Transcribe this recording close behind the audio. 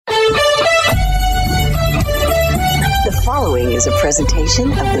following is a presentation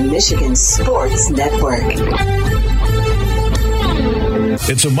of the Michigan Sports Network.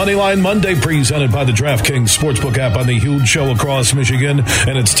 It's a Moneyline Monday presented by the DraftKings Sportsbook app on the Huge Show across Michigan,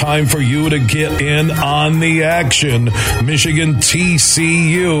 and it's time for you to get in on the action. Michigan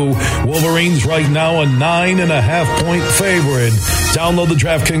TCU. Wolverines right now a 9.5-point favorite. Download the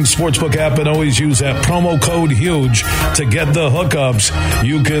DraftKings Sportsbook app and always use that promo code HUGE to get the hookups.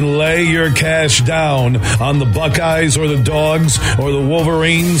 You can lay your cash down on the Buckeyes or the Dogs or the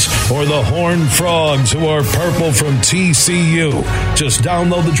Wolverines or the Horned Frogs who are purple from TCU. Just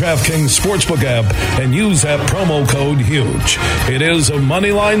download the DraftKings Sportsbook app and use that promo code HUGE. It is a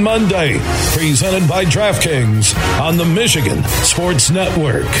Moneyline Monday presented by DraftKings on the Michigan Sports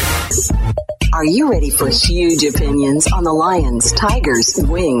Network. Are you ready for huge opinions on the Lions, Tigers,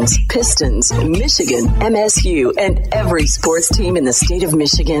 Wings, Pistons, Michigan, MSU, and every sports team in the state of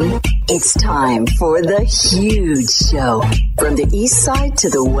Michigan? It's time for the Huge Show. From the east side to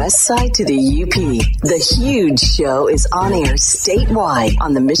the west side to the UP, the Huge Show is on air statewide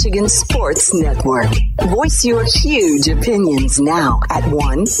on the Michigan Sports Network. Voice your huge opinions now at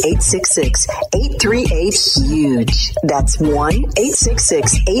 1-866-838-HUGE. That's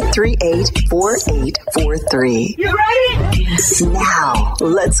 1-866-838-4843. You ready? Now,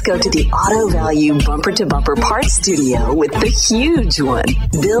 let's go to the Auto Value Bumper to Bumper Parts Studio with the huge one,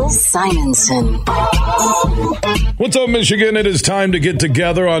 Bill Simonson. What's up, Michigan? It is time to get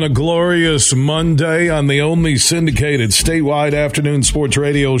together on a glorious Monday on the only syndicated statewide afternoon sports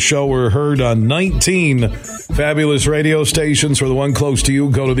radio show. We're heard on 19 fabulous radio stations. For the one close to you,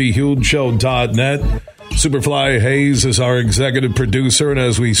 go to thehugeshow.net. Superfly Hayes is our executive producer, and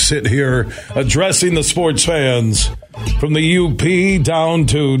as we sit here addressing the sports fans from the UP down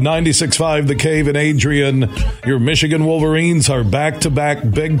to 96.5 The Cave in Adrian, your Michigan Wolverines are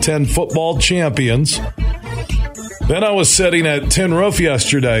back-to-back Big Ten football champions. Then I was sitting at Tin Roof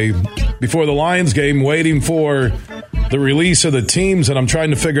yesterday before the Lions game waiting for the release of the teams, and I'm trying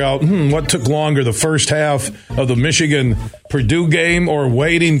to figure out what took longer, the first half of the Michigan-Purdue game or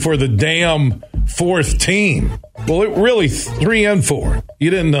waiting for the damn fourth team. Well, it really 3 and 4. You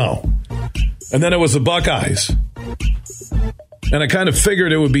didn't know. And then it was the Buckeyes. And I kind of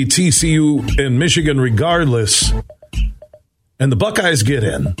figured it would be TCU and Michigan regardless. And the Buckeyes get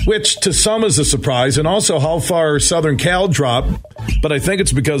in, which to some is a surprise, and also how far Southern Cal dropped. But I think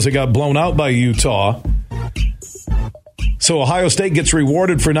it's because they got blown out by Utah. So Ohio State gets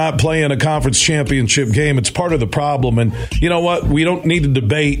rewarded for not playing a conference championship game. It's part of the problem. And you know what? We don't need to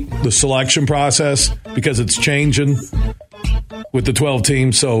debate the selection process because it's changing with the 12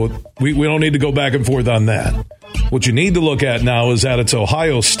 teams. So we don't need to go back and forth on that. What you need to look at now is that it's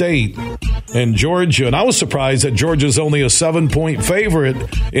Ohio State and Georgia. And I was surprised that Georgia's only a 7-point favorite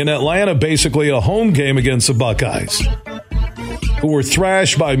in Atlanta, basically a home game against the Buckeyes, who were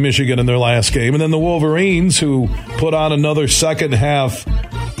thrashed by Michigan in their last game. And then the Wolverines, who put on another second-half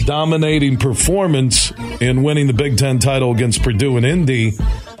dominating performance in winning the Big Ten title against Purdue and Indy.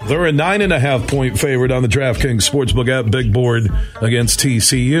 They're a 9.5-point favorite on the DraftKings Sportsbook app big board against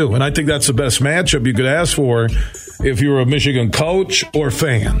TCU. And I think that's the best matchup you could ask for if you're a Michigan coach or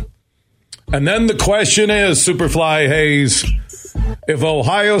fan. And then the question is, Superfly Hayes, if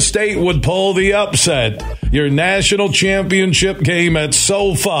Ohio State would pull the upset, your national championship game at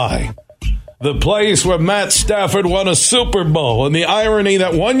SoFi, the place where Matt Stafford won a Super Bowl, and the irony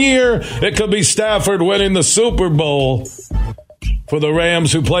that one year it could be Stafford winning the Super Bowl for the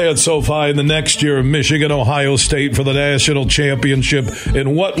Rams who play at SoFi, and the next year Michigan, Ohio State for the national championship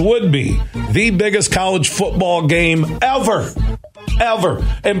in what would be the biggest college football game ever.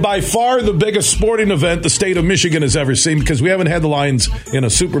 And by far the biggest sporting event the state of Michigan has ever seen, because we haven't had the Lions in a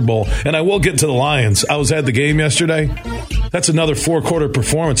Super Bowl. And I will get to the Lions. I was at the game yesterday. That's another 4-quarter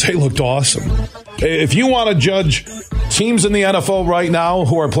performance. They looked awesome. If you want to judge teams in the NFL right now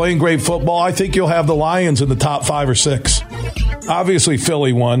who are playing great football, I think you'll have the Lions in the top 5 or 6. Obviously,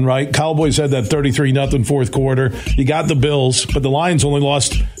 Philly won, right? Cowboys had that 33-0 fourth quarter. You got the Bills, but the Lions only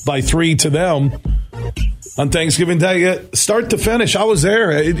lost by 3 to them on Thanksgiving Day. Start to finish, I was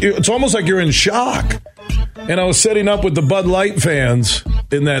there. It's almost like you're in shock. And I was sitting up with the Bud Light fans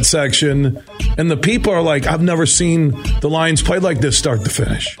in that section, and the people are like, I've never seen the Lions play like this start to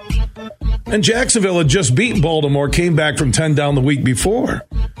finish. And Jacksonville had just beat Baltimore, came back from 10 down the week before.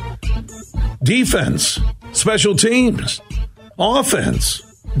 Defense, special teams, offense,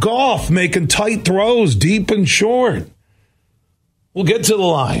 Goff making tight throws deep and short. We'll get to the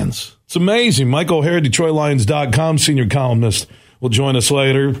Lions. It's amazing. Mike O'Hare, DetroitLions.com, senior columnist, will join us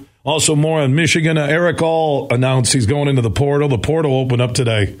later. Also, more on Michigan. Eric All announced he's going into the portal. The portal opened up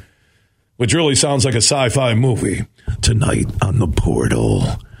today. which really sounds like a sci-fi movie. Tonight on The Portal,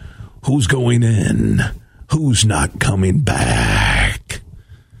 who's going in? Who's not coming back?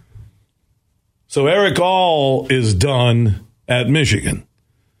 So Eric All is done at Michigan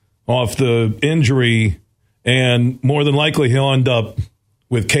off the injury, and more than likely he'll end up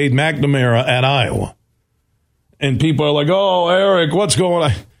with Cade McNamara at Iowa. And people are like, oh, Eric, what's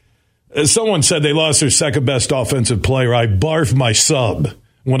going on? Someone said they lost their second best offensive player. I barfed my sub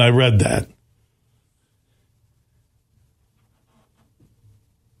when I read that.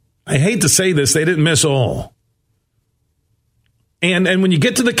 I hate to say this, they didn't miss all. And when you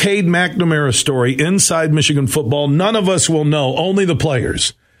get to the Cade McNamara story inside Michigan football, none of us will know, only the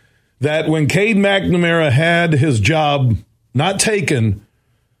players, that when Cade McNamara had his job not taken,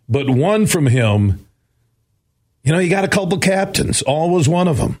 but won from him, you got a couple captains. All was one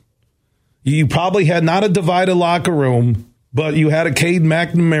of them. You probably had not a divided locker room, but you had a Cade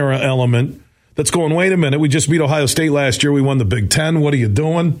McNamara element that's going, wait a minute, we just beat Ohio State last year. We won the Big Ten. What are you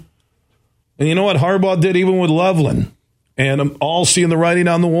doing? And you know what Harbaugh did even with Loveland? And I'm all seeing the writing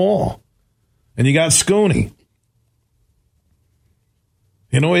on the wall. And you got Scooney.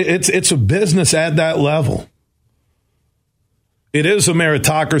 It's a business at that level. It is a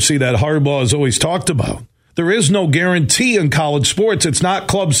meritocracy that Harbaugh has always talked about. There is no guarantee in college sports. It's not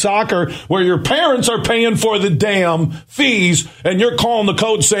club soccer where your parents are paying for the damn fees and you're calling the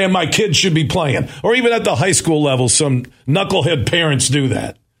coach saying my kid should be playing. Or even at the high school level, some knucklehead parents do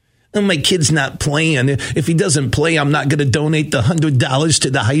that. And my kid's not playing. If he doesn't play, I'm not going to donate the $100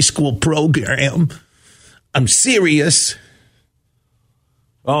 to the high school program. I'm serious.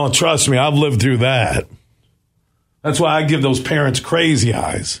 Oh, trust me, I've lived through that. That's why I give those parents crazy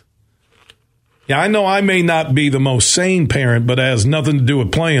eyes. Yeah, I know I may not be the most sane parent, but it has nothing to do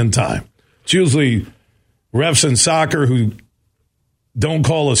with playing time. It's usually refs in soccer who don't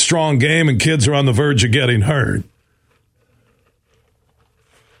call a strong game and kids are on the verge of getting hurt.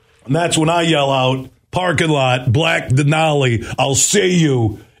 And that's when I yell out, parking lot, Black Denali, I'll see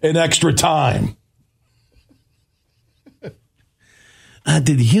you in extra time.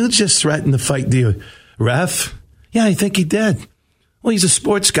 Did Hugh just threaten to fight the ref? Yeah, I think he did. Well, he's a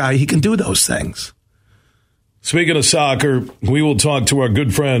sports guy. He can do those things. Speaking of soccer, we will talk to our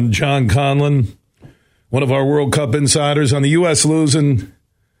good friend John Conlon, one of our World Cup insiders, on the U.S. losing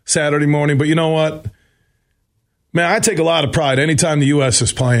Saturday morning. But you know what? Man, I take a lot of pride anytime the U.S.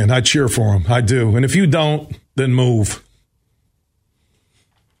 is playing. I cheer for them. I do. And if you don't, then move.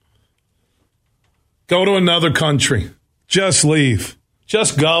 Go to another country. Just leave.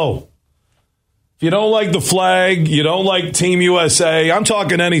 Just go. If you don't like the flag, you don't like Team USA, I'm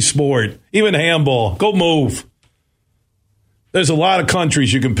talking any sport, even handball, go move. There's a lot of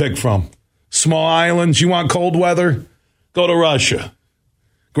countries you can pick from. Small islands, you want cold weather? Go to Russia.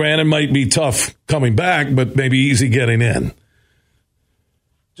 Granted, it might be tough coming back, but maybe easy getting in.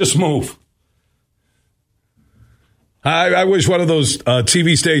 Just move. I wish one of those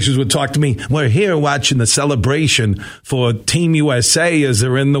TV stations would talk to me. We're here watching the celebration for Team USA as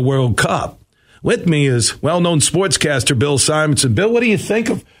they're in the World Cup. With me is well-known sportscaster Bill Simonson. Bill, what do you think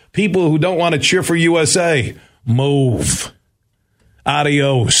of people who don't want to cheer for USA? Move.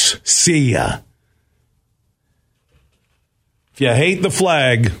 Adios. See ya. If you hate the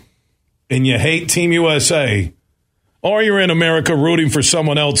flag and you hate Team USA, or you're in America rooting for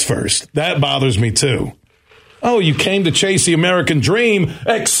someone else first, that bothers me too. Oh, you came to chase the American dream,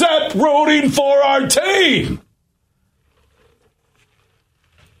 except rooting for our team.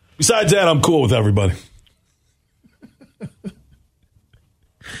 Besides that, I'm cool with everybody.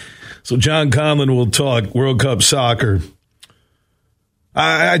 So John Conlon will talk World Cup soccer.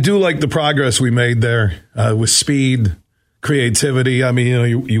 I do like the progress we made there with speed, creativity. I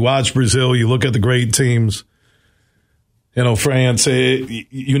mean, you watch Brazil, you look at the great teams. France,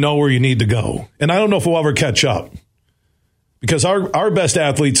 you know where you need to go. And I don't know if we'll ever catch up. Because our best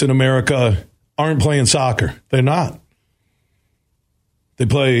athletes in America aren't playing soccer. They're not. They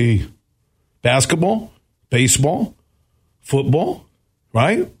play basketball, baseball, football,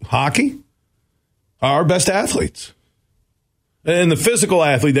 right? Hockey. Our best athletes. And the physical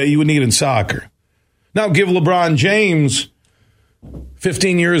athlete that you would need in soccer. Now give LeBron James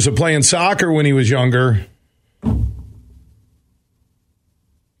 15 years of playing soccer when he was younger.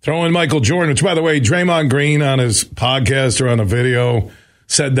 Throw in Michael Jordan, which, by the way, Draymond Green on his podcast or on a video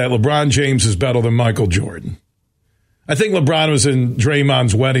said that LeBron James is better than Michael Jordan. I think LeBron was in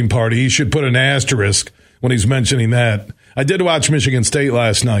Draymond's wedding party. He should put an asterisk when he's mentioning that. I did watch Michigan State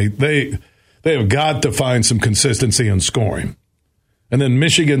last night. They have got to find some consistency in scoring. And then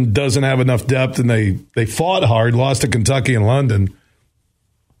Michigan doesn't have enough depth, and they fought hard, lost to Kentucky and London.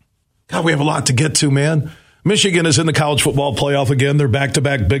 God, we have a lot to get to, man. Michigan is in the college football playoff again. They're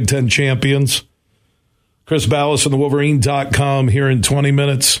back-to-back Big Ten champions. Chris Ballas from the Wolverine.com here in 20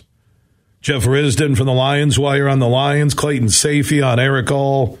 minutes. Jeff Risdon from the Lions Wire on the Lions. Clayton Sayfie on Eric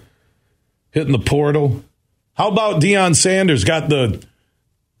All hitting the portal. How about Deion Sanders got the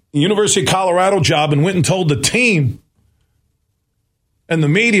University of Colorado job and went and told the team and the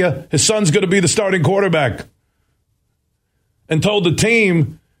media his son's going to be the starting quarterback, and told the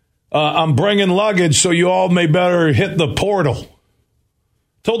team, I'm bringing luggage, so you all may better hit the portal.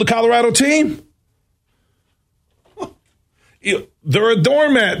 Told the Colorado team. They're a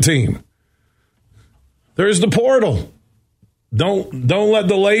doormat team. There's the portal. Don't let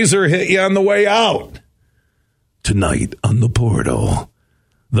the laser hit you on the way out. Tonight on the portal,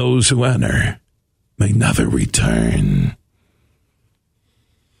 those who enter may never return.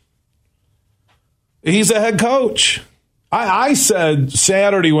 He's a head coach. I said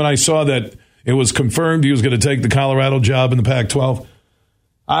Saturday when I saw that it was confirmed he was going to take the Colorado job in the Pac-12,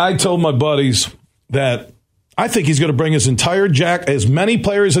 I told my buddies that I think he's going to bring his entire as many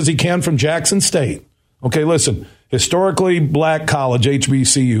players as he can from Jackson State. Okay, listen, historically black college,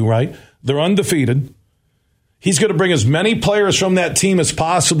 HBCU, right? They're undefeated. He's going to bring as many players from that team as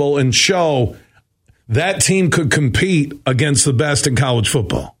possible and show that team could compete against the best in college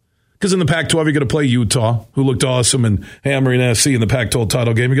football. Because in the Pac-12, you're going to play Utah, who looked awesome and hammering SC in the Pac-12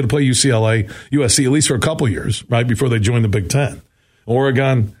 title game. You're going to play UCLA, USC, at least for a couple years, right, before they join the Big Ten.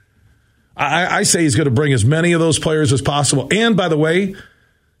 Oregon. I say he's going to bring as many of those players as possible. And, by the way,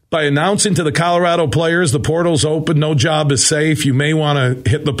 by announcing to the Colorado players the portal's open, no job is safe, you may want to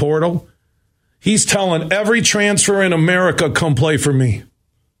hit the portal, he's telling every transfer in America, come play for me.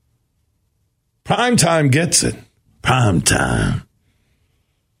 Primetime gets it. Primetime.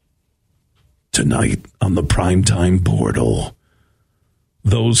 Tonight on the Primetime portal,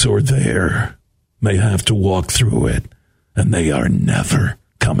 those who are there may have to walk through it, and they are never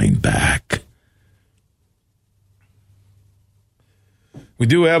coming back. We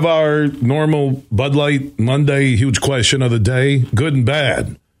do have our normal Bud Light Monday huge question of the day, good and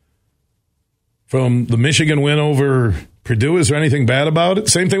bad. From the Michigan win over Purdue, is there anything bad about it?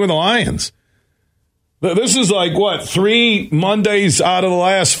 Same thing with the Lions. This is like, 3 Mondays out of the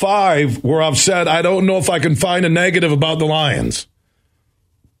last 5 where I've said, I don't know if I can find a negative about the Lions.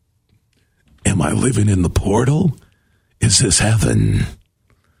 Am I living in the portal? Is this heaven?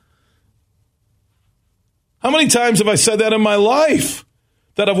 How many times have I said that in my life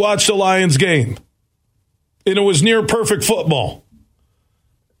that I've watched a Lions game and it was near perfect football?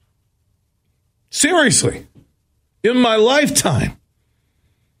 Seriously. In my lifetime.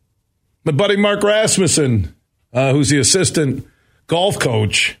 My buddy Mark Rasmussen, who's the assistant golf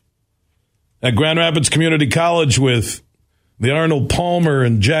coach at Grand Rapids Community College with the Arnold Palmer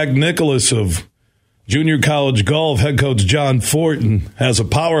and Jack Nicklaus of junior college golf, head coach John Fortin, has a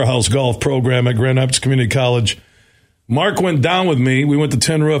powerhouse golf program at Grand Rapids Community College. Mark went down with me. We went to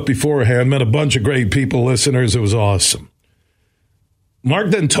Tin Roof beforehand, met a bunch of great people, listeners. It was awesome. Mark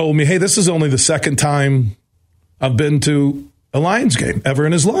then told me, hey, this is only the second time I've been to a Lions game ever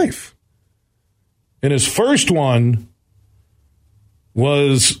in his life. And his first one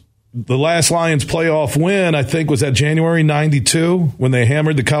was the last Lions playoff win, I think, was that January 92 when they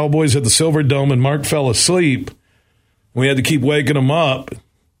hammered the Cowboys at the Silverdome and Mark fell asleep. We had to keep waking him up.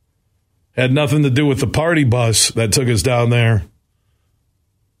 Had nothing to do with the party bus that took us down there.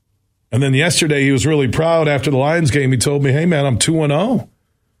 And then yesterday he was really proud after the Lions game. He told me, hey, man, I'm 2-0.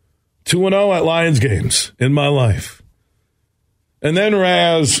 2-0 at Lions games in my life. And then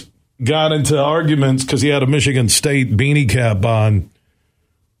Raz got into arguments because he had a Michigan State beanie cap on,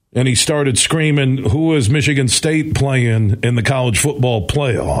 and he started screaming, who is Michigan State playing in the college football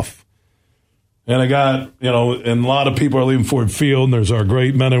playoff? And I got, and a lot of people are leaving Ford Field, and there's our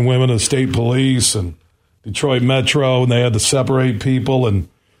great men and women of state police and Detroit Metro, and they had to separate people, and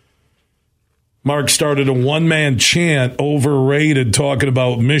Mark started a one-man chant, overrated, talking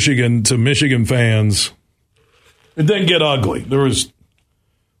about Michigan to Michigan fans. It didn't get ugly. There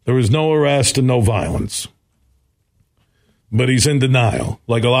was no arrest and no violence. But he's in denial,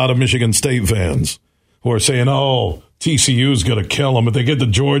 like a lot of Michigan State fans who are saying, oh, TCU's going to kill them. If they get to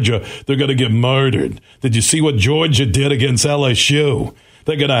Georgia, they're going to get murdered. Did you see what Georgia did against LSU?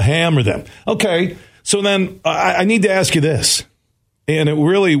 They're going to hammer them. Okay, so then I need to ask you this. And it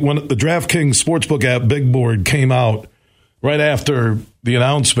really, when the DraftKings Sportsbook app Big Board came out right after the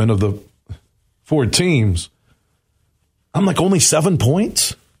announcement of the 4 teams, I'm like, only 7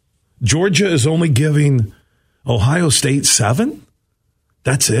 points? Georgia is only giving Ohio State 7?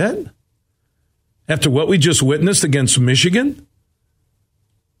 That's it? After what we just witnessed against Michigan?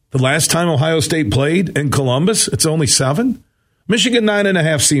 The last time Ohio State played in Columbus, it's only 7. Michigan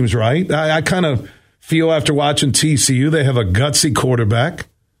 9.5 seems right. I kind of feel after watching TCU, they have a gutsy quarterback.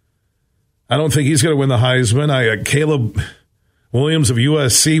 I don't think he's going to win the Heisman. Caleb Williams of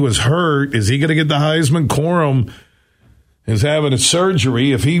USC was hurt. Is he going to get the Heisman? Corum is having a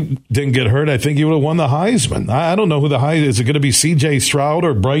surgery. If he didn't get hurt, I think he would have won the Heisman. I don't know who the Heisman is. It going to be C.J. Stroud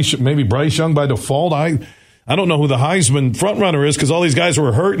or maybe Bryce Young by default? I don't know who the Heisman frontrunner is because all these guys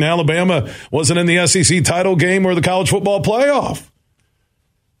were hurt and Alabama wasn't in the SEC title game or the college football playoff.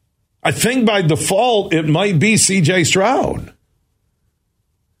 I think by default it might be C.J. Stroud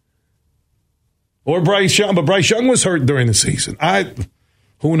or Bryce Young, but Bryce Young was hurt during the season.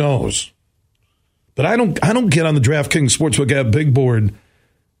 Who knows? But I don't get on the DraftKings Sportsbook app big board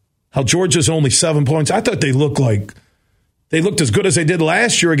how Georgia's only 7 points. I thought they looked as good as they did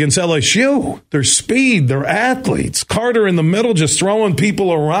last year against LSU. Their speed, their athletes. Carter in the middle just throwing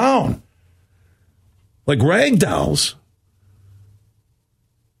people around like ragdolls.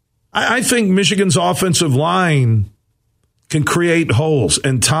 I think Michigan's offensive line can create holes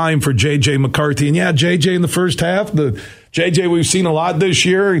and time for J.J. McCarthy. And yeah, J.J. in the first half, the J.J. we've seen a lot this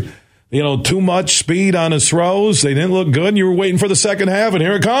year, too much speed on his throws. They didn't look good, and you were waiting for the second half, and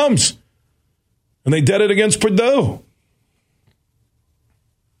here it comes. And they did it against Purdue.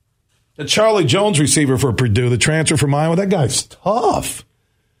 The Charlie Jones receiver for Purdue, the transfer from Iowa, that guy's tough.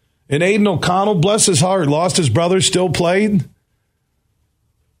 And Aiden O'Connell, bless his heart, lost his brother, still played.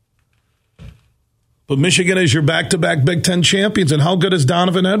 But Michigan is your back-to-back Big Ten champions, and how good is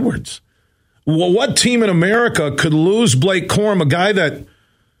Donovan Edwards? Well, what team in America could lose Blake Corum, a guy that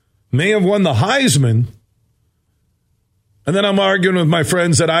may have won the Heisman? And then I'm arguing with my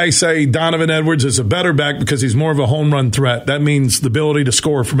friends that I say Donovan Edwards is a better back because he's more of a home run threat. That means the ability to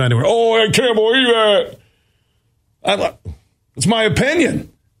score from anywhere. Oh, I can't believe that. It's my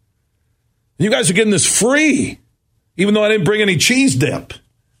opinion. You guys are getting this free, even though I didn't bring any cheese dip.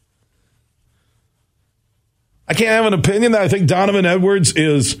 I can't have an opinion that I think Donovan Edwards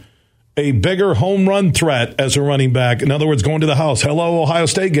is a bigger home run threat as a running back. In other words, going to the house. Hello, Ohio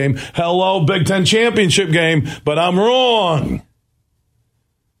State game. Hello, Big Ten championship game. But I'm wrong.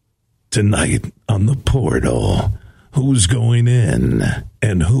 Tonight on the portal, who's going in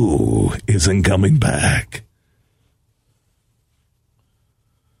and who isn't coming back?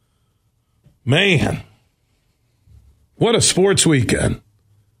 Man, what a sports weekend.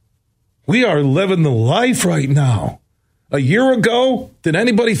 We are living the life right now. A year ago, did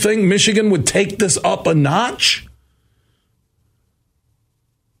anybody think Michigan would take this up a notch?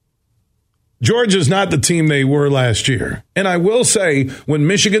 Georgia's not the team they were last year. And I will say, when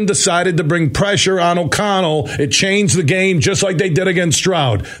Michigan decided to bring pressure on O'Connell, it changed the game just like they did against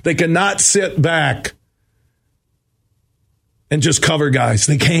Stroud. They cannot sit back and just cover guys.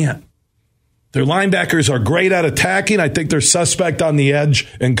 They can't. Their linebackers are great at attacking. I think they're suspect on the edge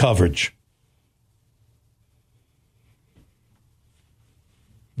and coverage.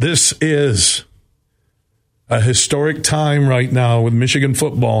 This is a historic time right now with Michigan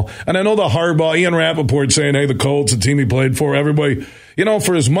football. And I know the Harbaugh, Ian Rappaport saying, hey, the Colts, the team he played for, everybody,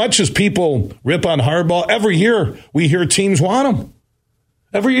 for as much as people rip on Harbaugh, every year we hear teams want him.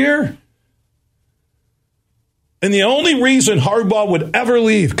 Every year. And the only reason Harbaugh would ever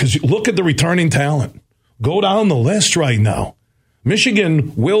leave, because look at the returning talent. Go down the list right now.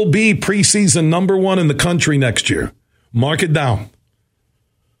 Michigan will be preseason number 1 in the country next year. Mark it down.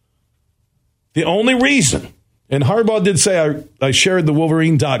 The only reason, and Harbaugh did say, I shared the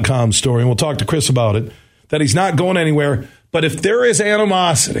Wolverine.com story, and we'll talk to Chris about it, that he's not going anywhere. But if there is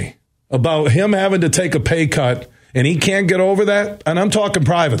animosity about him having to take a pay cut, and he can't get over that, and I'm talking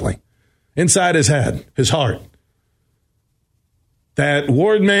privately, inside his head, his heart, that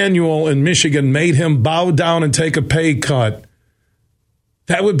Ward Manuel in Michigan made him bow down and take a pay cut,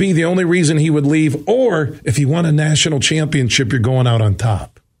 that would be the only reason he would leave. Or if you won a national championship, you're going out on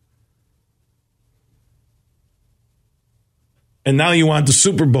top. And now you want the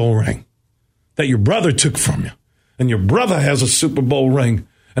Super Bowl ring that your brother took from you. And your brother has a Super Bowl ring.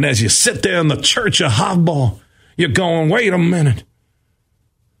 And as you sit there in the church of Hobble, you're going, wait a minute.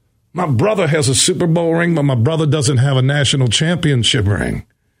 My brother has a Super Bowl ring, but my brother doesn't have a national championship ring.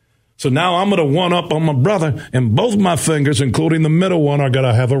 So now I'm going to one up on my brother, and both my fingers, including the middle one, are going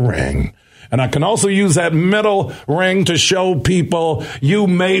to have a ring. And I can also use that middle ring to show people you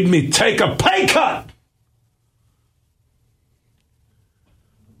made me take a pay cut.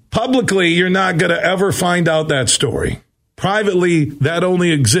 Publicly, you're not going to ever find out that story. Privately, that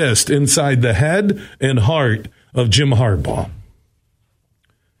only exists inside the head and heart of Jim Harbaugh.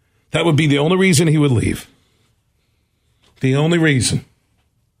 That would be the only reason he would leave. The only reason.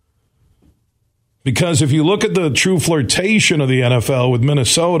 Because if you look at the true flirtation of the NFL with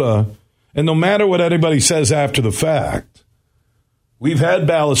Minnesota, and no matter what anybody says after the fact, we've had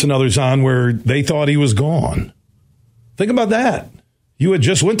Ballas and others on where they thought he was gone. Think about that. You had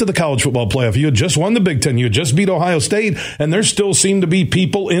just went to the college football playoff. You had just won the Big Ten. You had just beat Ohio State. And there still seemed to be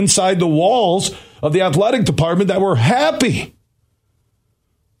people inside the walls of the athletic department that were happy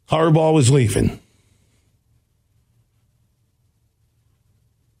Harbaugh was leaving.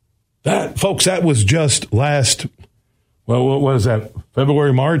 That, folks, that was just last, well, what was that?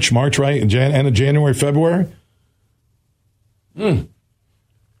 February, March, right? End of January, February?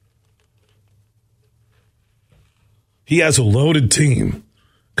 He has a loaded team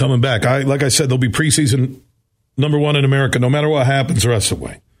coming back. Like I said, they'll be preseason number one in America no matter what happens the rest of the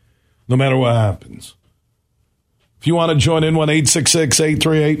way. No matter what happens. If you want to join in,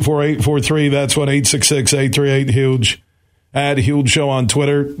 1-866-838-4843. That's 1-866-838-HUGE. At Huge Show on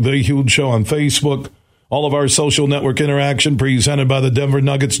Twitter, The Huge Show on Facebook. All of our social network interaction presented by the Denver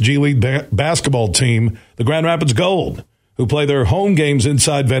Nuggets G League basketball team, the Grand Rapids Gold, who play their home games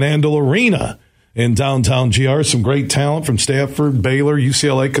inside Van Andel Arena in downtown GR. Some great talent from Stanford, Baylor,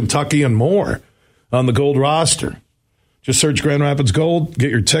 UCLA, Kentucky, and more on the Gold roster. Just search Grand Rapids Gold,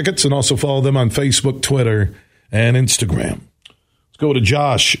 get your tickets, and also follow them on Facebook, Twitter, and Instagram. Let's go to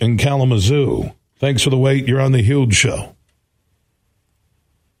Josh in Kalamazoo. Thanks for the wait. You're on The Huge Show.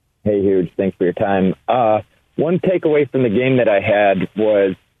 Hey, Huge. Thanks for your time. One takeaway from the game that I had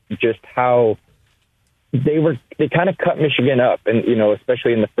was just how they kind of cut Michigan up, and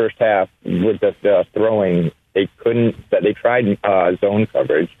especially in the first half with the throwing, they tried zone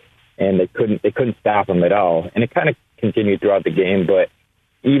coverage, and they couldn't stop them at all, and it kind of continued throughout the game. But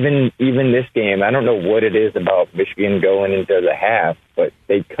even this game, I don't know what it is about Michigan going into the half, but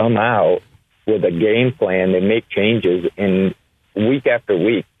they come out with a game plan. They make changes, and week after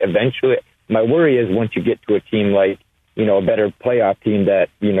week, eventually, my worry is once you get to a team like, a better playoff team that,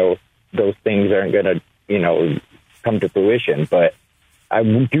 those things aren't going to, come to fruition. But I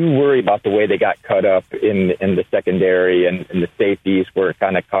do worry about the way they got cut up in the secondary and the safeties were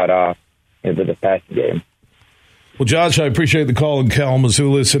kind of caught off into the passing game. Well, Josh, I appreciate the call in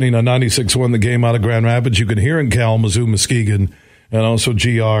Kalamazoo, listening on 96.1 The Game out of Grand Rapids. You can hear in Kalamazoo, Muskegon, and also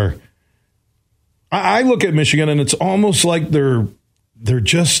GR. I look at Michigan, and it's almost like they're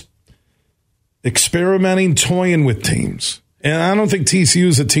just experimenting, toying with teams. And I don't think TCU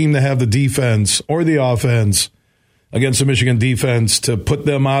is a team to have the defense or the offense against the Michigan defense to put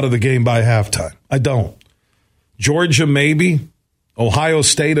them out of the game by halftime. I don't. Georgia, maybe. Ohio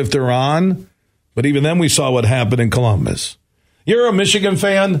State, if they're on. But even then, we saw what happened in Columbus. You're a Michigan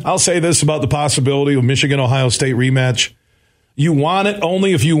fan. I'll say this about the possibility of Michigan-Ohio State rematch. You want it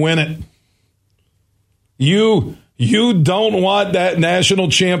only if you win it. You don't want that national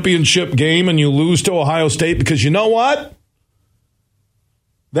championship game and you lose to Ohio State because you know what?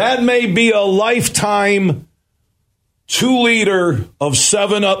 That may be a lifetime 2-liter of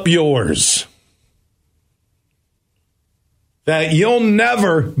 7-Up yours. That you'll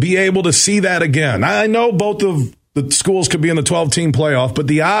never be able to see that again. I know both of the schools could be in the 12-team playoff, but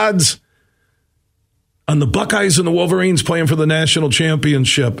the odds on the Buckeyes and the Wolverines playing for the national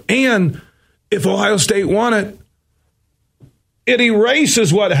championship, and if Ohio State won it, it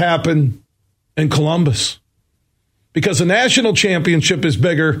erases what happened in Columbus. Because a national championship is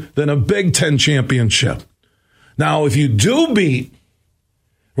bigger than a Big Ten championship. Now, if you do beat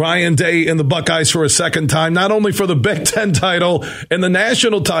Ryan Day and the Buckeyes for a second time, not only for the Big Ten title and the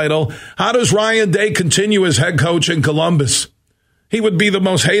national title, how does Ryan Day continue as head coach in Columbus? He would be the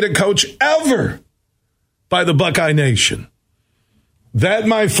most hated coach ever by the Buckeye Nation. That,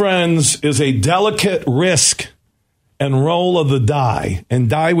 my friends, is a delicate risk and roll of the die. And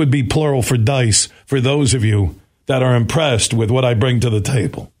die would be plural for dice for those of you that are impressed with what I bring to the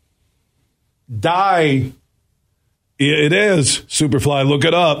table. Die, it is. Superfly, look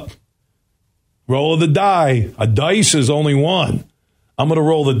it up. Roll of the die. A dice is only one. I'm going to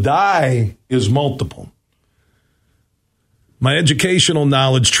roll the die is multiple. My educational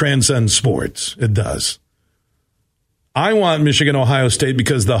knowledge transcends sports. It does. I want Michigan, Ohio State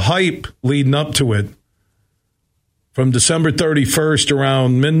because the hype leading up to it from December 31st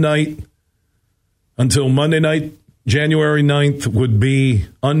around midnight until Monday night, January 9th, would be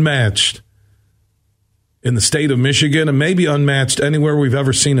unmatched in the state of Michigan and maybe unmatched anywhere we've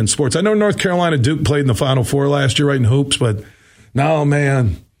ever seen in sports. I know North Carolina Duke played in the Final Four last year, right, in hoops, but no,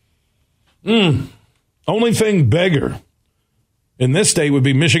 man. Only thing bigger in this state would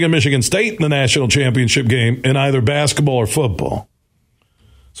be Michigan State in the national championship game in either basketball or football.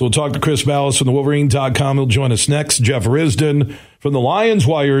 So we'll talk to Chris Ballas from the Wolverine.com. He'll join us next. Jeff Risdon from the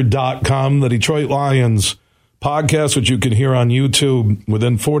LionsWire.com, the Detroit Lions podcast, which you can hear on YouTube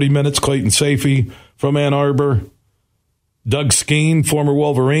within 40 minutes. Clayton Sayfie from Ann Arbor. Doug Skeen, former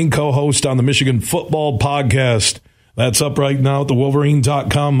Wolverine, co-host on the Michigan Football Podcast. That's up right now at the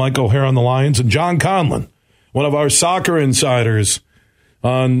Wolverine.com. Mike O'Hare on the Lions. And John Conlon, one of our soccer insiders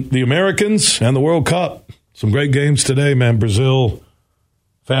on the Americans and the World Cup. Some great games today, man. Brazil,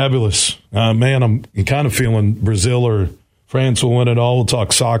 fabulous. Man, I'm kind of feeling Brazil or France will win it all. We'll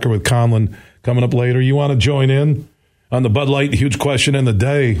talk soccer with Conlon coming up later. You want to join in on the Bud Light huge question in the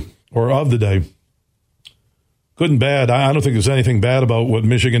day, or of the day? Good and bad. I don't think there's anything bad about what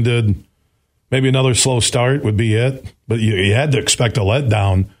Michigan did. Maybe another slow start would be it. But you had to expect a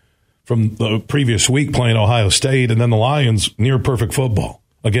letdown from the previous week playing Ohio State, and then the Lions, near perfect football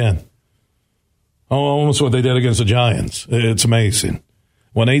again. Almost what they did against the Giants. It's amazing.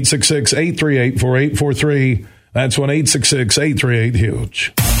 1-866-838-4843. That's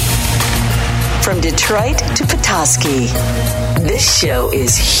 1-866-838-HUGE. From Detroit to Petoskey, this show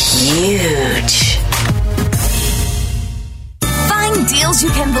is huge. Deals you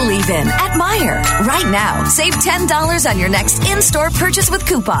can believe in at Meijer. Right now, save $10 on your next in-store purchase with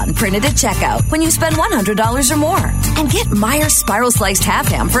coupon printed at checkout when you spend $100 or more. And get Meijer Spiral Sliced Half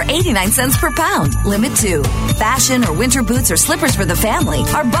Ham for 89 cents per pound. Limit 2. Fashion or winter boots or slippers for the family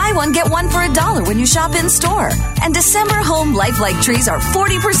are buy one, get one for $1 when you shop in-store. And December home lifelike trees are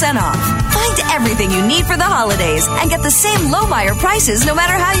 40% off. Find everything you need for the holidays and get the same low Meijer prices no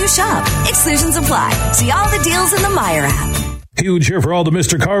matter how you shop. Exclusions apply. See all the deals in the Meijer app. Huge here for all the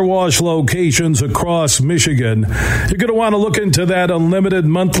Mr. Car Wash locations across Michigan. You're going to want to look into that unlimited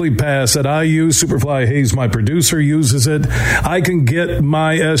monthly pass that I use. Superfly Hayes, my producer, uses it. I can get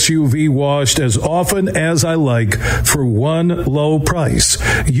my SUV washed as often as I like for one low price.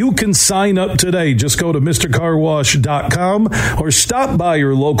 You can sign up today. Just go to MrCarWash.com or stop by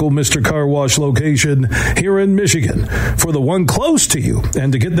your local Mr. Car Wash location here in Michigan for the one close to you.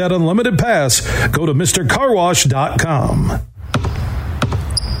 And to get that unlimited pass, go to MrCarWash.com.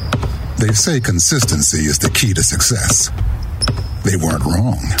 They say consistency is the key to success. They weren't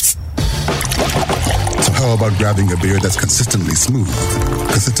wrong. So how about grabbing a beer that's consistently smooth,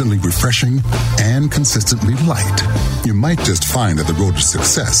 consistently refreshing, and consistently light? You might just find that the road to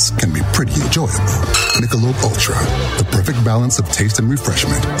success can be pretty enjoyable. Michelob Ultra, the perfect balance of taste and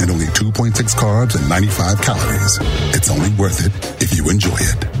refreshment, and only 2.6 carbs and 95 calories. It's only worth it if you enjoy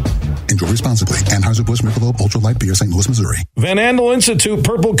it. Enjoy responsibly. Anheuser-Busch Michelob Ultra Light Beer, St. Louis, Missouri. Van Andel Institute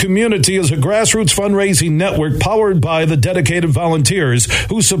Purple Community is a grassroots fundraising network powered by the dedicated volunteers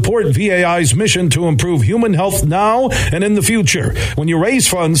who support VAI's mission to improve human health now and in the future. When you raise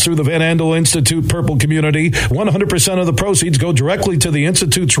funds through the Van Andel Institute Purple Community, 100% of the proceeds go directly to the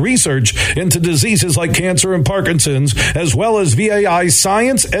Institute's research into diseases like cancer and Parkinson's, as well as VAI's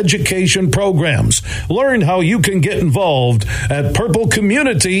science education programs. Learn how you can get involved at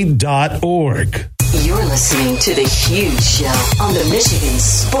purplecommunity.org. You're listening to The Huge Show on the Michigan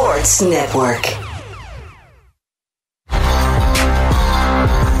Sports Network.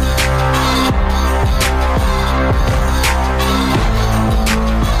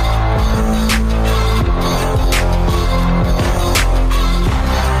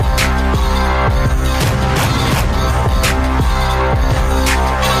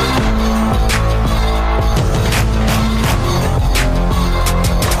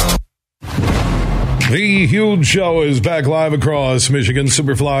 The Huge Show is back live across Michigan.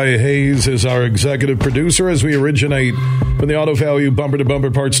 Superfly Hayes is our executive producer as we originate from the Auto Value Bumper to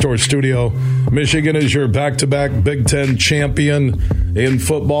Bumper Parts Store studio. Michigan is your back-to-back Big Ten champion in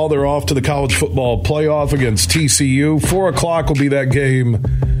football. They're off to the college football playoff against TCU. 4 o'clock will be that game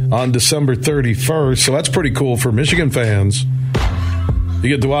on December 31st. So that's pretty cool for Michigan fans. You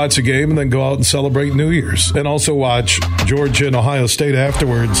get to watch a game and then go out and celebrate New Year's. And also watch Georgia and Ohio State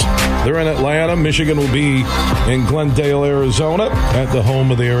afterwards. They're in Atlanta. Michigan will be in Glendale, Arizona, at the home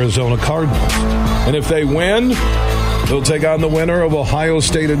of the Arizona Cardinals. And if they win, they'll take on the winner of Ohio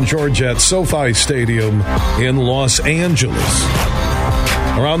State and Georgia at SoFi Stadium in Los Angeles.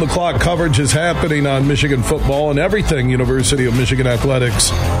 Around-the-clock coverage is happening on Michigan football and everything University of Michigan athletics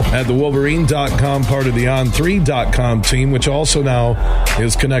at the Wolverine.com, part of the On3.com team, which also now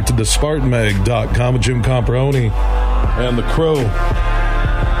is connected to SpartanMag.com with Jim Comparoni and the crew.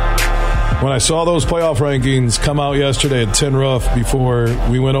 When I saw those playoff rankings come out yesterday at Tin Roof before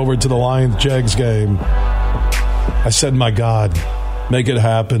we went over to the Lions-Jags game, I said, my God, make it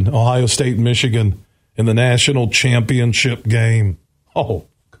happen. Ohio State and Michigan in the national championship game. Oh,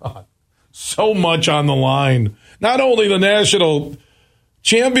 God. So much on the line. Not only the national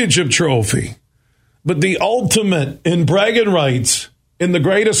championship trophy, but the ultimate in bragging rights in the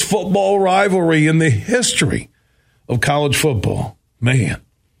greatest football rivalry in the history of college football. Man.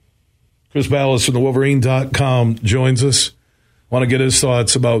 Chris Balas from the Wolverine.com joins us. Want to get his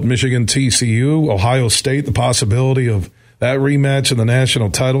thoughts about Michigan TCU, Ohio State, the possibility of that rematch in the national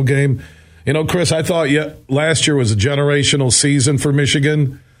title game. You know, Chris, I thought last year was a generational season for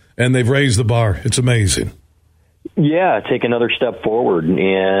Michigan, and they've raised the bar. It's amazing. Yeah, take another step forward,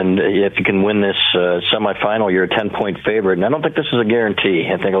 and if you can win this semifinal, you're a 10-point favorite. And I don't think this is a guarantee.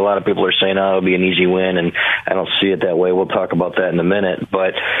 I think a lot of people are saying, it'll be an easy win, and I don't see it that way. We'll talk about that in a minute.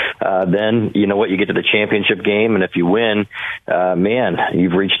 But then, you know what, you get to the championship game, and if you win, man,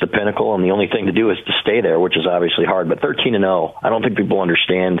 you've reached the pinnacle, and the only thing to do is to stay there, which is obviously hard. But 13-0, I don't think people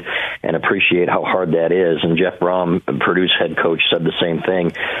understand and appreciate how hard that is. And Jeff Brom, Purdue's head coach, said the same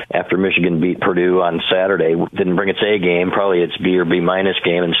thing after Michigan beat Purdue on Saturday. Didn't bring its A game, probably its B or B minus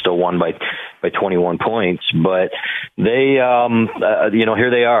game, and still won by 21 points. But they, here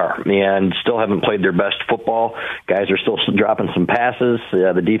they are, and still haven't played their best football. Guys are still dropping some passes.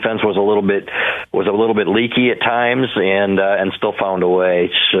 The defense was a little bit leaky at times, and still found a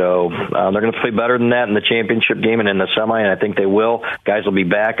way. So they're going to play better than that in the championship game and in the semi, and I think they will. Guys will be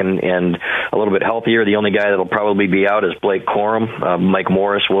back and a little bit healthier. The only guy that'll probably be out is Blake Corum. Mike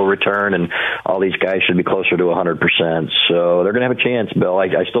Morris will return, and all these guys should be closer to 100%. So they're going to have a chance, Bill.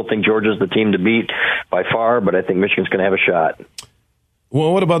 I still think Georgia's the team to beat by far, but I think Michigan's going to have a shot.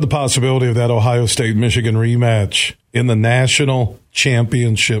 Well, what about the possibility of that Ohio State-Michigan rematch in the national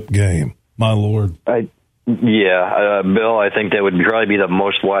championship game? My Lord. Bill, I think that would probably be the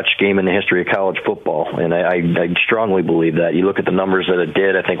most watched game in the history of college football, and I strongly believe that. You look at the numbers that it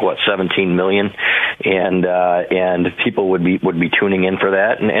did, I think, 17 million, and people would be tuning in for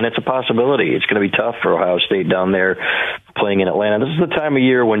that, and it's a possibility. It's going to be tough for Ohio State down there playing in Atlanta. This is the time of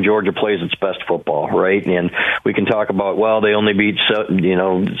year when Georgia plays its best football, right? And we can talk about, they only beat such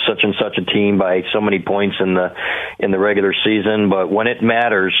and such a team by so many points in the regular season, but when it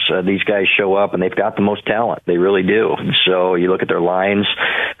matters, these guys show up, and they've got the most talent. They really do. So you look at their lines.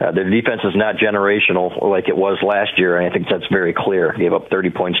 Their defense is not generational like it was last year, and I think that's very clear. Gave up 30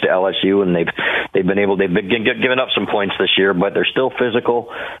 points to LSU, and they've been given up some points this year, but they're still physical.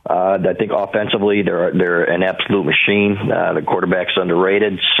 I think offensively they're an absolute machine. The quarterback's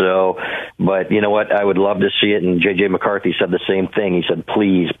underrated. So, but you know what? I would love to see it. And J.J. McCarthy said the same thing. He said,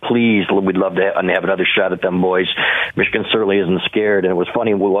 please, we'd love to have another shot at them boys. Michigan certainly isn't scared. And it was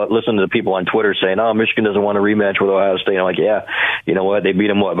funny. We listened to the people on Twitter saying, Michigan doesn't want a rematch with Ohio State. I'm like, yeah, you know what? They beat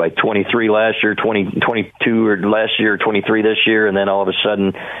them, by 23 last year, 22 or last year, 23 this year. And then all of a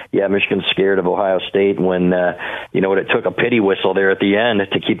sudden, Michigan's scared of Ohio State when, it took a pity whistle there at the end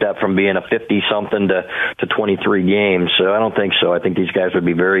to keep that from being a 50-something to 23 games. So I don't think so. I think these guys would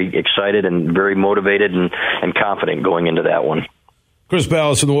be very excited and very motivated and confident going into that one. Chris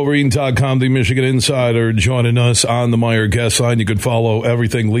Balas from the Wolverine.com, the Michigan Insider, joining us on the Meyer guest line. You can follow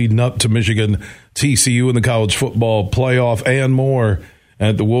everything leading up to Michigan, TCU, and the college football playoff and more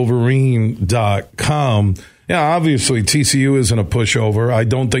at the Wolverine.com. Yeah, obviously TCU isn't a pushover. I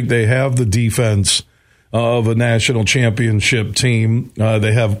don't think they have the defense of a national championship team.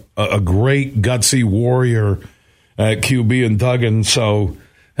 They have a great gutsy warrior at QB and Duggan. So,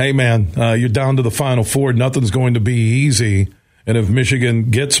 hey, man, you're down to the Final Four. Nothing's going to be easy. And if Michigan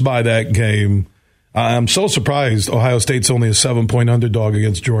gets by that game, I'm so surprised Ohio State's only a 7-point underdog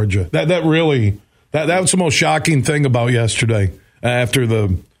against Georgia. That was the most shocking thing about yesterday after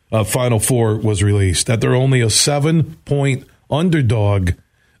the Final Four was released, that they're only a 7-point underdog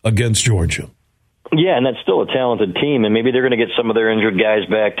against Georgia. Yeah, and that's still a talented team, and maybe they're going to get some of their injured guys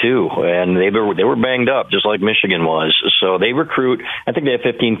back too. And they were banged up, just like Michigan was. So they recruit. I think they have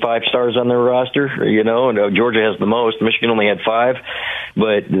 15 5-stars on their roster. And Georgia has the most. Michigan only had 5,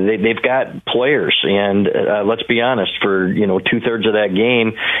 but they've got players. And let's be honest, for 2/3 of that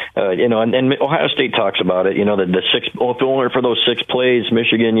game, and Ohio State talks about it. The 6 only for those 6 plays,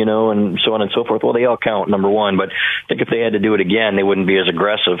 Michigan, and so on and so forth. Well, they all count, number one. But I think if they had to do it again, they wouldn't be as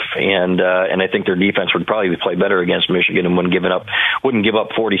aggressive. And I think their defense would probably play better against Michigan and wouldn't give up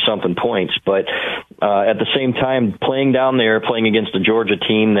 40-something points. But at the same time, playing down there, playing against a Georgia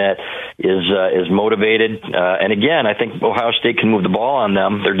team that is motivated, and again, I think Ohio State can move the ball on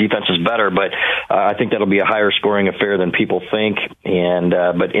them. Their defense is better, but I think that'll be a higher scoring affair than people think. And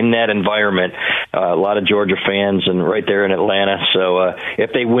but in that environment, a lot of Georgia fans, and right there in Atlanta. So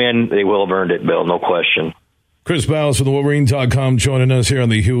if they win, they will have earned it, Bill, no question. Chris Balas from the Wolverine.com joining us here on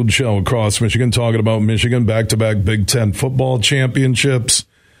the Huge Show across Michigan, talking about Michigan back-to-back Big Ten football championships,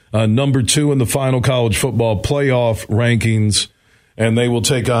 number 2 in the final college football playoff rankings, and they will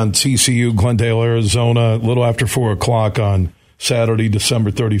take on TCU, Glendale, Arizona, a little after 4 o'clock on Saturday,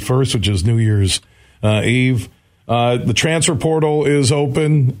 December 31st, which is New Year's Eve. The transfer portal is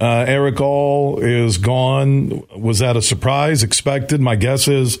open. Eric All is gone. Was that a surprise? Expected? My guess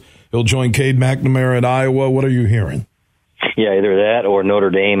is he'll join Cade McNamara at Iowa. What are you hearing? Yeah, either that or Notre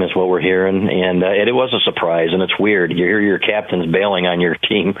Dame is what we're hearing, and it was a surprise, and it's weird. You hear your captains bailing on your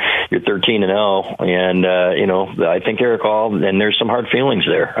team. You're 13-0, and I think Eric Hall, and there's some hard feelings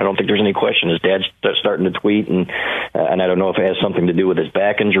there. I don't think there's any question. His dad's starting to tweet, and I don't know if it has something to do with his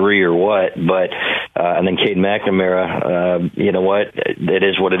back injury or what, but and then Cade McNamara, you know what? It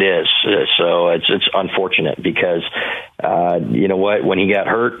is what it is. So it's unfortunate because you know what? When he got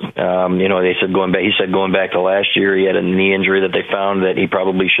hurt, they said he said going back to last year, he had a knee injury that they found that he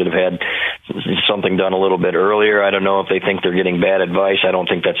probably should have had something done a little bit earlier. I don't know if they think they're getting bad advice. I don't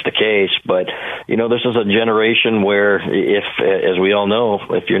think that's the case. But, this is a generation where if, as we all know,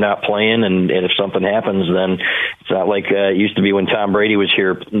 if you're not playing and if something happens, then it's not like it used to be when Tom Brady was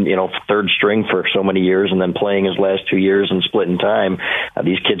here, third string for so many years and then playing his last 2 years and splitting time.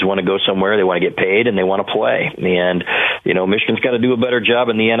 These kids want to go somewhere. They want to get paid and they want to play. And, Michigan's got to do a better job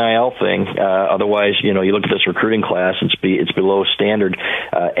in the NIL thing. Otherwise, you look at this recruiting class, it's below standard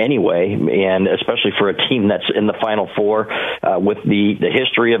anyway, and especially for a team that's in the Final Four with the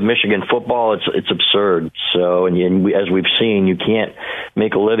history of Michigan football, it's absurd. So, as we've seen, you can't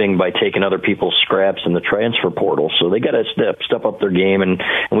make a living by taking other people's scraps in the transfer portal. So they got to step up their game, and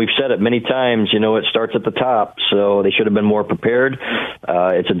we've said it many times. It starts at the top, so they should have been more prepared.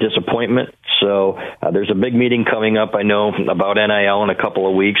 It's a disappointment. So there's a big meeting coming up, I know, about NIL in a couple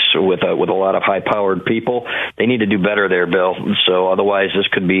of weeks with a lot of high-powered people. They need to do better there, Bill. So otherwise, this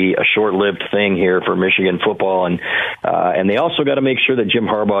could be a short-lived thing here for Michigan football, and they also got to make sure that Jim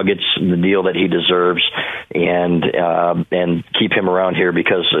Harbaugh gets the deal that he deserves and keep him around here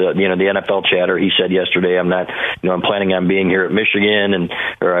because the NFL chatter. He said yesterday, I'm planning on being here at Michigan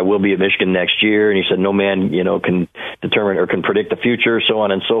or I will be at Michigan next year, and he said no man can determine or can predict the future, so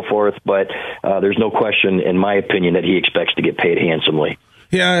on and so forth. But there's no question, in my opinion, that he expects to get paid handsomely.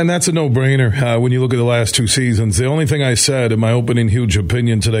 Yeah, and that's a no-brainer when you look at the last 2 seasons. The only thing I said in my opening huge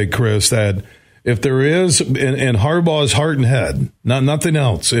opinion today, Chris, that if there is, in Harbaugh's heart and head, nothing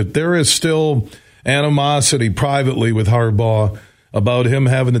else, if there is still animosity privately with Harbaugh about him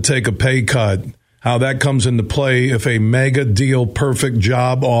having to take a pay cut, how that comes into play if a mega deal, perfect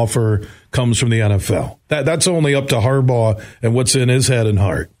job offer comes from the NFL. That's only up to Harbaugh and what's in his head and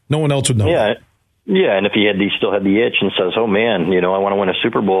heart. No one else would know. Yeah. Yeah, and if he still had the itch and says, "Oh man, I want to win a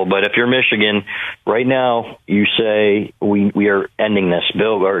Super Bowl," but if you're Michigan right now, you say we are ending this,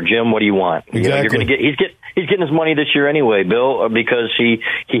 Bill or Jim. What do you want? Exactly. You're going to get. He's getting his money this year anyway, Bill, because he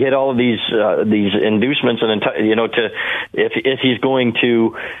hit all of these inducements and if he's going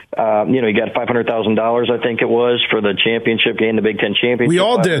to he got $500,000 I think it was for the championship game, the Big Ten championship. We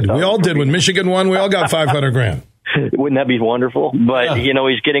all did when Michigan won. We all got $500,000. Wouldn't that be wonderful? But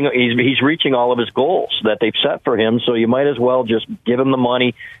he's reaching all of his goals that they've set for him. So you might as well just give him the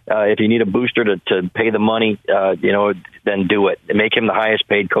money. If you need a booster to pay the money, then do it. Make him the highest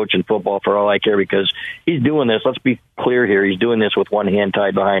paid coach in football for all I care because he's doing this. Let's be clear here. He's doing this with one hand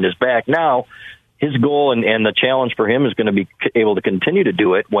tied behind his back. Now, his goal and the challenge for him is going to be able to continue to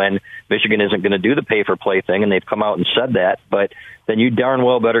do it when Michigan isn't going to do the pay-for-play thing, and they've come out and said that. But then you darn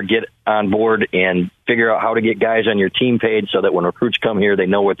well better get on board and figure out how to get guys on your team paid so that when recruits come here, they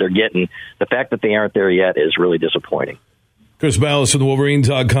know what they're getting. The fact that they aren't there yet is really disappointing. Chris Balas of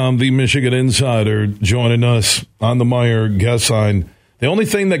Wolverines.com, the Michigan Insider, joining us on the Meyer guest line. The only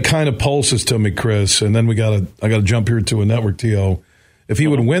thing that kind of pulses to me, Chris, and then I got to jump here to a network, T.O., if he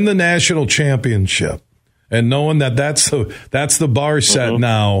would win the national championship and knowing that's the bar set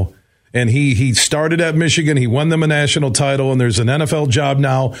now, and he started at Michigan, he won them a national title, and there's an NFL job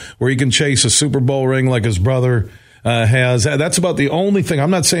now where he can chase a Super Bowl ring like his brother has. That's about the only thing.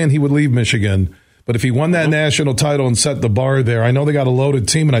 I'm not saying he would leave Michigan, but if he won that national title and set the bar there, I know they got a loaded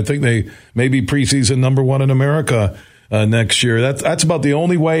team, and I think they may be preseason number 1 in America next year. That's about the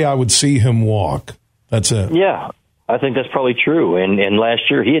only way I would see him walk. That's it. Yeah. I think that's probably true. And last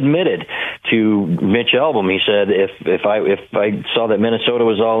year he admitted to Mitch Albom. He said if I saw that Minnesota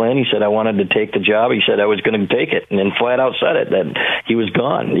was all in, he said I wanted to take the job. He said I was going to take it, and then flat out said it that he was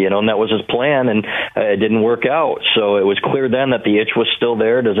gone. And that was his plan, and it didn't work out. So it was clear then that the itch was still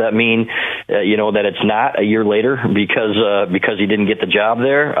there. Does that mean that it's not a year later because he didn't get the job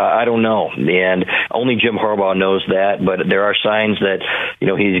there? I don't know, and only Jim Harbaugh knows that. But there are signs that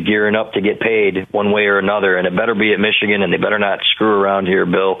he's gearing up to get paid one way or another, and it better be at Michigan, and they better not screw around here,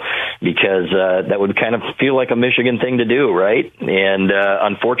 Bill, because that would kind of feel like a Michigan thing to do, right? And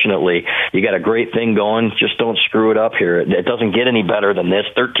unfortunately, you got a great thing going. Just don't screw it up here. It doesn't get any better than this.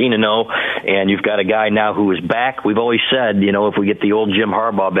 13-0, and you've got a guy now who is back. We've always said, if we get the old Jim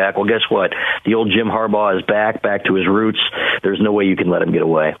Harbaugh back, well, guess what? The old Jim Harbaugh is back to his roots. There's no way you can let him get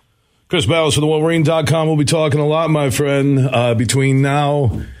away. Chris Balas from the Wolverine.com will be talking a lot, my friend, between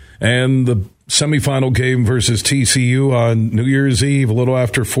now and the semifinal game versus TCU on New Year's Eve, a little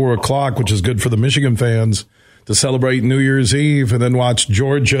after 4 o'clock, which is good for the Michigan fans to celebrate New Year's Eve and then watch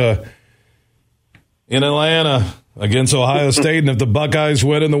Georgia in Atlanta against Ohio State. And if the Buckeyes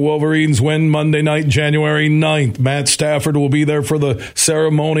win and the Wolverines win Monday night, January 9th, Matt Stafford will be there for the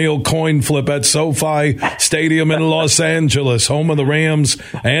ceremonial coin flip at SoFi Stadium in Los Angeles, home of the Rams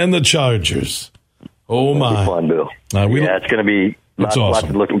and the Chargers. Oh, my. Fun, Bill. It's going to be lots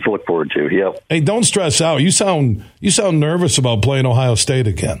to look forward to. Yep. Hey, don't stress out. You sound nervous about playing Ohio State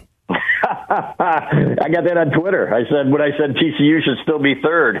again. I got that on Twitter. I said TCU should still be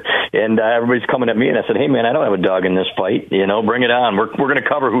third, and everybody's coming at me, and I said, hey, man, I don't have a dog in this fight. Bring it on. We're going to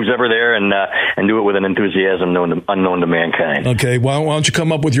cover who's ever there and do it with an enthusiasm unknown to mankind. Okay, why don't you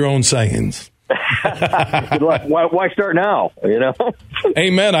come up with your own sayings? Good luck. Why start now?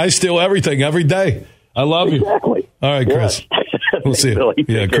 Amen. I steal everything every day. I love you. Exactly. All right, Chris. Yeah. We'll see you.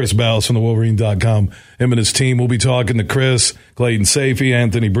 Yeah, Chris Balas from the Wolverine.com. Him and his team will be talking to Chris, Clayton Sayfie,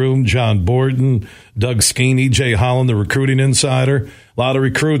 Anthony Broom, John Borton, Doug Skeen, E.J. Holland, the recruiting insider. A lot of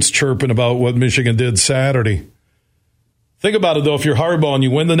recruits chirping about what Michigan did Saturday. Think about it, though. If you're Harbaugh and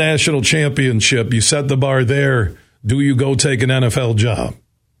you win the national championship, you set the bar there, do you go take an NFL job?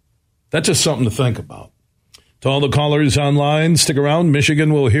 That's just something to think about. To all the callers online, stick around.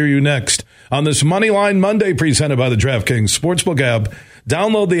 Michigan will hear you next on this Moneyline Monday presented by the DraftKings Sportsbook app.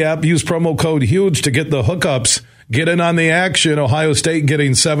 Download the app. Use promo code HUGE to get the hookups. Get in on the action. Ohio State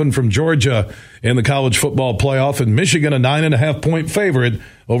getting 7 from Georgia in the college football playoff, and Michigan a 9.5-point favorite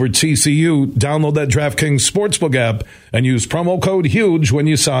over TCU. Download that DraftKings Sportsbook app and use promo code HUGE when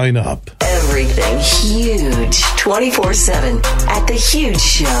you sign up. Everything huge 24/7 at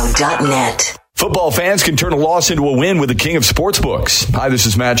thehugeshow.net. Football fans can turn a loss into a win with the king of sportsbooks. Hi, this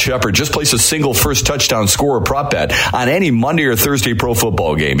is Matt Shepard. Just place a single first touchdown score or prop bet on any Monday or Thursday pro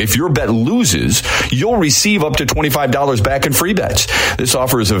football game. If your bet loses, you'll receive up to $25 back in free bets. This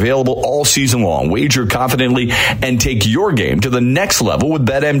offer is available all season long. Wager confidently and take your game to the next level with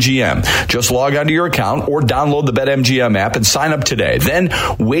BetMGM. Just log onto your account or download the BetMGM app and sign up today. Then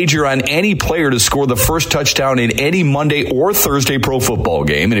wager on any player to score the first touchdown in any Monday or Thursday pro football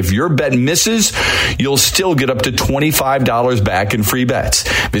game. And if your bet misses, you'll still get up to $25 back in free bets.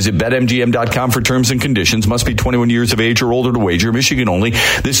 Visit BetMGM.com for terms and conditions. Must be 21 years of age or older to wager. Michigan only.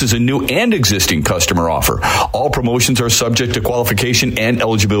 This is a new and existing customer offer. All promotions are subject to qualification and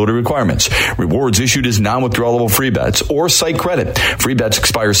eligibility requirements. Rewards issued as non-withdrawable free bets or site credit. Free bets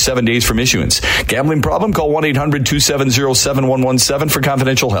expire 7 days from issuance. Gambling problem? Call 1-800-270-7117 for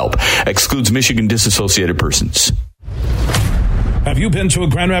confidential help. Excludes Michigan disassociated persons. Have you been to a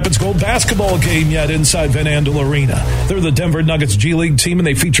Grand Rapids Gold basketball game yet inside Van Andel Arena? They're the Denver Nuggets G League team, and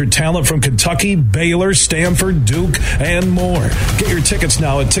they feature talent from Kentucky, Baylor, Stanford, Duke, and more. Get your tickets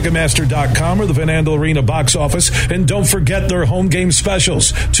now at Ticketmaster.com or the Van Andel Arena box office. And don't forget their home game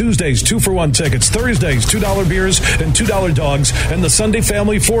specials. Tuesdays, 2-for-1 tickets. Thursdays, $2 beers and $2 dogs. And the Sunday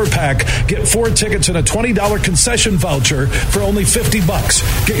Family 4-pack. Get 4 tickets and a $20 concession voucher for only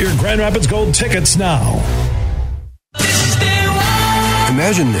 $50. Get your Grand Rapids Gold tickets now.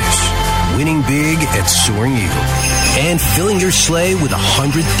 Imagine this, winning big at Soaring Eagle and filling your sleigh with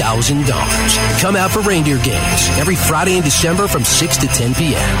 $100,000. Come out for reindeer games every Friday in December from 6 to 10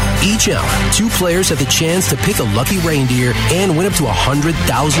 p.m. Each hour, 2 players have the chance to pick a lucky reindeer and win up to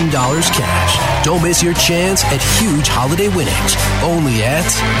 $100,000 cash. Don't miss your chance at huge holiday winnings. Only at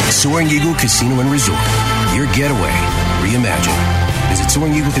Soaring Eagle Casino and Resort. Your getaway reimagined. Visit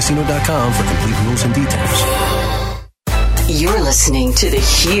SoaringEagleCasino.com for complete rules and details. You're listening to The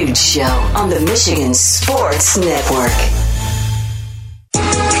Huge Show on the Michigan Sports Network.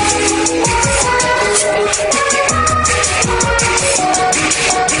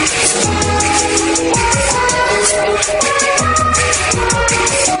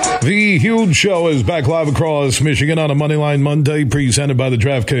 The Huge Show is back live across Michigan on a Moneyline Monday presented by the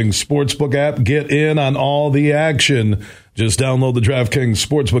DraftKings Sportsbook app. Get in on all the action. Just download the DraftKings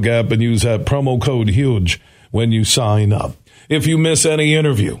Sportsbook app and use that promo code HUGE when you sign up. If you miss any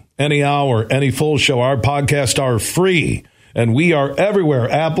interview, any hour, any full show, our podcasts are free. And we are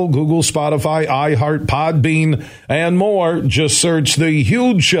everywhere. Apple, Google, Spotify, iHeart, Podbean, and more. Just search The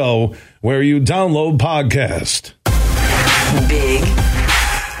Huge Show where you download podcasts. Big,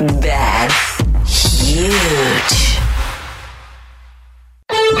 bad, huge.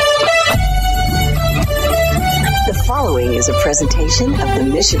 The following is a presentation of the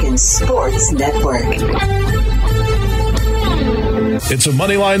Michigan Sports Network. It's a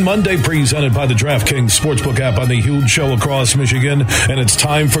Moneyline Monday presented by the DraftKings Sportsbook app on the Huge Show across Michigan, and it's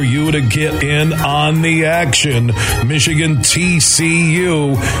time for you to get in on the action. Michigan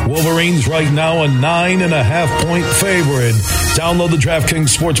TCU. Wolverines right now a 9.5-point favorite. Download the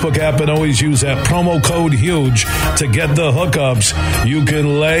DraftKings Sportsbook app and always use that promo code HUGE to get the hookups. You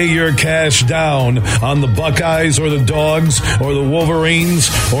can lay your cash down on the Buckeyes or the Dogs or the Wolverines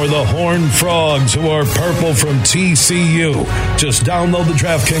or the Horned Frogs who are purple from TCU. Just download the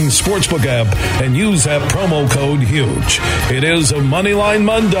DraftKings Sportsbook app and use that promo code HUGE. It is a Moneyline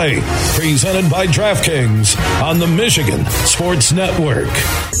Monday presented by DraftKings on the Michigan Sports Network.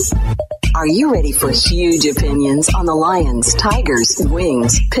 Are you ready for huge opinions on the Lions, Tigers,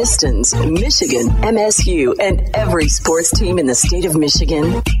 Wings, Pistons, Michigan, MSU, and every sports team in the state of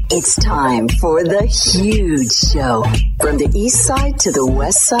Michigan? It's time for the Huge Show. From the east side to the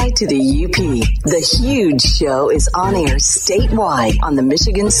west side to the UP, the Huge Show is on air statewide on the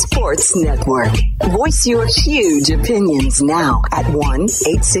Michigan Sports Network. Voice your huge opinions now at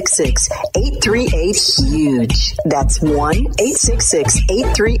 1-866-838-HUGE. That's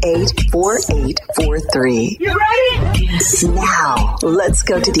 1-866-838-4843. You ready? Now, let's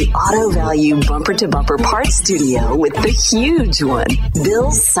go to the Auto Value Bumper to Bumper Parts Studio with the huge one,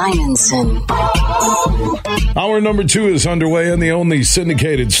 Bill Simonson. Hour number 2 is underway on the only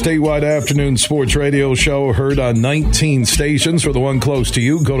syndicated statewide afternoon sports radio show heard on 19 stations. For the one close to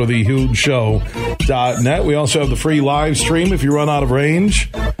you, go to thehugeshow.net. We also have the free live stream if you run out of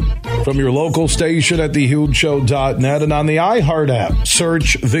range from your local station at thehugeshow.net, and on the iHeart app,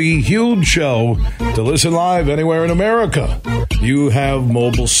 search The Huge Show to listen live anywhere in America. You have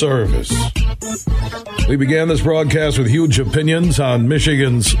mobile service. We began this broadcast with huge opinions on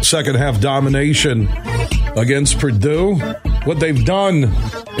Michigan's second half domination against Purdue. What they've done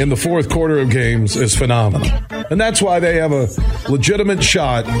in the fourth quarter of games is phenomenal. And that's why they have a legitimate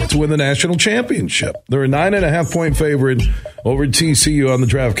shot to win the national championship. They're a 9.5-point favorite over TCU on the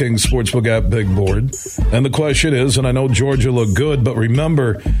DraftKings Sportsbook app big board. And the question is, and I know Georgia looked good, but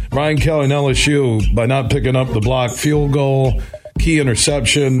remember, Ryan Kelly and LSU, by not picking up the blocked field goal, key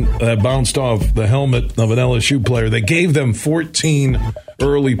interception that bounced off the helmet of an LSU player, they gave them 14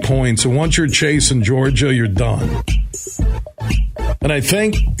 early points. And once you're chasing Georgia, you're done. And I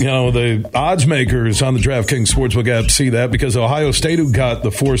think, the odds makers on the DraftKings Sportsbook app see that because Ohio State, who got the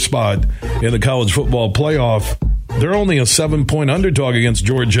 4th spot in the college football playoff, they're only a 7-point underdog against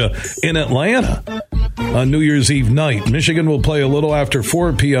Georgia in Atlanta on New Year's Eve night. Michigan will play a little after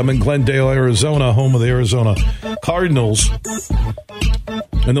 4 p.m. in Glendale, Arizona, home of the Arizona Cardinals.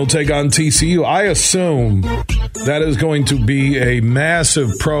 And they'll take on TCU. I assume that is going to be a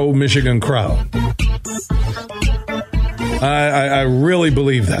massive pro-Michigan crowd. I really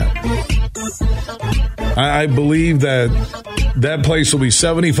believe that. I believe that place will be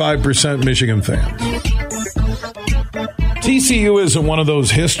 75% Michigan fans. TCU isn't one of those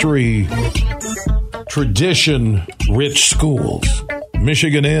history, tradition-rich schools.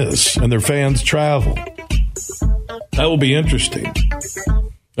 Michigan is, and their fans travel. That will be interesting.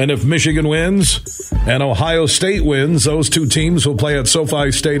 And if Michigan wins and Ohio State wins, those two teams will play at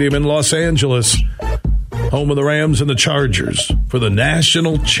SoFi Stadium in Los Angeles, home of the Rams and the Chargers, for the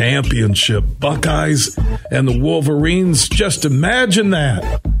national championship. Buckeyes and the Wolverines. Just imagine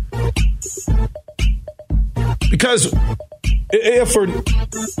that. Because if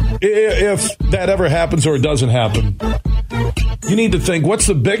that ever happens or it doesn't happen, you need to think, what's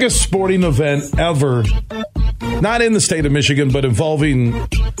the biggest sporting event ever, not in the state of Michigan, but involving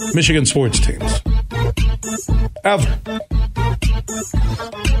Michigan sports teams? Ever.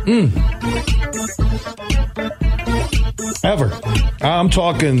 Ever. I'm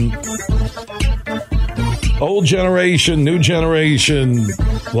talking old generation, new generation,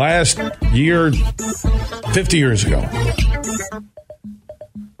 last year, 50 years ago.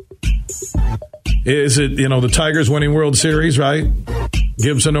 Is it, the Tigers winning World Series, right?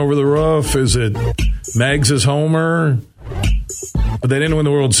 Gibson over the roof? Is it Meggs' homer? But they didn't win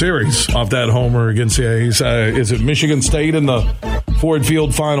the World Series off that homer against the A's. Is it Michigan State in the Ford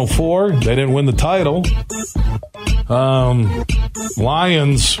Field Final Four? They didn't win the title.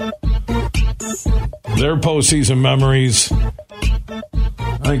 Lions, their postseason memories.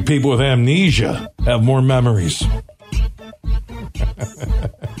 I think people with amnesia have more memories.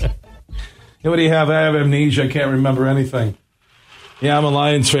 What do you have? I have amnesia. I can't remember anything. Yeah, I'm a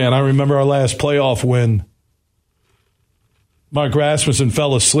Lions fan. I remember our last playoff win. Mark Rasmussen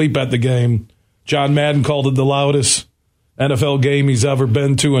fell asleep at the game. John Madden called it the loudest NFL game he's ever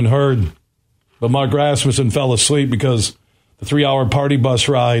been to and heard. But Mark Rasmussen fell asleep because the 3-hour party bus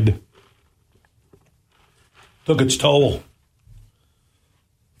ride took its toll.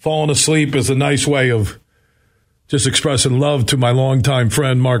 Falling asleep is a nice way of just expressing love to my longtime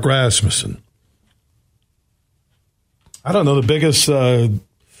friend, Mark Rasmussen. I don't know, the biggest,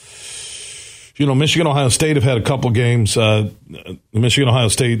 Michigan, Ohio State have had a couple games. Michigan, Ohio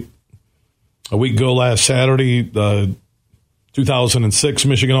State, a week ago last Saturday, 2006,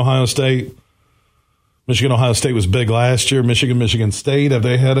 Michigan, Ohio State. Michigan, Ohio State was big last year. Michigan State, have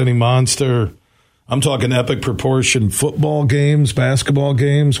they had any monster, I'm talking epic proportion football games, basketball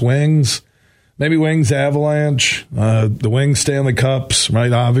games, Wings, maybe Wings Avalanche, the Wings Stanley Cups,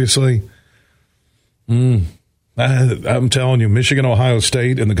 right, obviously. I'm telling you, Michigan, Ohio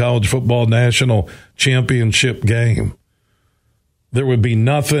State in the college football national championship game, there would be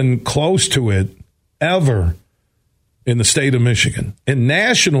nothing close to it ever in the state of Michigan. And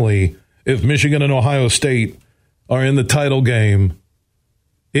nationally, if Michigan and Ohio State are in the title game,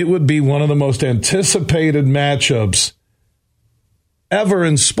 it would be one of the most anticipated matchups ever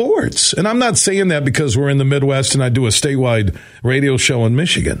in sports. And I'm not saying that because we're in the Midwest and I do a statewide radio show in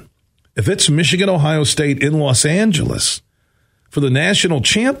Michigan. If it's Michigan, Ohio State in Los Angeles for the national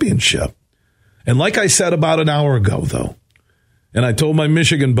championship, and like I said about an hour ago, though, and I told my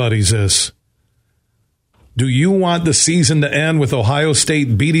Michigan buddies this, do you want the season to end with Ohio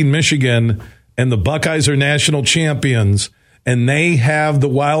State beating Michigan and the Buckeyes are national champions and they have the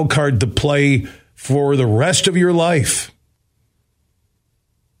wild card to play for the rest of your life?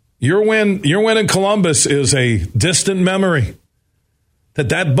 Your win in Columbus is a distant memory.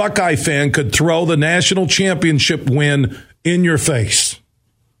 That Buckeye fan could throw the national championship win in your face.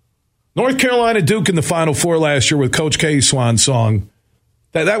 North Carolina Duke in the Final Four last year with Coach K's swan song,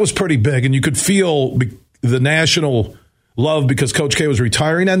 that was pretty big, and you could feel the national love because Coach K was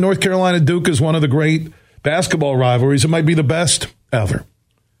retiring. And North Carolina Duke is one of the great basketball rivalries. It might be the best ever.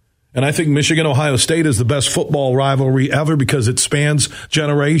 And I think Michigan-Ohio State is the best football rivalry ever because it spans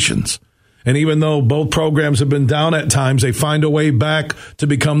generations. And even though both programs have been down at times, they find a way back to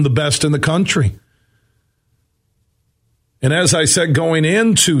become the best in the country. And as I said going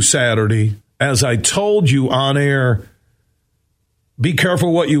into Saturday, as I told you on air, be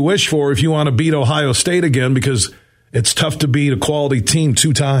careful what you wish for if you want to beat Ohio State again, because it's tough to beat a quality team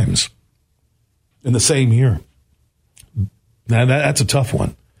 2 times in the same year. Now, that's a tough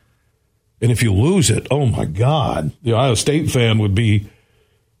one. And if you lose it, oh my God, the Ohio State fan would be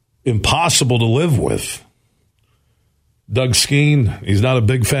impossible to live with. Doug Skeen, he's not a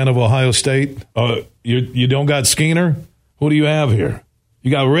big fan of Ohio State. You don't got Skeener? Who do you have here?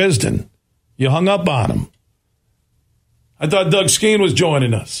 You got Risden. You hung up on him. I thought Doug Skeen was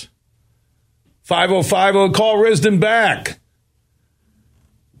joining us. 505, call Risden back.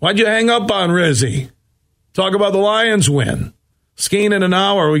 Why'd you hang up on Rizzy? Talk about the Lions win. Skeen in an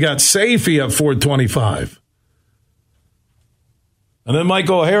hour. We got Safey at 425. And then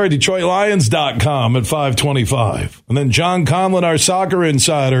Michael O'Hara, DetroitLions.com at 525. And then John Conlon, our soccer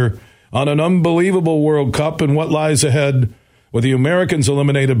insider, on an unbelievable World Cup and what lies ahead with the Americans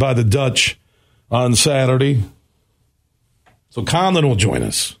eliminated by the Dutch on Saturday. So Conlon will join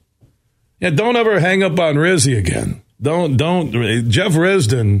us. Yeah, don't ever hang up on Rizzy again. Don't. Jeff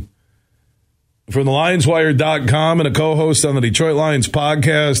Risden from the LionsWire.com and a co-host on the Detroit Lions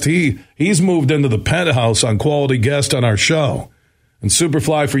podcast, he's moved into the penthouse on quality guest on our show. And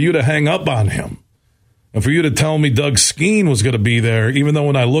Superfly, for you to hang up on him and for you to tell me Doug Skeen was going to be there, even though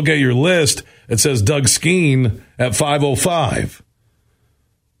when I look at your list, it says Doug Skeen at 505.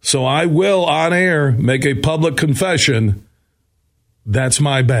 So I will, on air, make a public confession. That's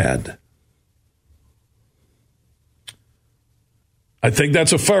my bad. I think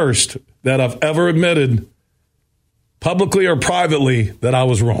that's a first that I've ever admitted, publicly or privately, that I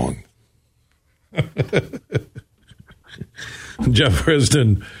was wrong. Jeff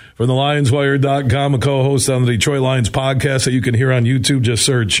Risden from the LionsWire.com, a co-host on the Detroit Lions podcast that you can hear on YouTube. Just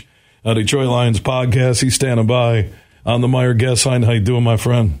search Detroit Lions podcast. He's standing by on the Meyer guest line. How you doing, my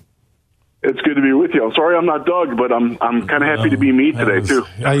friend? It's good to be with you. I'm sorry I'm not Doug, but I'm kind of happy to be me today, too.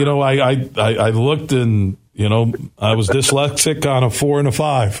 I looked and, I was dyslexic on a 4 and a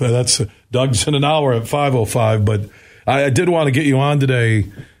 5. That's Doug's in an hour at 5:05. But I did want to get you on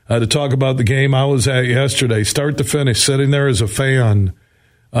today to talk about the game I was at yesterday, start to finish, sitting there as a fan,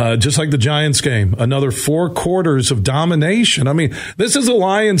 just like the Giants game. Another 4 quarters of domination. I mean, this is a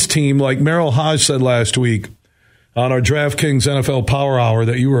Lions team, like Merrill Hodge said last week on our DraftKings NFL Power Hour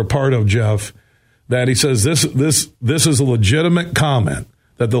that you were a part of, Jeff, that he says this is a legitimate comment,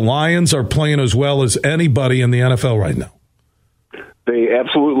 that the Lions are playing as well as anybody in the NFL right now. They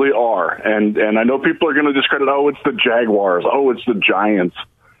absolutely are. And I know people are going to discredit, it's the Jaguars, it's the Giants.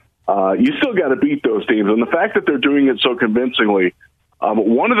 You still got to beat those teams. And the fact that they're doing it so convincingly,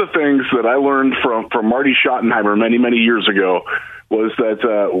 one of the things that I learned from Marty Schottenheimer many, many years ago was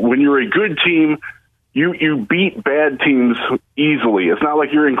that when you're a good team, you beat bad teams easily. It's not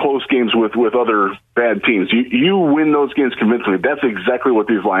like you're in close games with other bad teams. You win those games convincingly. That's exactly what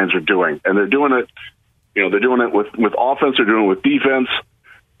these Lions are doing. And they're doing it, they're doing it with offense, they're doing it with defense.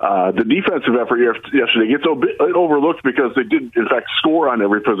 The defensive effort yesterday gets a bit overlooked because they did, in fact, score on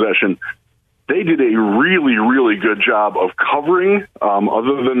every possession. They did a really, really good job of covering,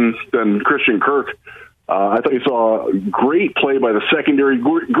 other than Christian Kirk. I thought you saw great play by the secondary,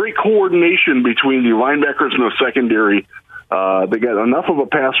 great coordination between the linebackers and the secondary. They got enough of a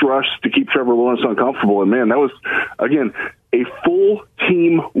pass rush to keep Trevor Lawrence uncomfortable. And, man, that was, again, a full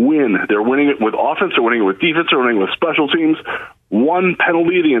team win. They're winning it with offense, they're winning it with defense, they're winning it with special teams. One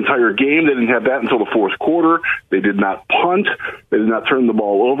penalty the entire game. They didn't have that until the fourth quarter. They did not punt. They did not turn the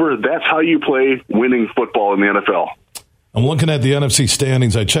ball over. That's how you play winning football in the NFL. I'm looking at the NFC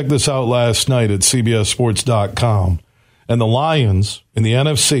standings. I checked this out last night at CBSSports.com. And the Lions in the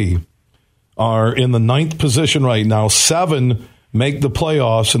NFC are in the 9th position right now. 7 make the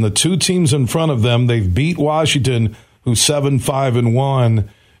playoffs, and the 2 teams in front of them, they've beat Washington, who's 7-5-1.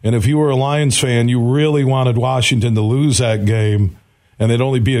 And if you were a Lions fan, you really wanted Washington to lose that game, and they'd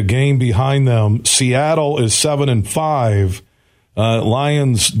only be a game behind them. Seattle is 7-5.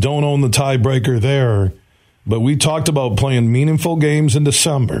 Lions don't own the tiebreaker there. But we talked about playing meaningful games in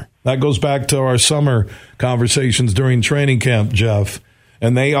December. That goes back to our summer conversations during training camp, Jeff.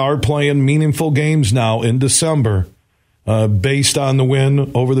 And they are playing meaningful games now in December based on the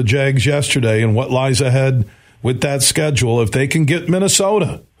win over the Jags yesterday and what lies ahead with that schedule. If they can get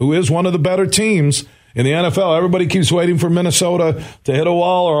Minnesota, who is one of the better teams in the NFL, everybody keeps waiting for Minnesota to hit a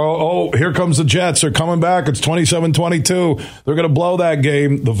wall or, here comes the Jets. They're coming back. It's 27-22. They're going to blow that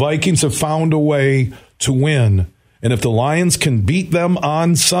game. The Vikings have found a way to win. And if the Lions can beat them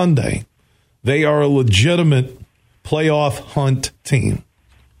on Sunday, they are a legitimate playoff hunt team.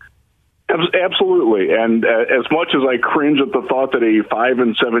 Absolutely. And as much as I cringe at the thought that a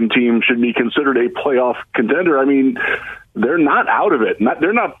 5-7 team should be considered a playoff contender, I mean, they're not out of it.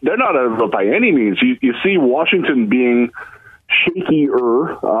 They're not out of it by any means. You see Washington being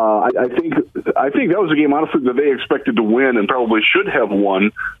shakier. I think that was a game, honestly, that they expected to win and probably should have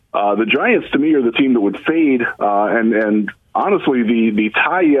won. The Giants, to me, are the team that would fade. And honestly, the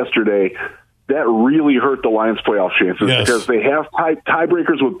tie yesterday, that really hurt the Lions' playoff chances because they have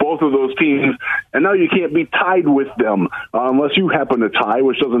tiebreakers with both of those teams, and now you can't be tied with them unless you happen to tie,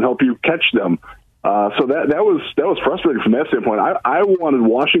 which doesn't help you catch them. So that was frustrating from that standpoint. I wanted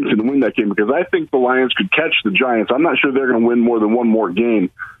Washington to win that game because I think the Lions could catch the Giants. I'm not sure they're going to win more than one more game,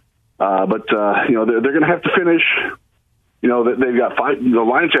 but they're going to have to finish. They've got 5. The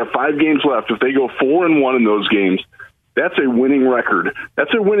Lions have 5 games left. If they go 4-1 in those games, that's a winning record.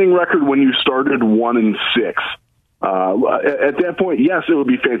 That's a winning record when you started 1-6. At that point, yes, it would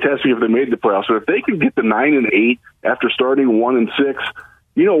be fantastic if they made the playoffs. But if they could get to 9-8 after starting 1-6,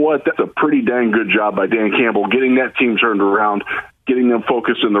 you know what? That's a pretty dang good job by Dan Campbell, getting that team turned around, getting them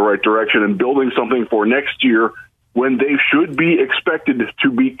focused in the right direction, and building something for next year when they should be expected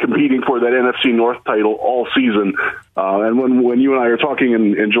to be competing for that NFC North title all season. And when you and I are talking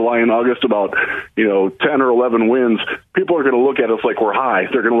in July and August about 10 or 11 wins, people are going to look at us like we're high.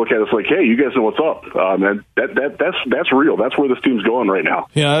 They're going to look at us like, hey, you guys know what's up. And that's real. That's where this team's going right now.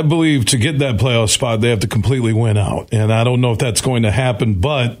 Yeah, I believe to get that playoff spot, they have to completely win out. And I don't know if that's going to happen.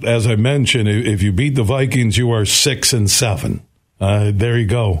 But as I mentioned, if you beat the Vikings, you are 6-7. There you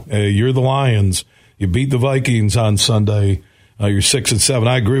go. You're the Lions. You beat the Vikings on Sunday. You're 6-7.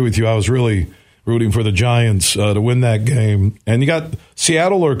 I agree with you. I was really rooting for the Giants to win that game. And you got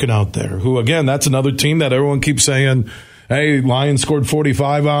Seattle lurking out there, who, again, that's another team that everyone keeps saying, hey, Lions scored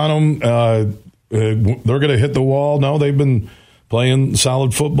 45 on them. They're going to hit the wall. No, they've been playing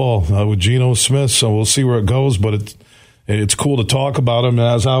solid football with Geno Smith, so we'll see where it goes. But it's cool to talk about them. And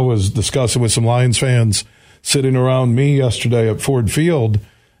as I was discussing with some Lions fans sitting around me yesterday at Ford Field,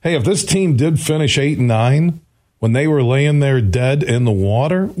 hey, if this team did finish 8-9 when they were laying there dead in the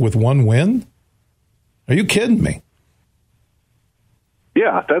water with one win, are you kidding me?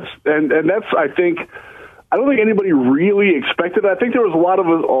 Yeah, that's I think I don't think anybody really expected. I think there was a lot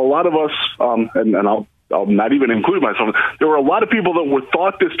of us, and I'll not even include myself. There were a lot of people that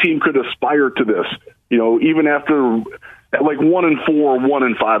thought this team could aspire to this. Even after at like 1-4,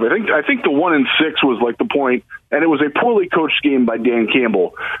 1-5. I think the 1-6 was like the point, and it was a poorly coached game by Dan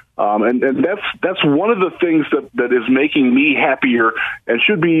Campbell. And that's one of the things that is making me happier and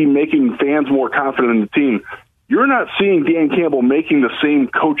should be making fans more confident in the team. You're not seeing Dan Campbell making the same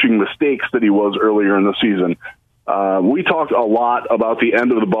coaching mistakes that he was earlier in the season. We talked a lot about the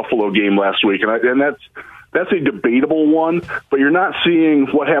end of the Buffalo game last week, and that's a debatable one, but you're not seeing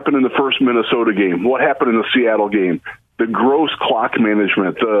what happened in the first Minnesota game, what happened in the Seattle game, the gross clock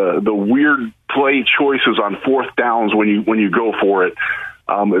management, the weird play choices on fourth downs when you go for it.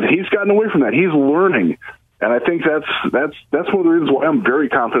 He's gotten away from that. He's learning. And I think that's one of the reasons why I'm very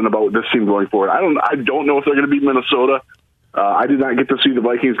confident about this team going forward. I don't know if they're going to beat Minnesota. I did not get to see the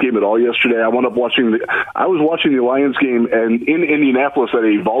Vikings game at all yesterday. I wound up watching I was watching the Lions game and in Indianapolis at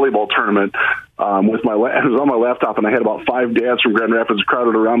a volleyball tournament with I was on my laptop, and I had about 5 dads from Grand Rapids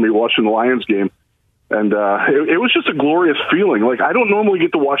crowded around me watching the Lions game. And it was just a glorious feeling. Like, I don't normally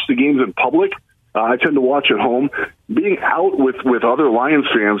get to watch the games in public. I tend to watch at home. Being out with other Lions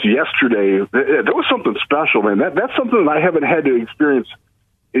fans yesterday, there was something special, man. That's something that I haven't had to experience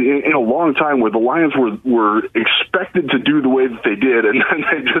in a long time, where the Lions were expected to do the way that they did, and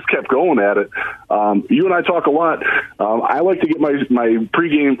they just kept going at it. You and I talk a lot. I like to get my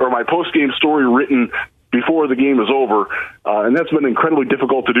pregame or my postgame story written before the game is over, and that's been incredibly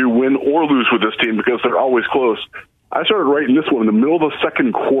difficult to do, win or lose with this team, because they're always close. I started writing this one in the middle of the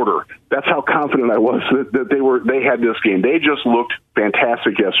second quarter. That's how confident I was that they had this game. They just looked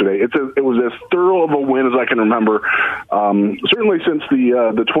fantastic yesterday. It was as thorough of a win as I can remember. Certainly since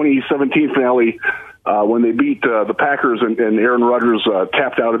the 2017 finale, when they beat the Packers and Aaron Rodgers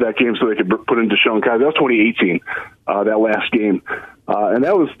tapped out of that game so they could put in Deshaun Kaiser. That was 2018, that last game. And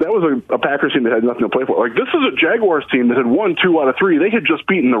that was a Packers team that had nothing to play for. Like, this is a Jaguars team that had won 2 out of 3. They had just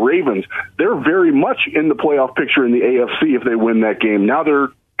beaten the Ravens. They're very much in the playoff picture in the AFC if they win that game. Now they're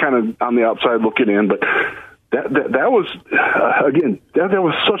kind of on the outside looking in, but that was again, that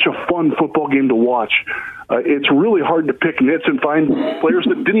was such a fun football game to watch. It's really hard to pick nits and find players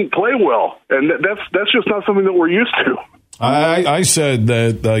that didn't play well, and that's just not something that we're used to. I said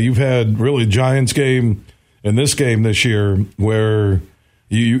that you've had really Giants game in this game this year where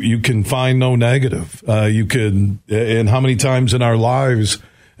you can find no negative. You could, and how many times in our lives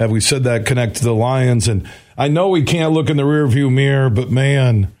have we said that connect to the Lions? And I know we can't look in the rearview mirror, but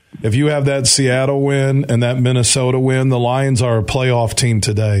man, if you have that Seattle win and that Minnesota win, the Lions are a playoff team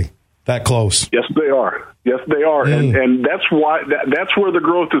today. That close. Yes, they are. Yes, they are, and that's why that's where the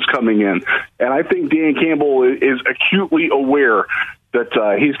growth is coming in. And I think Dan Campbell is acutely aware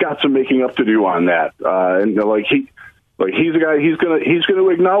that he's got some making up to do on that. And he's a guy. He's gonna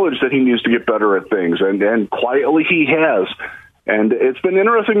acknowledge that he needs to get better at things, and quietly he has. And it's been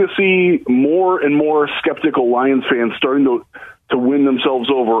interesting to see more and more skeptical Lions fans starting to win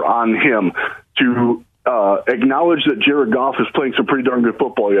themselves over on him, to acknowledge that Jared Goff is playing some pretty darn good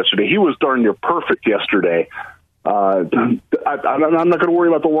football yesterday. He was darn near perfect yesterday. I'm not going to worry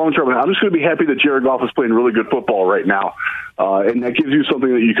about the long term. I'm just going to be happy that Jared Goff is playing really good football right now. And that gives you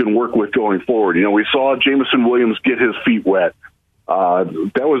something that you can work with going forward. You know, we saw Jameson Williams get his feet wet.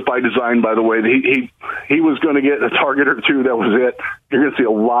 That was by design, by the way. He was going to get a target or two. That was it. You're going to see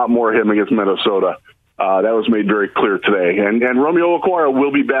a lot more of him against Minnesota. That was made very clear today. And Romeo Okwara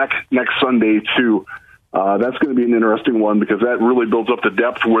will be back next Sunday, too. That's going to be an interesting one, because that really builds up the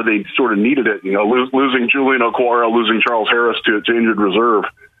depth where they sort of needed it. You know, losing Julian Okwara, losing Charles Harris to injured reserve.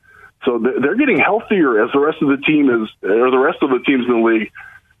 So they're getting healthier as the rest of the team the rest of the teams in the league.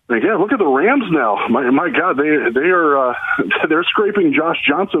 Like, yeah, look at the Rams now. My God, they are they're scraping Josh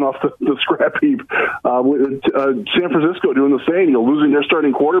Johnson off the scrap heap. With San Francisco doing the same, losing their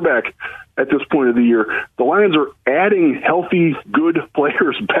starting quarterback at this point of the year. The Lions are adding healthy, good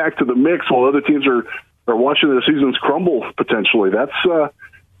players back to the mix, while other teams are watching their seasons crumble potentially. That's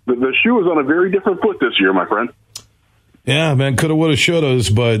the shoe is on a very different foot this year, my friend. Yeah, man, coulda, woulda,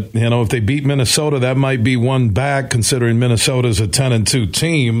 shouldas, but if they beat Minnesota, that might be one back, considering Minnesota's a 10-2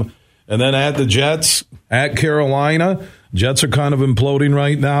 team. And then at the Jets, at Carolina, Jets are kind of imploding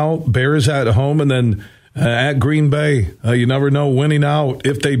right now. Bears at home, and then at Green Bay. You never know, winning out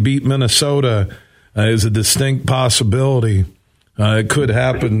if they beat Minnesota is a distinct possibility. It could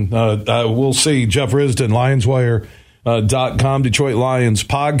happen. We'll see. Jeff Risdon, LionsWire.com, Detroit Lions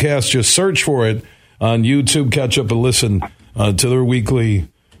podcast. Just search for it on YouTube. Catch up and listen to their weekly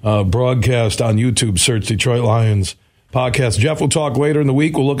broadcast on YouTube. Search Detroit Lions podcast. Jeff will talk later in the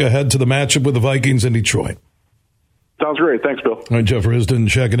week. We'll look ahead to the matchup with the Vikings in Detroit. Sounds great. Thanks, Bill. All right, Jeff Risdon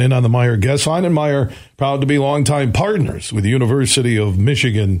checking in on the Meijer guest line. And Meijer, proud to be longtime partners with the University of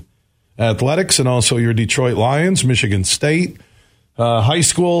Michigan athletics and also your Detroit Lions, Michigan State, high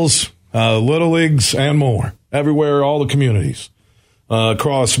schools, little leagues, and more. Everywhere, all the communities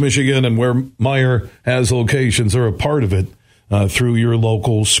across Michigan and where Meijer has locations are a part of it through your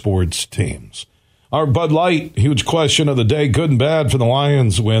local sports teams. Our Bud Light, huge question of the day, good and bad for the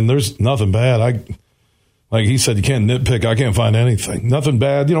Lions win. There's nothing bad. Like he said, you can't nitpick. I can't find anything. Nothing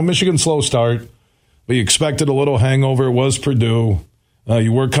bad. Michigan slow start. We expected a little hangover. It was Purdue.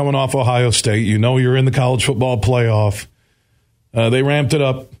 You were coming off Ohio State. You're in the college football playoff. They ramped it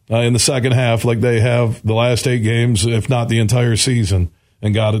up in the second half like they have the last 8 games, if not the entire season,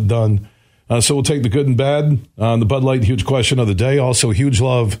 and got it done. So we'll take the good and bad on the Bud Light huge question of the day. Also, huge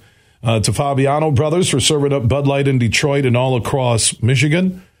love to Fabiano Brothers for serving up Bud Light in Detroit and all across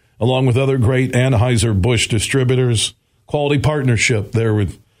Michigan, along with other great Anheuser-Busch distributors. Quality partnership there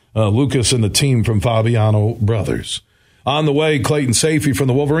with Lucas and the team from Fabiano Brothers. On the way, Clayton Sayfie from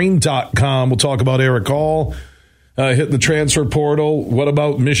the Wolverine.com. We'll talk about Eric Hall hitting the transfer portal. What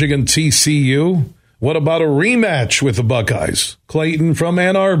about Michigan TCU? What about a rematch with the Buckeyes? Clayton from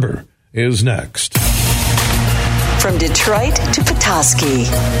Ann Arbor is next. From Detroit to Petoskey,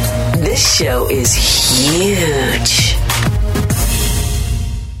 this show is huge.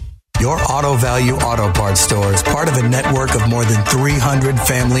 Your Auto Value Auto Parts store is part of a network of more than 300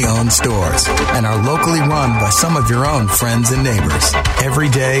 family-owned stores and are locally run by some of your own friends and neighbors. Every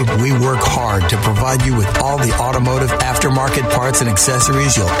day, we work hard to provide you with all the automotive aftermarket parts and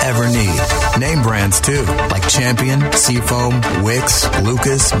accessories you'll ever need. Name brands, too, like Champion, Seafoam, Wix,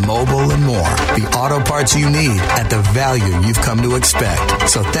 Lucas, Mobile, and more. The auto parts you need at the value you've come to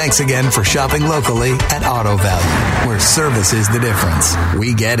expect. So thanks again for shopping locally at Auto Value, where service is the difference.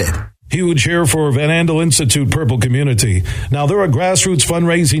 We get it. Huge here for Van Andel Institute Purple Community. Now, they're a grassroots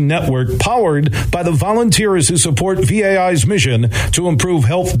fundraising network powered by the volunteers who support VAI's mission to improve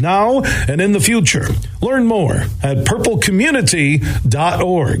health now and in the future. Learn more at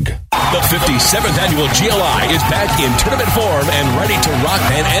purplecommunity.org. The 57th Annual GLI is back in tournament form and ready to rock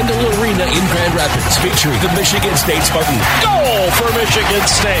Van Andel Arena in Grand Rapids, featuring the Michigan State Spartans. Goal for Michigan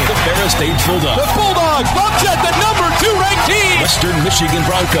State. The Ferris State Bulldogs. The Bulldogs upset the number 2 ranked team. Western Michigan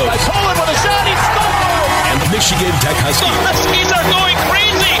Broncos. Poland with a shot. He scores. And the Michigan Tech Huskies. The Huskies are going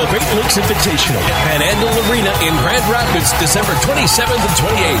crazy. The Great Lakes Invitational at Van Andel Arena in Grand Rapids, December 27th and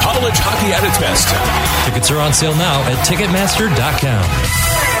 28th. College hockey at its best. Tickets are on sale now at Ticketmaster.com.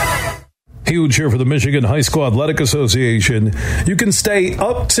 Huge here for the Michigan High School Athletic Association. You can stay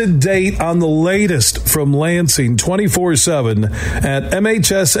up to date on the latest from Lansing 24/7 at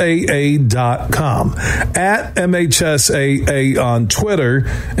MHSAA.com, at MHSAA on Twitter,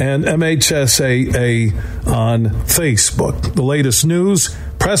 and MHSAA on Facebook. The latest news,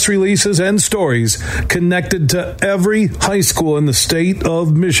 press releases, and stories connected to every high school in the state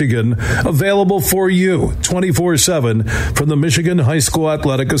of Michigan, available for you 24/7 from the Michigan High School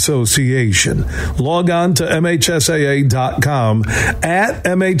Athletic Association. Log on to MHSAA.com, at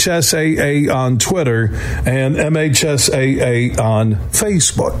MHSAA on Twitter, and MHSAA on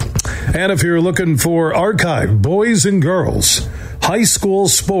Facebook. And if you're looking for archive boys and girls high school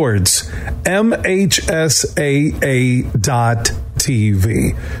sports,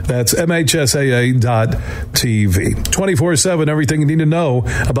 MHSAA.TV. That's MHSAA.TV. 24/7, everything you need to know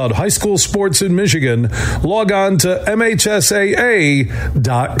about high school sports in Michigan. Log on to MHSAA.com.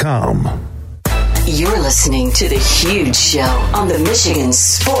 You're listening to The Huge Show on the Michigan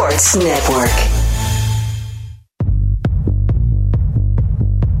Sports Network.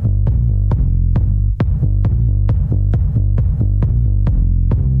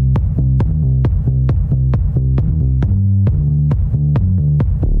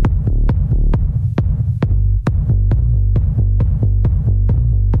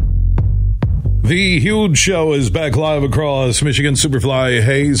 The Huge Show is back live across Michigan. Superfly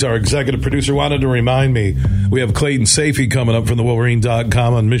Hayes, our executive producer, wanted to remind me we have Clayton Sayfie coming up from the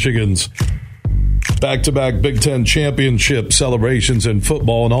Wolverine.com on Michigan's back-to-back Big Ten championship celebrations in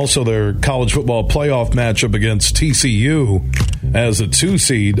football, and also their college football playoff matchup against TCU as a 2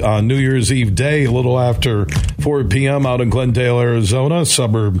 seed on New Year's Eve day, a little after 4 p.m. out in Glendale, Arizona, a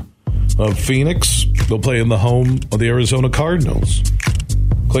suburb of Phoenix. They'll play in the home of the Arizona Cardinals.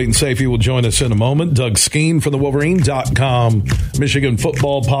 Clayton Sayfie will join us in a moment. Doug Skeen from the Wolverine.com Michigan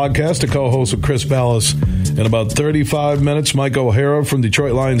Football Podcast, a co-host with Chris Ballas in about 35 minutes. Mike O'Hara from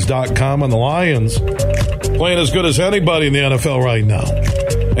DetroitLions.com on the Lions, playing as good as anybody in the NFL right now.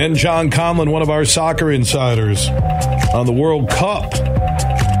 And John Conlon, one of our soccer insiders, on the World Cup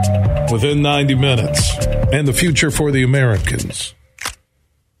within 90 minutes and the future for the Americans.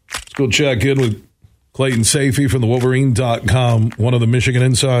 Let's go check in with Clayton Sayfie from the Wolverine.com, one of the Michigan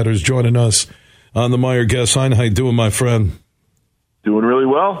insiders, joining us on the Meijer guest line. How you doing, my friend? Doing really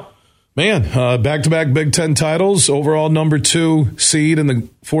well. Man, back-to-back Big Ten titles, overall number 2 seed in the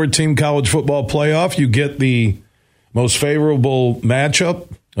 4-team college football playoff. You get the most favorable matchup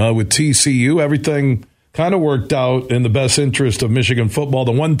with TCU. Everything kind of worked out in the best interest of Michigan football.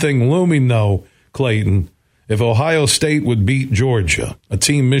 The one thing looming, though, Clayton, if Ohio State would beat Georgia, a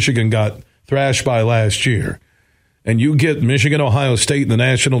team Michigan got thrashed by last year, and you get Michigan-Ohio State in the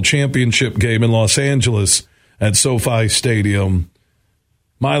national championship game in Los Angeles at SoFi Stadium,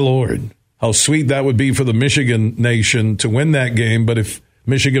 my Lord, how sweet that would be for the Michigan nation to win that game. But if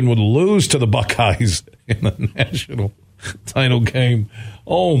Michigan would lose to the Buckeyes in the national title game,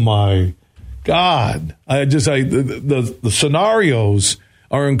 oh my God. The scenarios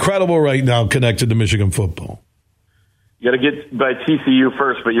are incredible right now connected to Michigan football. You got to get by TCU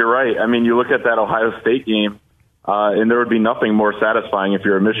first, but you're right. I mean, you look at that Ohio State game, and there would be nothing more satisfying if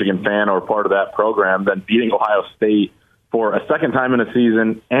you're a Michigan fan or part of that program than beating Ohio State for a second time in a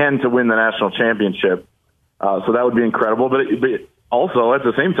season and to win the national championship. So that would be incredible. But also, at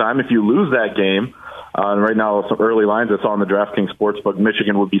the same time, if you lose that game, and right now some early lines I saw on the DraftKings Sportsbook,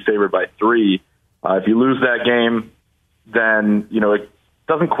 Michigan would be favored by 3. If you lose that game, then, it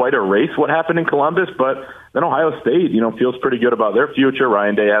doesn't quite erase what happened in Columbus, but then Ohio State, feels pretty good about their future.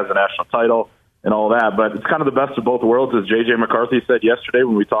 Ryan Day has a national title and all that, but it's kind of the best of both worlds, as J.J. McCarthy said yesterday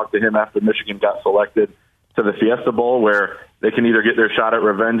when we talked to him after Michigan got selected to the Fiesta Bowl, where they can either get their shot at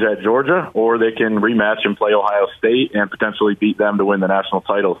revenge at Georgia or they can rematch and play Ohio State and potentially beat them to win the national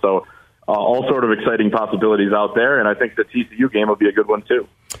title. So all sort of exciting possibilities out there, and I think the TCU game will be a good one too.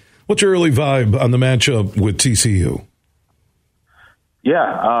 What's your early vibe on the matchup with TCU? Yeah,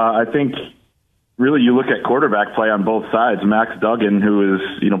 I think really you look at quarterback play on both sides. Max Duggan, who is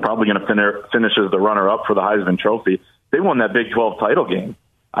probably going to finish as the runner-up for the Heisman Trophy, they won that Big 12 title game.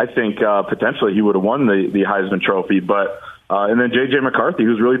 I think potentially he would have won the Heisman Trophy. But and then J.J. McCarthy,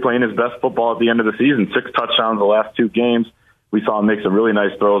 who's really playing his best football at the end of the season, 6 touchdowns the last 2 games. We saw him make some really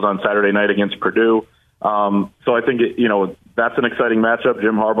nice throws on Saturday night against Purdue. So I think that's an exciting matchup.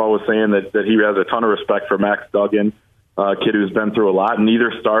 Jim Harbaugh was saying that he has a ton of respect for Max Duggan, a kid who's been through a lot.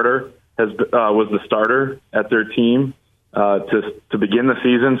 Neither starter was the starter at their team to begin the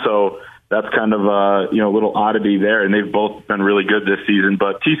season. So that's kind of a little oddity there, and they've both been really good this season.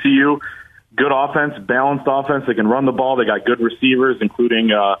 But TCU, good offense, balanced offense. They can run the ball. They got good receivers,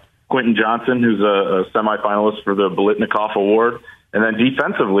 including Quentin Johnson, who's a semifinalist for the Biletnikoff Award. And then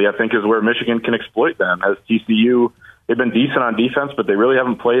defensively, I think, is where Michigan can exploit them. As TCU, they've been decent on defense, but they really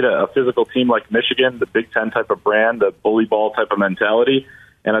haven't played a physical team like Michigan, the Big Ten type of brand, the bully ball type of mentality.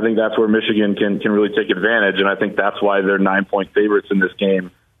 And I think that's where Michigan can really take advantage. And I think that's why they're 9-point favorites in this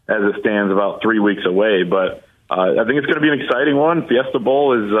game as it stands about 3 weeks away. But I think it's going to be an exciting one. Fiesta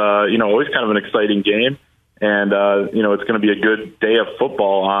Bowl is, always kind of an exciting game. And, it's going to be a good day of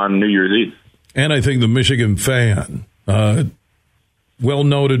football on New Year's Eve. And I think the Michigan fan, well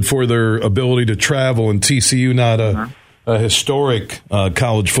noted for their ability to travel, and TCU not a historic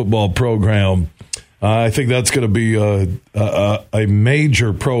college football program. I think that's going to be a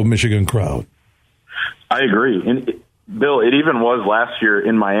major pro-Michigan crowd. I agree. And Bill, it even was last year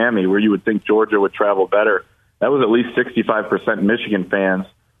in Miami where you would think Georgia would travel better. That was at least 65% Michigan fans.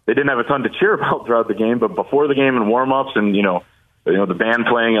 They didn't have a ton to cheer about throughout the game, but before the game and warm-ups and, the band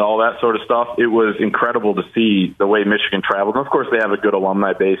playing and all that sort of stuff, it was incredible to see the way Michigan traveled. And of course, they have a good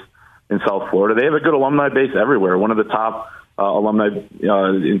alumni base in South Florida. They have a good alumni base everywhere. One of the top alumni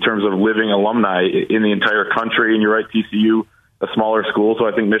in terms of living alumni in the entire country. And you're right, TCU, a smaller school, so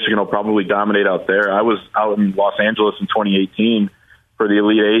I think Michigan will probably dominate out there. I was out in Los Angeles in 2018 for the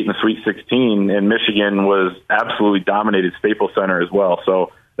Elite Eight and the Sweet 16, and Michigan was absolutely dominated Staples Center as well.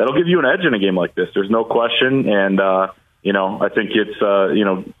 So that'll give you an edge in a game like this. There's no question. And, I think it's,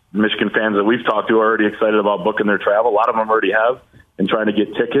 Michigan fans that we've talked to are already excited about booking their travel. A lot of them already have and trying to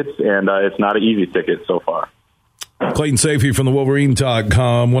get tickets, and it's not an easy ticket so far. Clayton Sayfie from the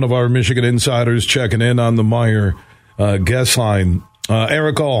Wolverine.com, one of our Michigan insiders checking in on the Meijer guest line.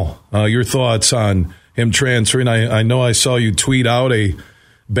 Eric All, your thoughts on him transferring? I know I saw you tweet out a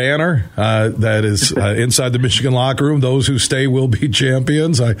banner that is inside the Michigan locker room. Those who stay will be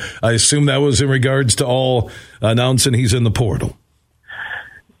champions. I assume that was in regards to all announcing he's in the portal.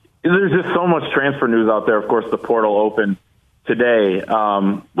 There's just so much transfer news out there. Of course, the portal opened today.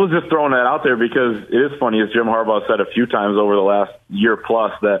 Was just throwing that out there because it is funny, as Jim Harbaugh said a few times over the last year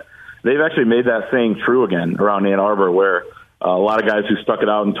plus, that they've actually made that saying true again around Ann Arbor, where a lot of guys who stuck it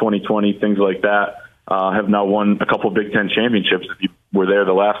out in 2020, things like that, have now won a couple Big Ten championships. If you were there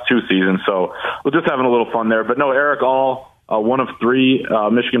the last 2 seasons. So we're just having a little fun there. But no, Eric All, one of 3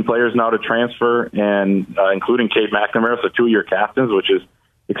 Michigan players now to transfer, and including Cade McNamara, so 2-year captains, which is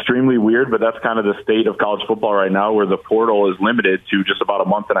extremely weird, but that's kind of the state of college football right now, where the portal is limited to just about a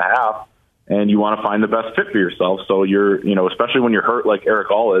month and a half, and you want to find the best fit for yourself. So you're, especially when you're hurt like Eric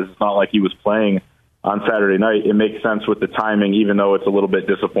All is, it's not like he was playing on Saturday night. It makes sense with the timing, even though it's a little bit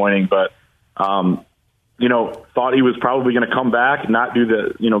disappointing, but, thought he was probably going to come back, not do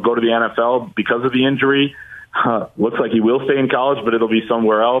go to the NFL because of the injury. Looks like he will stay in college, but it'll be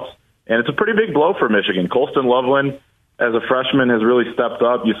somewhere else. And it's a pretty big blow for Michigan. Colston Loveland, as a freshman, has really stepped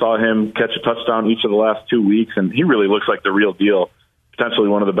up. You saw him catch a touchdown each of the last 2 weeks, and he really looks like the real deal, potentially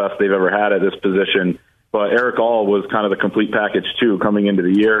one of the best they've ever had at this position. But Eric All was kind of the complete package, too, coming into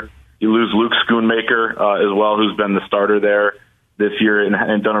the year. You lose Luke Schoonmaker as well, who's been the starter there this year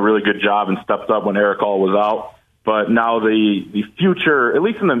and done a really good job and stepped up when Eric All was out. But now the future, at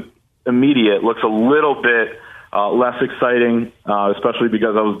least in the immediate, looks a little bit less exciting, especially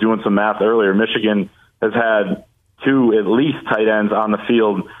because I was doing some math earlier. Michigan has had 2 at least tight ends on the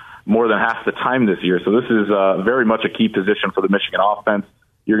field more than half the time this year. So this is very much a key position for the Michigan offense.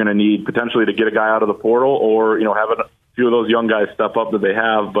 You're going to need potentially to get a guy out of the portal or, have a few of those young guys step up that they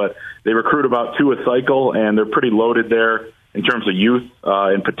have. But they recruit about 2 a cycle, and they're pretty loaded there in terms of youth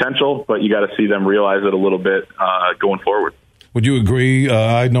and potential, but you got to see them realize it a little bit going forward. Would you agree?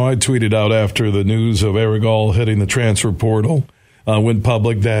 I know I tweeted out after the news of Eric All hitting the transfer portal went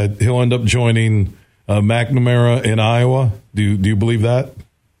public that he'll end up joining McNamara in Iowa. Do you believe that?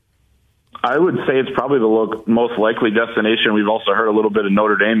 I would say it's probably the most likely destination. We've also heard a little bit of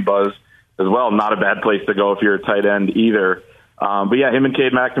Notre Dame buzz as well. Not a bad place to go if you're a tight end either. But yeah, him and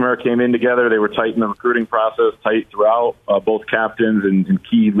Cade McNamara came in together. They were tight in the recruiting process, tight throughout, both captains and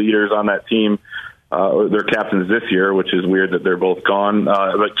key leaders on that team. They're captains this year, which is weird that they're both gone.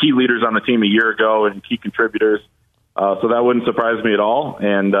 But key leaders on the team a year ago and key contributors. So that wouldn't surprise me at all.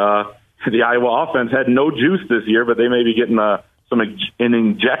 And the Iowa offense had no juice this year, but they may be getting an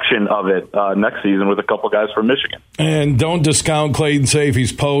injection of it next season with a couple guys from Michigan. And don't discount Clayton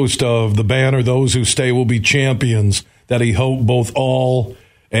Sayfie's post of the banner, "Those who stay will be champions," that he hoped both All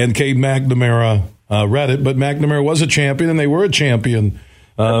and Cade McNamara read it. But McNamara was a champion, and they were a champion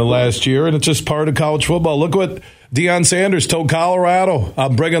last year, and it's just part of college football. Look what Deion Sanders told Colorado.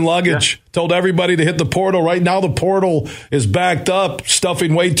 I'm bringing luggage. Yeah. Told everybody to hit the portal. Right now the portal is backed up,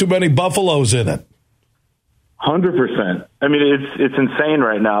 stuffing way too many Buffaloes in it. 100%. I mean, it's insane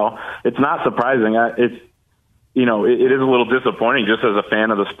right now. It's not surprising. It is a little disappointing just as a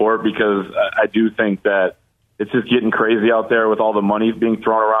fan of the sport, because I do think that it's just getting crazy out there with all the money being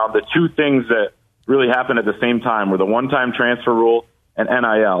thrown around. The 2 things that really happened at the same time were the one-time transfer rule and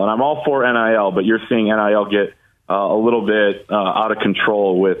NIL. And I'm all for NIL, but you're seeing NIL get a little bit out of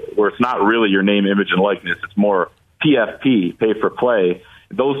control where it's not really your name, image, and likeness. It's more PFP, pay for play.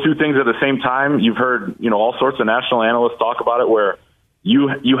 Those 2 things at the same time, you've heard, all sorts of national analysts talk about it, where you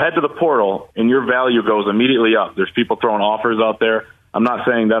head to the portal and your value goes immediately up. There's people throwing offers out there. I'm not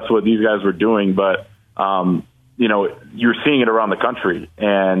saying that's what these guys were doing, but you're seeing it around the country,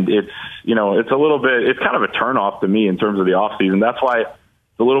 and it's a little bit, it's kind of a turnoff to me in terms of the offseason. That's why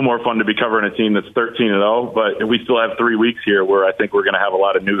it's a little more fun to be covering a team that's 13-0, but we still have 3 weeks here where I think we're going to have a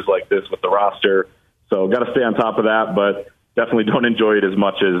lot of news like this with the roster. So got to stay on top of that, but definitely don't enjoy it as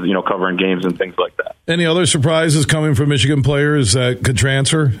much as, covering games and things like that. Any other surprises coming from Michigan players that could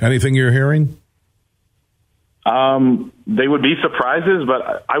transfer? Anything you're hearing? They would be surprises,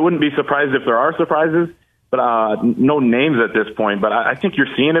 but I wouldn't be surprised if there are surprises. But no names at this point. But I think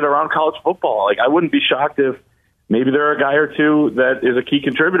you're seeing it around college football. Like, I wouldn't be shocked if maybe there are a guy or 2 that is a key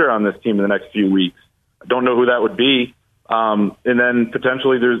contributor on this team in the next few weeks. I don't know who that would be. And then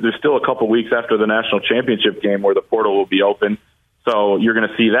potentially there's still a couple weeks after the national championship game where the portal will be open. So you're going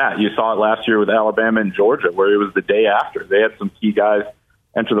to see that. You saw it last year with Alabama and Georgia, where it was the day after. They had some key guys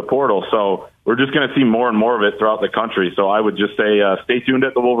enter the portal. So we're just going to see more and more of it throughout the country. So I would just say stay tuned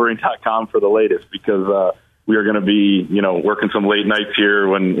at thewolverine.com for the latest, because we are going to be, working some late nights here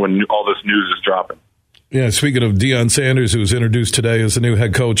when all this news is dropping. Yeah, speaking of Deion Sanders, who was introduced today as the new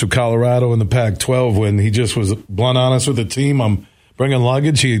head coach of Colorado in the Pac-12, when he just was blunt honest with the team, I'm bringing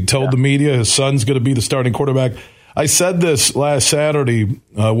luggage. He told the media his son's going to be the starting quarterback. I said this last Saturday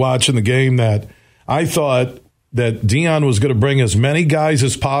watching the game, that I thought that Deion was going to bring as many guys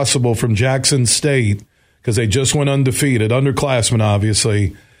as possible from Jackson State, because they just went undefeated, underclassmen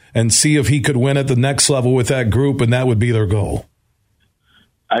obviously, and see if he could win at the next level with that group, and that would be their goal.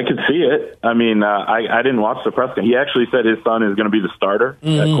 I could see it. I mean, I didn't watch the press. He actually said his son is going to be the starter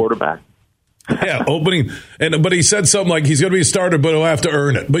at quarterback. Yeah, opening. But he said something like he's going to be a starter, but he'll have to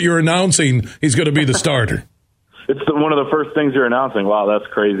earn it. But you're announcing he's going to be the starter. It's one of the first things you're announcing. Wow,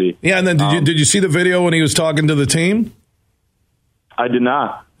 that's crazy. Yeah, and then did you see the video when he was talking to the team? I did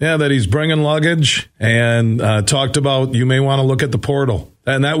not. Yeah, that he's bringing luggage and talked about you may want to look at the portal.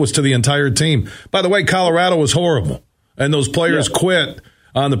 And that was to the entire team. By the way, Colorado was horrible. And those players quit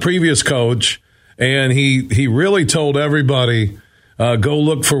on the previous coach. And he really told everybody, go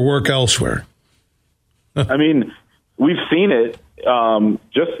look for work elsewhere. I mean, we've seen it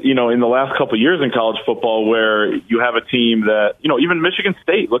just, in the last couple of years in college football where you have a team that, even Michigan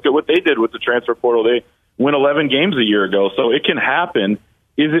State, look at what they did with the transfer portal. They win 11 games a year ago. So it can happen.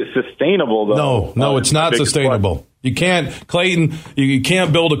 Is it sustainable, though? No, it's not sustainable. You can't, Clayton, you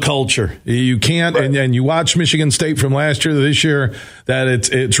can't build a culture. You can't, right. and you watch Michigan State from last year to this year, that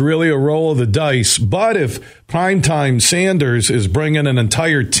it's really a roll of the dice. But if primetime Sanders is bringing an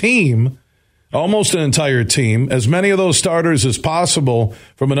entire team, almost an entire team, as many of those starters as possible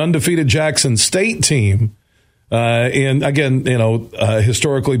from an undefeated Jackson State team, and again,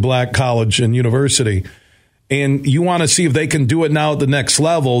 historically black college and university, and you want to see if they can do it now at the next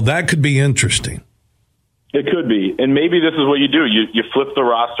level, that could be interesting. It could be. And maybe this is what you do. You flip the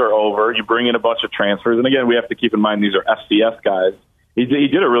roster over, you bring in a bunch of transfers. And again, we have to keep in mind these are FCS guys. He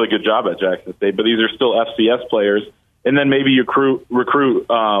did a really good job at Jackson State, but these are still FCS players. And then maybe you recruit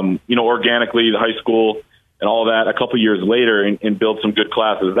organically the high school and all that a couple years later and build some good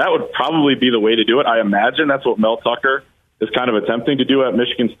classes. That would probably be the way to do it. I imagine that's what Mel Tucker is kind of attempting to do at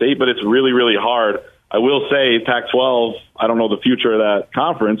Michigan State, but it's really, really hard. I will say Pac-12, I don't know the future of that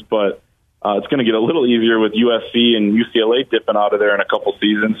conference, but it's going to get a little easier with USC and UCLA dipping out of there in a couple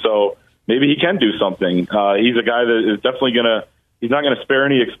seasons. So maybe he can do something. He's a guy that is definitely he's not going to spare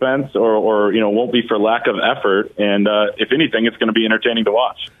any expense or won't be for lack of effort. And if anything, it's going to be entertaining to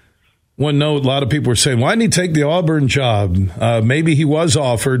watch. One note, a lot of people were saying, why didn't he take the Auburn job? Maybe he was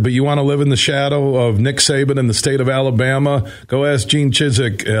offered, but you want to live in the shadow of Nick Saban in the state of Alabama? Go ask Gene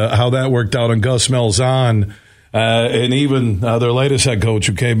Chizik how that worked out on Gus Malzahn. And even their latest head coach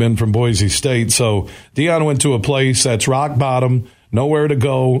who came in from Boise State. So Deion went to a place that's rock bottom, nowhere to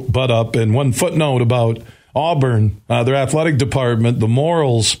go but up. And one footnote about Auburn, their athletic department, the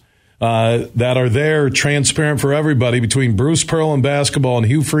morals that are there, transparent for everybody, between Bruce Pearl in basketball and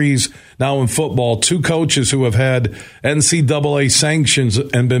Hugh Freeze now in football, two coaches who have had NCAA sanctions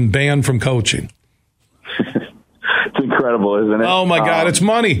and been banned from coaching. Incredible, isn't it? Oh, my God. It's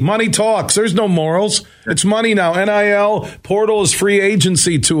money. Money talks. There's no morals. It's money now. NIL, portal is free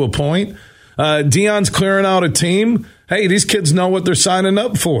agency to a point. Deion's clearing out a team. Hey, these kids know what they're signing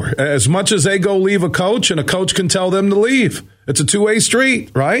up for. As much as they go leave a coach, and a coach can tell them to leave. It's a two-way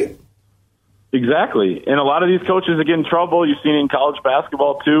street, right? Exactly. And a lot of these coaches get in trouble. You've seen it in college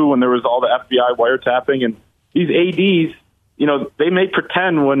basketball, too, when there was all the FBI wiretapping. And these ADs, they may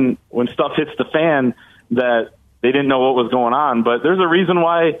pretend when stuff hits the fan that they didn't know what was going on, but there's a reason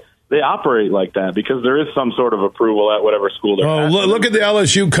why they operate like that, because there is some sort of approval at whatever school they're at. Look at the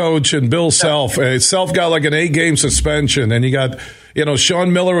LSU coach and Bill Self. Self got like an 8-game suspension, and you got,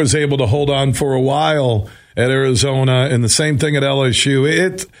 Sean Miller was able to hold on for a while at Arizona, and the same thing at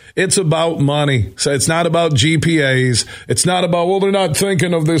LSU. It's about money. So it's not about GPAs. It's not about, they're not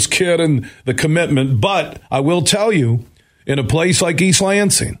thinking of this kid and the commitment. But I will tell you, in a place like East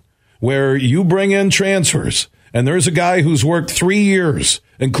Lansing, where you bring in transfers, and there's a guy who's worked 3 years,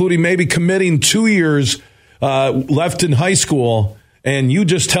 including maybe committing 2 years left in high school, and you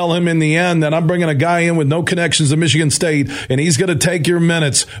just tell him in the end that I'm bringing a guy in with no connections to Michigan State, and he's going to take your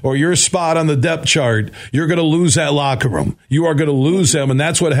minutes or your spot on the depth chart, you're going to lose that locker room. You are going to lose them, and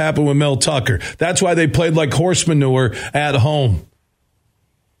that's what happened with Mel Tucker. That's why they played like horse manure at home.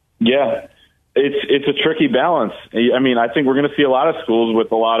 Yeah. It's a tricky balance. I mean, I think we're going to see a lot of schools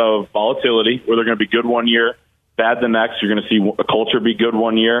with a lot of volatility where they're going to be good one year, bad the next. You're going to see a culture be good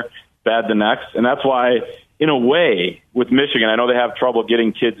one year, bad the next. And that's why, in a way, with Michigan, I know they have trouble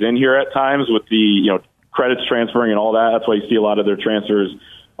getting kids in here at times with the credits transferring and all that. That's why you see a lot of their transfers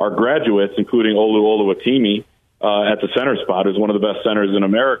are graduates, including Olu Oluwatimi at the center spot, who's one of the best centers in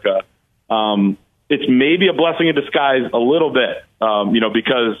America. It's maybe a blessing in disguise a little bit,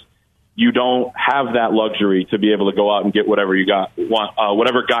 because you don't have that luxury to be able to go out and get whatever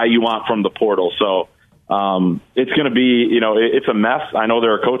whatever guy you want from the portal. So it's going to be, it's a mess. I know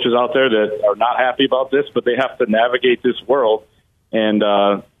there are coaches out there that are not happy about this, but they have to navigate this world, and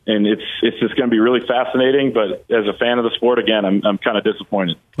it's just going to be really fascinating. But as a fan of the sport, again, I'm kind of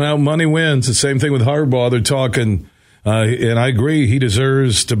disappointed. Well, money wins. The same thing with Harbaugh. They're talking, and I agree, he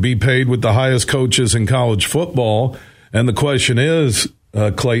deserves to be paid with the highest coaches in college football. And the question is,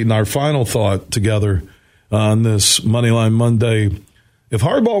 Clayton, our final thought together on this Moneyline Monday. If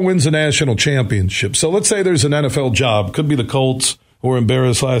Harbaugh wins a national championship, so let's say there's an NFL job, could be the Colts, who were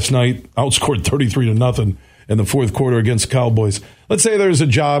embarrassed last night, outscored 33-0 in the fourth quarter against the Cowboys. Let's say there's a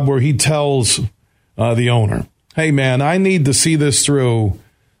job where he tells the owner, hey, man, I need to see this through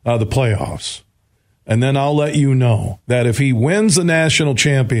the playoffs. And then I'll let you know that if he wins the national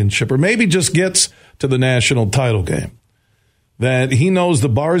championship or maybe just gets to the national title game, that he knows the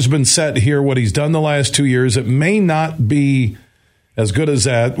bar's been set here, what he's done the last 2 years. It may not be as good as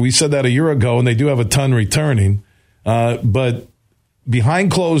that. We said that a year ago, and they do have a ton returning. But behind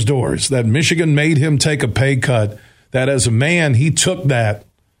closed doors, that Michigan made him take a pay cut, that as a man, he took that,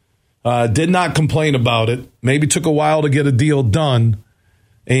 did not complain about it, maybe took a while to get a deal done.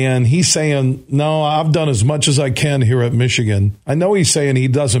 And he's saying, no, I've done as much as I can here at Michigan. I know he's saying he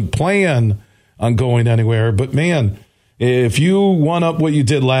doesn't plan on going anywhere, but man, if you one up what you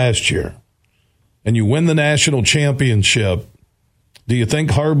did last year and you win the national championship, do you think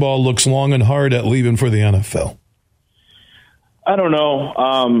Harbaugh looks long and hard at leaving for the NFL? I don't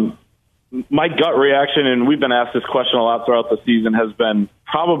know. My gut reaction, and we've been asked this question a lot throughout the season, has been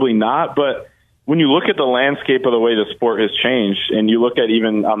probably not. But when you look at the landscape of the way the sport has changed, and you look at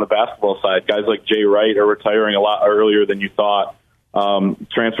even on the basketball side, guys like Jay Wright are retiring a lot earlier than you thought.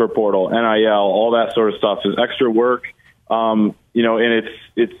 Transfer portal, NIL, all that sort of stuff is extra work. And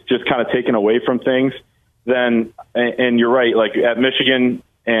it's just kind of taken away from things. Then, and you're right, like at Michigan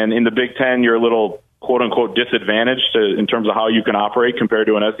and in the Big Ten, you're a little quote unquote disadvantaged in terms of how you can operate compared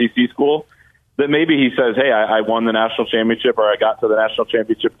to an SEC school. That maybe he says, hey, I won the national championship or I got to the national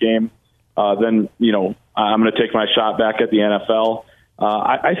championship game. Then, I'm going to take my shot back at the NFL.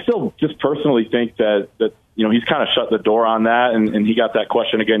 I still just personally think that he's kind of shut the door on that. And he got that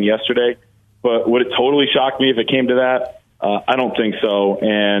question again yesterday. But would it totally shock me if it came to that? I don't think so.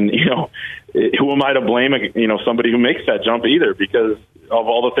 And, who am I to blame, somebody who makes that jump either, because of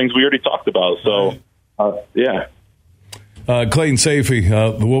all the things we already talked about. So, yeah. Clayton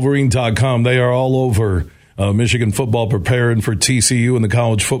Sayfie, the Wolverine.com, they are all over Michigan football, preparing for TCU and the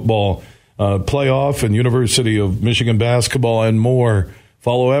college football playoff and University of Michigan basketball and more.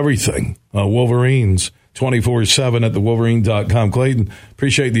 Follow everything. Wolverines 24/7 at the Wolverine.com. Clayton,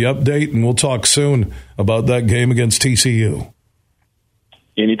 appreciate the update, and we'll talk soon about that game against TCU.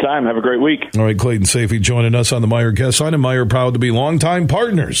 Anytime. Have a great week. All right, Clayton Sayfie joining us on the Meijer guest line, and Meijer proud to be longtime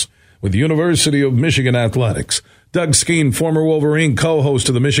partners with the University of Michigan Athletics. Doug Skeen, former Wolverine, co-host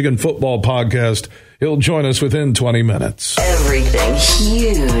of the Michigan Football Podcast. He'll join us within 20 minutes. Everything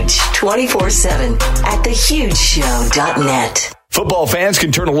huge, 24/7 at thehugeshow.net. Football fans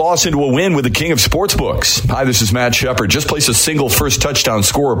can turn a loss into a win with the king of sportsbooks. Hi, this is Matt Shepard. Just place a single first touchdown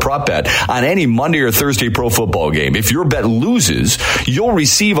score or prop bet on any Monday or Thursday pro football game. If your bet loses, you'll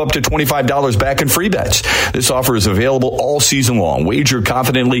receive up to $25 back in free bets. This offer is available all season long. Wager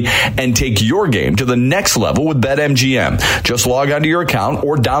confidently and take your game to the next level with BetMGM. Just log onto your account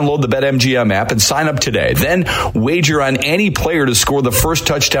or download the BetMGM app and sign up today. Then wager on any player to score the first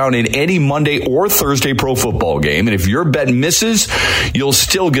touchdown in any Monday or Thursday pro football game. And if your bet misses, you'll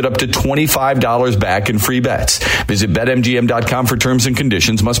still get up to $25 back in free bets. Visit BetMGM.com for terms and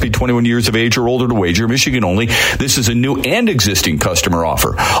conditions. Must be 21 years of age or older to wager. Michigan only. This is a new and existing customer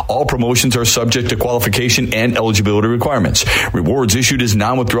offer. All promotions are subject to qualification and eligibility requirements. Rewards issued as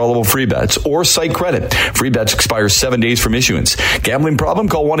non-withdrawable free bets or site credit. Free bets expire 7 days from issuance. Gambling problem?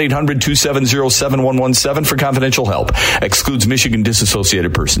 Call 1-800-270-7117 for confidential help. Excludes Michigan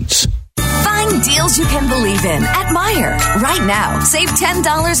disassociated persons. Find deals you can believe in at Meijer. Right now, save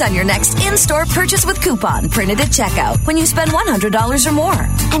 $10 on your next in-store purchase with coupon printed at checkout when you spend $100 or more.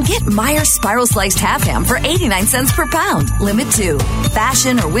 And get Meijer Spiral Sliced Half Ham for 89 cents per pound. Limit 2.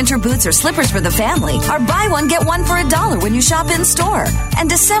 Fashion or winter boots or slippers for the family are buy one, get one for $1 when you shop in-store. And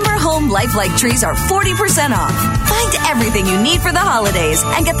December home lifelike trees are 40% off. Find everything you need for the holidays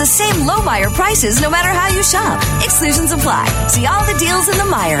and get the same low Meijer prices no matter how you shop. Exclusions apply. See all the deals in the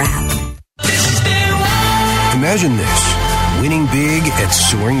Meijer app. Imagine this, winning big at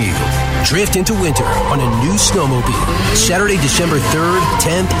Soaring Eagle. Drift into winter on a new snowmobile. Saturday, December 3rd,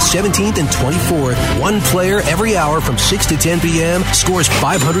 10th, 17th, and 24th. One player every hour from 6 to 10 p.m. scores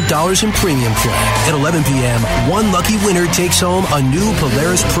 $500 in premium play. At 11 p.m., one lucky winner takes home a new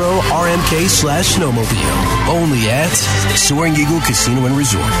Polaris Pro RMK/snowmobile. Only at Soaring Eagle Casino and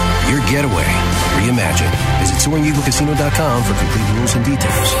Resort. Your getaway reimagined. Visit SoaringEagleCasino.com for complete rules and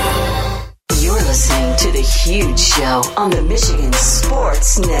details. You're listening to The Huge Show on the Michigan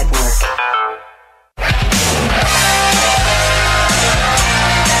Sports Network.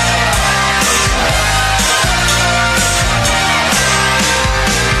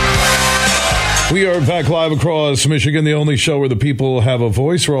 We are back live across Michigan, the only show where the people have a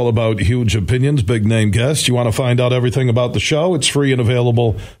voice. We're all about huge opinions, big name guests. You want to find out everything about the show? It's free and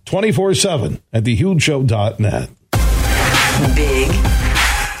available 24/7 at thehugeshow.net. Big,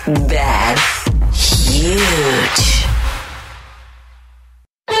 bad, huge.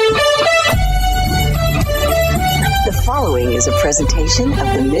 The following is a presentation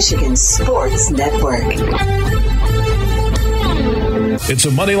of the Michigan Sports Network. It's a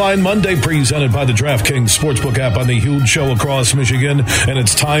Moneyline Monday presented by the DraftKings Sportsbook app on the Huge Show across Michigan, and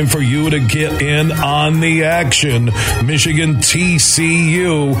it's time for you to get in on the action. Michigan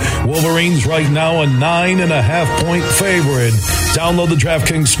TCU. Wolverines right now a 9.5-point favorite. Download the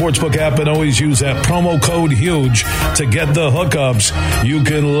DraftKings Sportsbook app and always use that promo code HUGE to get the hookups. You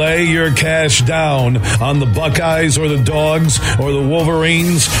can lay your cash down on the Buckeyes or the Dogs or the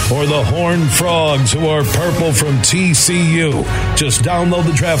Wolverines or the Horned Frogs who are purple from TCU. Just download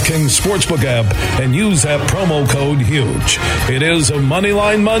the DraftKings Sportsbook app and use that promo code HUGE. It is a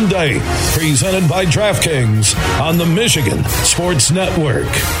Moneyline Monday presented by DraftKings on the Michigan Sports Network.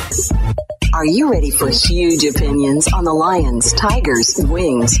 Are you ready for huge opinions on the Lions, Tigers,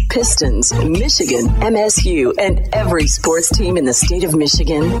 Wings, Pistons, Michigan, MSU, and every sports team in the state of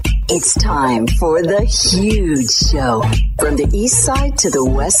Michigan? It's time for the Huge Show. From the east side to the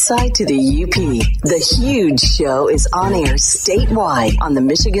west side to the UP, the Huge Show is on air statewide on the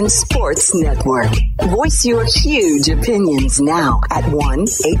Michigan Sports Network. Voice your huge opinions now at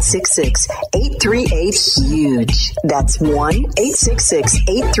 1-866-838-HUGE. That's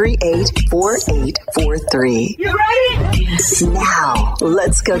 1-866-838-4843. You ready? Now,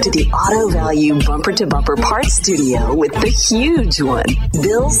 let's go to the Auto Value Bumper to Bumper Parts Studio with the huge one,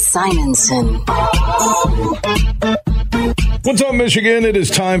 Bill Simonson. What's up, Michigan? It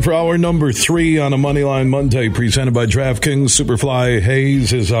is time for hour number 3 on a Moneyline Monday presented by DraftKings. Superfly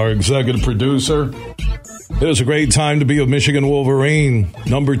Hayes is our executive producer. It is a great time to be a Michigan Wolverine,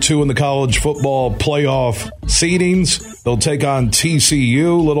 number 2 in the college football playoff seedings. They'll take on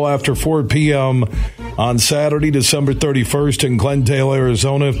TCU a little after 4 p.m. on Saturday, December 31st in Glendale,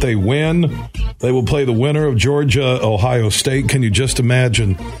 Arizona. If they win, they will play the winner of Georgia-Ohio State. Can you just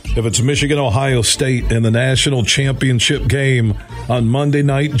imagine if it's Michigan-Ohio State in the national championship game on Monday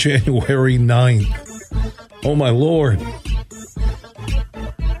night, January 9th? Oh, my Lord.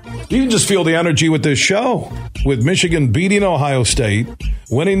 You can just feel the energy with this show. With Michigan beating Ohio State,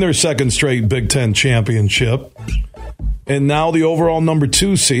 winning their second straight Big Ten championship, and now the overall number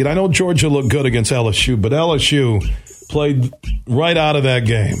 2 seed. I know Georgia looked good against LSU, but LSU played right out of that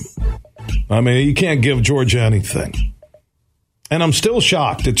game. I mean, you can't give Georgia anything. And I'm still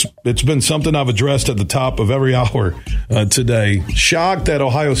shocked. It's been something I've addressed at the top of every hour today. Shocked that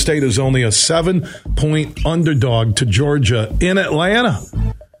Ohio State is only a 7-point underdog to Georgia in Atlanta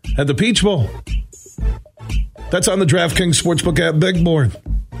at the Peach Bowl. That's on the DraftKings Sportsbook app big board.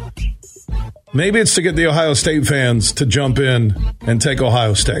 Maybe it's to get the Ohio State fans to jump in and take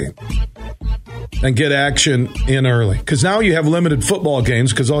Ohio State and get action in early. Because now you have limited football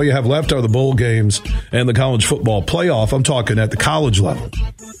games because all you have left are the bowl games and the college football playoff. I'm talking at the college level.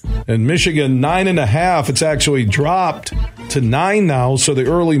 And Michigan, 9.5, it's actually dropped to 9 now, so the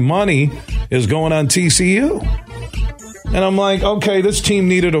early money is going on TCU. And I'm like, okay, this team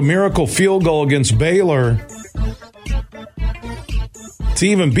needed a miracle field goal against Baylor to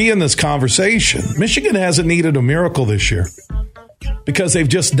even be in this conversation. Michigan hasn't needed a miracle this year because they've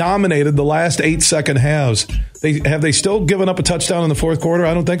just dominated the last 8 second halves. Have they still given up a touchdown in the fourth quarter?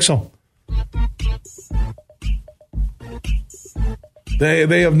 I don't think so.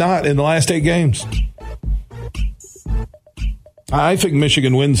 They have not in the last 8 games. I think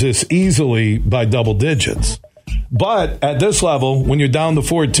Michigan wins this easily by double digits. But at this level, when you're down to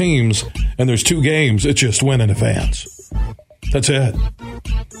 4 teams and there's 2 games, it's just win in advance. That's it.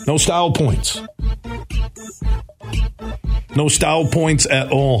 No style points. No style points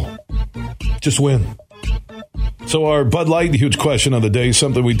at all. Just win. So our Bud Light huge question of the day,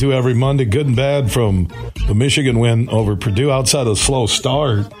 something we do every Monday, good and bad from the Michigan win over Purdue outside of a slow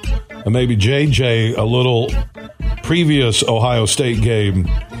start. And maybe JJ, a little previous Ohio State game,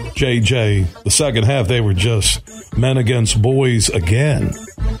 JJ, the second half, they were just men against boys again.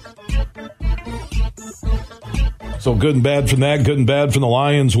 So good and bad from that, good and bad from the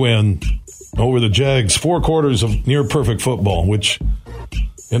Lions win over the Jags. 4 quarters of near perfect football, which,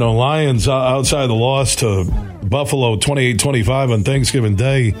 you know, Lions outside the loss to Buffalo 28-25 on Thanksgiving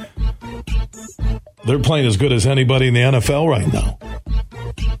Day, they're playing as good as anybody in the NFL right now.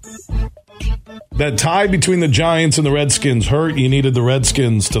 That tie between the Giants and the Redskins hurt. You needed the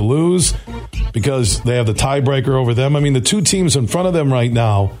Redskins to lose because they have the tiebreaker over them. I mean, the 2 teams in front of them right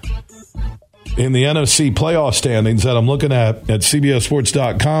now, in the NFC playoff standings that I'm looking at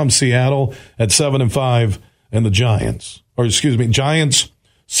CBSSports.com, Seattle at 7-5, and the Giants. Or, excuse me, Giants,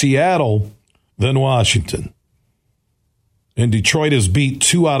 Seattle, then Washington. And Detroit has beat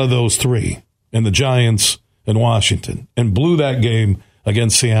 2 out of those 3, and the Giants and Washington, and blew that game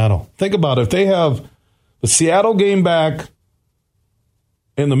against Seattle. Think about it. If they have the Seattle game back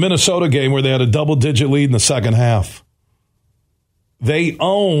and the Minnesota game where they had a double-digit lead in the second half, they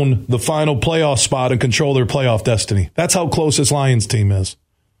own the final playoff spot and control their playoff destiny. That's how close this Lions team is.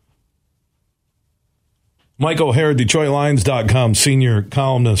 Mike O'Hara, DetroitLions.com, senior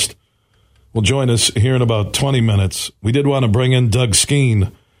columnist, will join us here in about 20 minutes. We did want to bring in Doug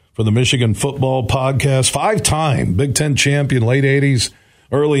Skeen for the Michigan Football Podcast. 5-time Big Ten champion, late 80s,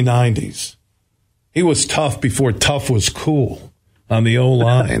 early 90s. He was tough before tough was cool on the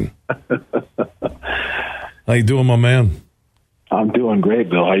O-line. How you doing, my man? I'm doing great,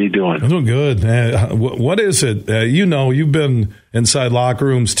 Bill. How you doing? I'm doing good. What is it? You've been inside locker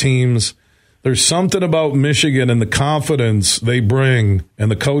rooms, teams. There's something about Michigan and the confidence they bring and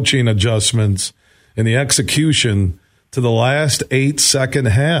the coaching adjustments and the execution to the last 8 second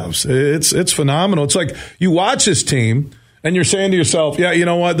halves. It's phenomenal. It's like you watch this team and you're saying to yourself, yeah, you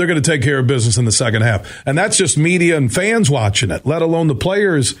know what? They're going to take care of business in the second half. And that's just media and fans watching it, let alone the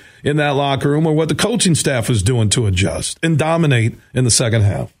players in that locker room or what the coaching staff is doing to adjust and dominate in the second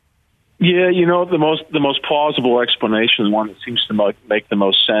half. Yeah, the most plausible explanation, one that seems to make the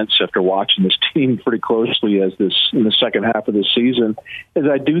most sense after watching this team pretty closely in the second half of the season, is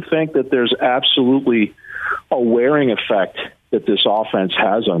I do think that there's absolutely a wearing effect that this offense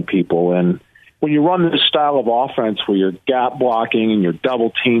has on people. And when you run this style of offense where you're gap blocking and you're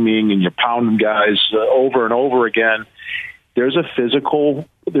double teaming and you're pounding guys over and over again, there's a physical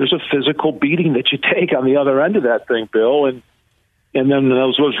beating that you take on the other end of that thing, Bill. And then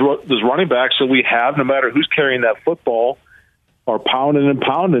those running backs that we have, no matter who's carrying that football, are pounding and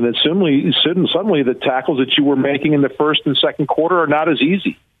pounding. And suddenly the tackles that you were making in the first and second quarter are not as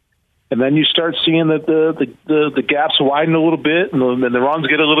easy. And then you start seeing that the gaps widen a little bit, and the runs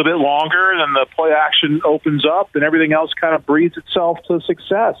get a little bit longer, and the play action opens up, and everything else kind of breeds itself to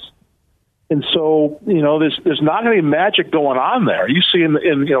success. And so, there's not any magic going on there. You see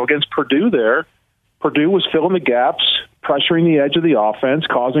against Purdue there, Purdue was filling the gaps, pressuring the edge of the offense,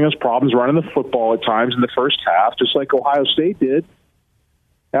 causing us problems running the football at times in the first half, just like Ohio State did.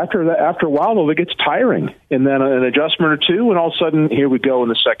 After a while, though, it gets tiring, and then an adjustment or two, and all of a sudden, here we go in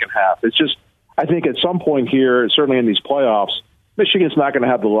the second half. It's just, I think at some point here, certainly in these playoffs, Michigan's not going to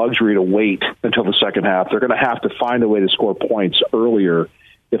have the luxury to wait until the second half. They're going to have to find a way to score points earlier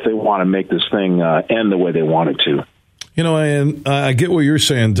if they want to make this thing end the way they want it to. And I get what you're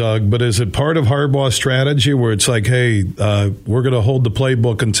saying, Doug, but is it part of Harbaugh's strategy where it's like, hey, we're going to hold the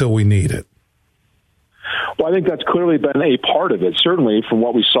playbook until we need it? Well, I think that's clearly been a part of it, certainly from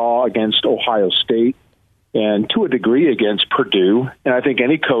what we saw against Ohio State and to a degree against Purdue. And I think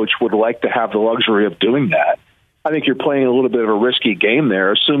any coach would like to have the luxury of doing that. I think you're playing a little bit of a risky game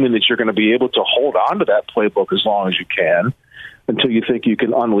there, assuming that you're going to be able to hold on to that playbook as long as you can until you think you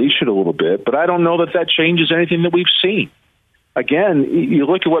can unleash it a little bit. But I don't know that changes anything that we've seen. Again, you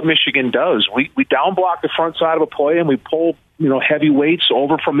look at what Michigan does. We down block the front side of a play and we pull heavy weights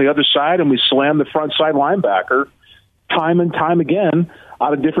over from the other side and we slam the front side linebacker time and time again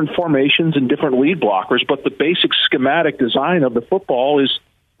out of different formations and different lead blockers. But the basic schematic design of the football is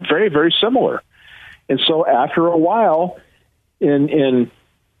very, very similar. And so after a while, and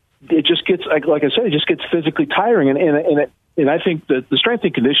it just gets, like I said, it just gets physically tiring. And I think that the strength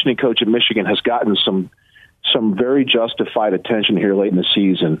and conditioning coach at Michigan has gotten some very justified attention here late in the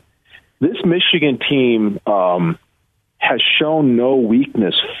season. This Michigan team has shown no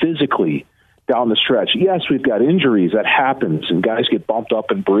weakness physically down the stretch. Yes, we've got injuries. That happens, and guys get bumped up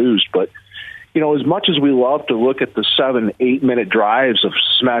and bruised. But, as much as we love to look at the 7-8 minute drives of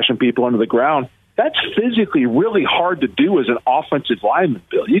smashing people into the ground, that's physically really hard to do as an offensive lineman,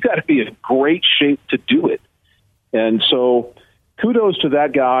 Bill. You got to be in great shape to do it. And so kudos to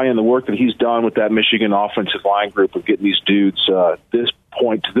that guy and the work that he's done with that Michigan offensive line group of getting these dudes to this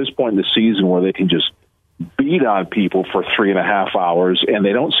point in the season where they can just beat on people for 3.5 hours and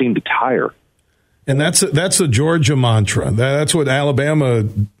they don't seem to tire. And that's the Georgia mantra. That's what Alabama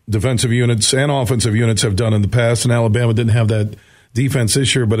defensive units and offensive units have done in the past, and Alabama didn't have that defense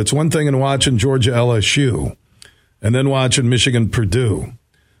this year. But it's one thing in watching Georgia LSU and then watching Michigan Purdue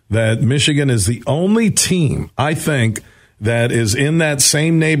that Michigan is the only team, I think, that is in that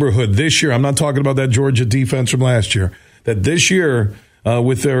same neighborhood this year. I'm not talking about that Georgia defense from last year. That this year,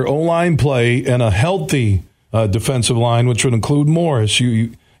 with their O-line play and a healthy defensive line, which would include Morris,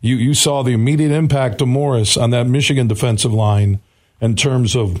 you You saw the immediate impact of Morris on that Michigan defensive line in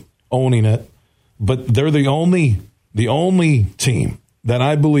terms of owning it. But they're the only team that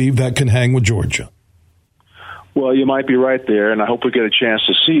I believe that can hang with Georgia. Well, you might be right there, and I hope we get a chance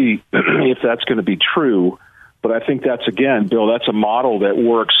to see if that's going to be true. But I think that's, again, Bill, that's a model that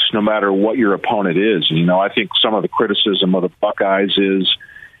works no matter what your opponent is. You know, I think some of the criticism of the Buckeyes is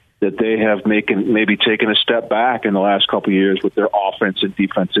that they have maybe taken a step back in the last couple of years with their offense and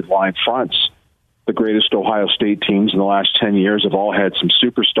defensive line fronts. The greatest Ohio State teams in the last 10 years have all had some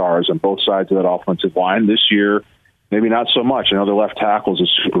superstars on both sides of that offensive line. This year, maybe not so much. I know their left tackle is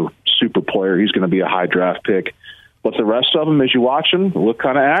a super player. He's going to be a high draft pick. But the rest of them, as you watch them, look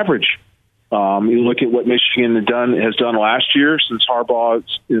kind of average. You look at what Michigan has done last year since Harbaugh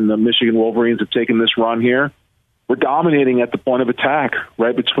and the Michigan Wolverines have taken this run here. We're dominating at the point of attack,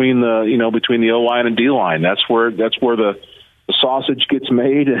 right between the O-line and D-line. That's where the sausage gets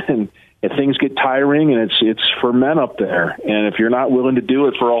made, and things get tiring, and it's for men up there. And if you're not willing to do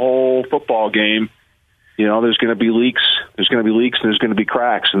it for a whole football game, you know, there's going to be leaks. There's going to be leaks, and there's going to be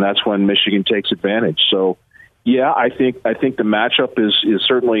cracks, and that's when Michigan takes advantage. So, yeah, I think the matchup is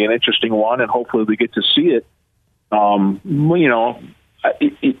certainly an interesting one, and hopefully we get to see it. You know,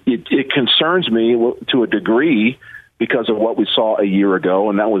 it concerns me to a degree because of what we saw a year ago,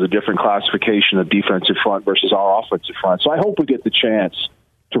 and that was a different classification of defensive front versus our offensive front. So I hope we get the chance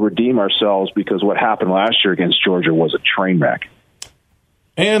to redeem ourselves, because what happened last year against Georgia was a train wreck.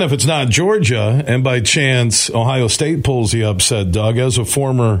 And if it's not Georgia, and by chance Ohio State pulls the upset, Doug, as a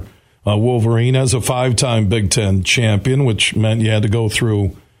former Wolverine, as a 5-time Big Ten champion, which meant you had to go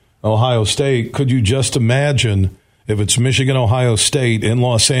through Ohio State, could you just imagine if it's Michigan, Ohio State in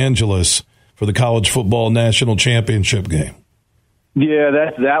Los Angeles for the college football national championship game?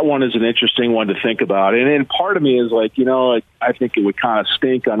 Yeah, that one is an interesting one to think about. And part of me is like, you know, I think it would kind of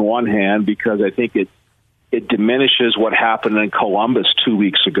stink on one hand, because I think it diminishes what happened in Columbus 2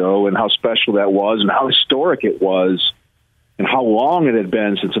 weeks ago and how special that was and how historic it was and how long it had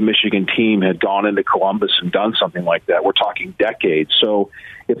been since a Michigan team had gone into Columbus and done something like that. We're talking decades. So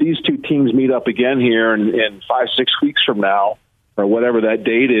if these two teams meet up again here in 5-6 weeks from now, or whatever that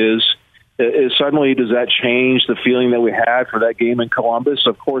date is suddenly, does that change the feeling that we had for that game in Columbus?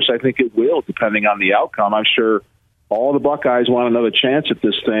 Of course, I think it will, depending on the outcome. I'm sure all the Buckeyes want another chance at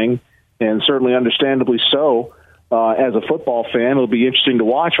this thing, and certainly understandably so. As a football fan, it'll be interesting to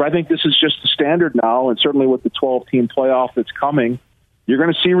watch. I think this is just the standard now, and certainly with the 12-team playoff that's coming, you're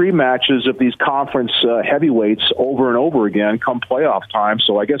going to see rematches of these conference heavyweights over and over again come playoff time.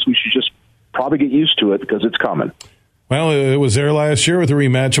 So I guess we should just probably get used to it, because it's coming. Well, it was there last year with a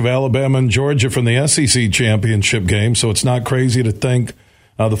rematch of Alabama and Georgia from the SEC championship game, so it's not crazy to think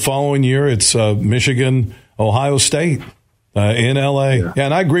the following year it's Michigan, Ohio State in L.A. Yeah,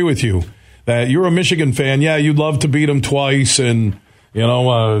 and I agree with you that you're a Michigan fan. Yeah, you'd love to beat them twice in, a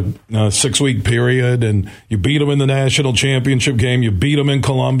 6-week period, and you beat them in the national championship game. You beat them in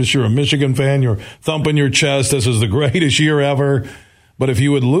Columbus. You're a Michigan fan. You're thumping your chest. This is the greatest year ever. But if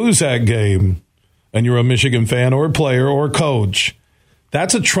you would lose that game, and you're a Michigan fan or player or coach,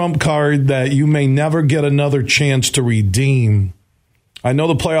 that's a trump card that you may never get another chance to redeem. I know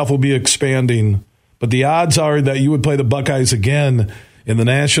the playoff will be expanding, but the odds are that you would play the Buckeyes again in the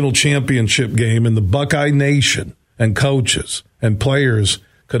national championship game, and the Buckeye Nation and coaches and players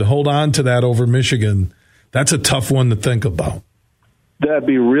could hold on to that over Michigan. That's a tough one to think about. That'd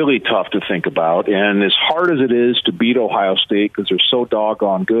be really tough to think about. And as hard as it is to beat Ohio State, because they're so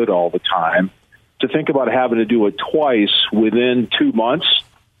doggone good all the time, to think about having to do it twice within 2 months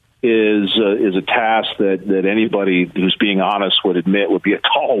is a task that anybody who's being honest would admit would be a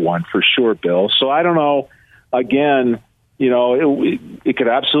tall one for sure, Bill. So I don't know. Again, it could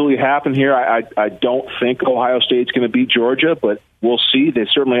absolutely happen here. I don't think Ohio State's going to beat Georgia, but we'll see. They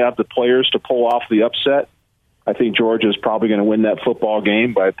certainly have the players to pull off the upset. I think Georgia is probably going to win that football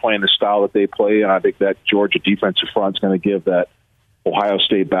game by playing the style that they play, and I think that Georgia defensive front is going to give that Ohio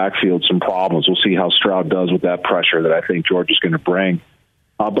State backfield some problems. We'll see how Stroud does with that pressure that I think Georgia's going to bring.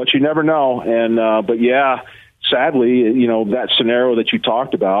 But you never know. And but yeah, sadly, that scenario that you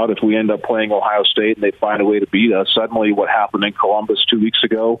talked about, if we end up playing Ohio State and they find a way to beat us, suddenly what happened in Columbus 2 weeks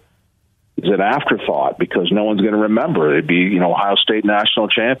ago is an afterthought, because no one's going to remember. They'd be, Ohio State national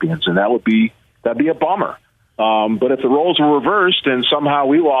champions, and that'd be a bummer. But if the roles were reversed and somehow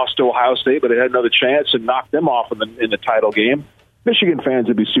we lost to Ohio State, but they had another chance and knocked them off in the title game, Michigan fans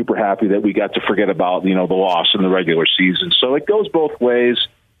would be super happy that we got to forget about, the loss in the regular season. So it goes both ways.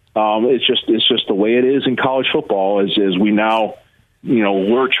 It's just the way it is in college football, as we now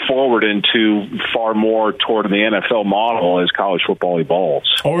lurch forward into far more toward the NFL model as college football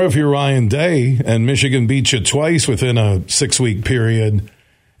evolves. Or if you're Ryan Day and Michigan beats you twice within a 6-week period,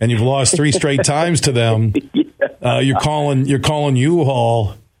 and you've lost 3 straight times to them, you're calling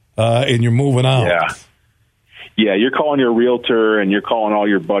U-Haul and you're moving out. Yeah, you're calling your realtor and you're calling all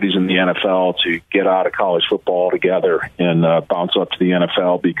your buddies in the NFL to get out of college football together and bounce up to the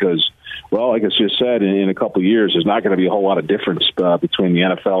NFL because, well, like I just said, in a couple of years, there's not going to be a whole lot of difference between the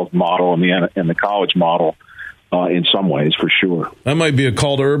NFL model and the college model in some ways, for sure. That might be a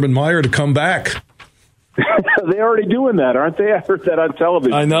call to Urban Meyer to come back. They're already doing that, aren't they? I heard that on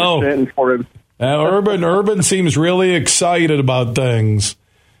television. I know. For him. Urban seems really excited about things,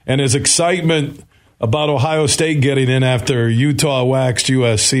 and his excitement about Ohio State getting in after Utah waxed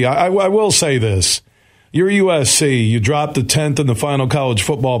USC. I will say this. You're USC. You dropped the 10th in the final college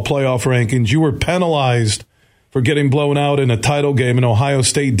football playoff rankings. You were penalized for getting blown out in a title game, and Ohio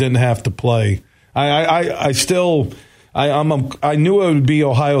State didn't have to play. I knew it would be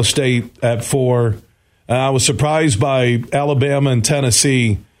Ohio State at 4. I was surprised by Alabama and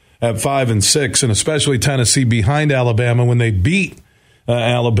Tennessee at 5 and 6, and especially Tennessee behind Alabama when they beat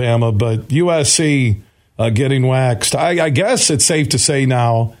Alabama. But USC getting waxed. I guess it's safe to say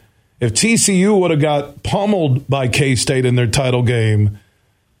now, if TCU would have got pummeled by K-State in their title game,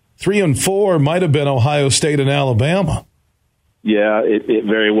 3 and 4 might have been Ohio State and Alabama. Yeah, it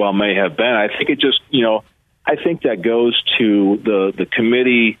very well may have been. I think it just, I think that goes to the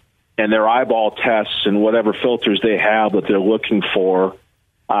committee and their eyeball tests and whatever filters they have that they're looking for.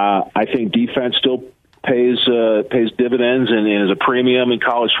 I think defense still pays dividends and is a premium in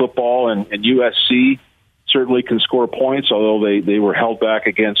college football, and USC certainly can score points, although they were held back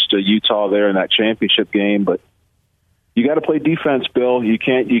against Utah there in that championship game. But you got to play defense, Bill. You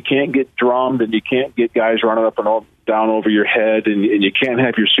can't get drummed, and you can't get guys running up and down over your head, and you can't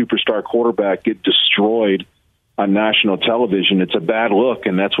have your superstar quarterback get destroyed on national television. It's a bad look,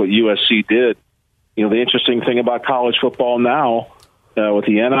 and that's what USC did. The interesting thing about college football now, with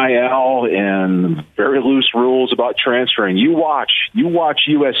the NIL and very loose rules about transferring, you watch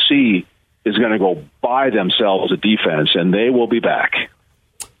USC is going to go buy themselves a defense, and they will be back.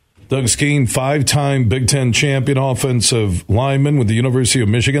 Doug Skene, 5-time Big Ten champion offensive lineman with the University of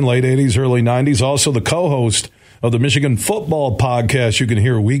Michigan, late 80s, early 90s. Also the co-host of the Michigan Football Podcast you can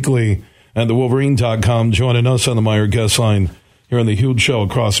hear weekly at thewolverine.com, joining us on the Meyer Guest Line here on the Huge Show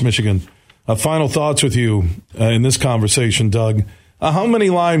across Michigan. Final thoughts with you in this conversation, Doug. How many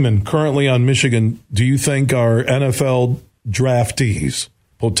linemen currently on Michigan do you think are NFL draftees,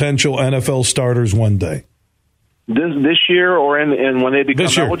 potential NFL starters one day? This year, or in when they become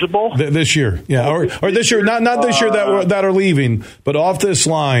eligible? This year, yeah, or this year, not this year that are leaving, but off this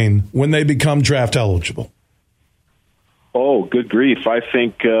line when they become draft eligible. Oh, good grief! I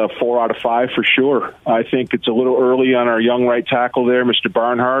think 4 out of 5 for sure. I think it's a little early on our young right tackle there, Mr.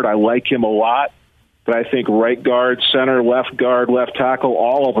 Barnhart. I like him a lot. But I think right guard, center, left guard, left tackle,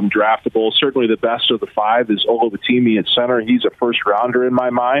 all of them draftable. Certainly the best of the 5 is Oluwatimi at center. He's a first-rounder in my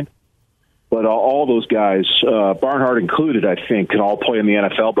mind. But all those guys, Barnhart included, I think, can all play in the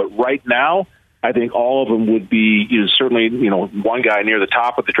NFL. But right now, I think all of them would be certainly one guy near the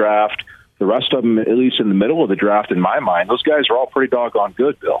top of the draft. The rest of them, at least in the middle of the draft, in my mind, those guys are all pretty doggone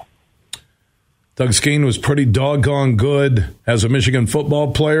good, Bill. Doug Skene was pretty doggone good as a Michigan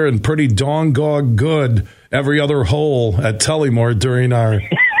football player and pretty doggone good every other hole at Tullymore during our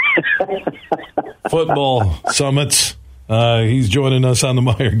football summits. He's joining us on the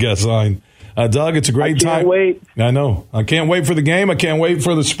Meyer Guest Line. Doug, it's a great time. I can't wait. I know. I can't wait for the game. I can't wait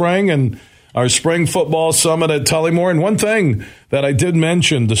for the spring and our spring football summit at Tullymore. And one thing that I did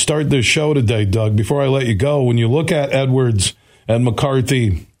mention to start this show today, Doug, before I let you go, when you look at Edwards and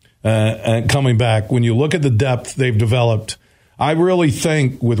McCarthy and coming back, when you look at the depth they've developed, I really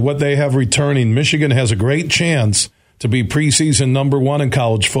think with what they have returning, Michigan has a great chance to be preseason number 1 in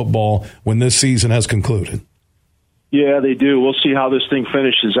college football when this season has concluded. Yeah, they do. We'll see how this thing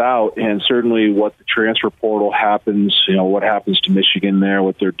finishes out, and certainly what the transfer portal happens, what happens to Michigan there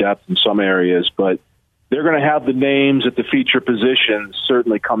with their depth in some areas. But they're going to have the names at the feature positions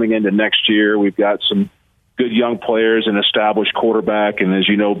certainly coming into next year. We've got some good young players, an established quarterback, and as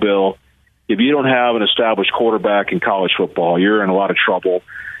you know, Bill, if you don't have an established quarterback in college football, you're in a lot of trouble.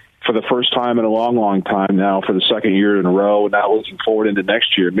 For the first time in a long, long time now, for the second year in a row, now looking forward into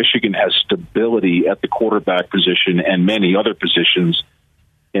next year, Michigan has stability at the quarterback position and many other positions,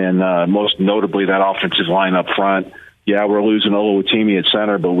 and most notably that offensive line up front. Yeah, we're losing Oluwatimi at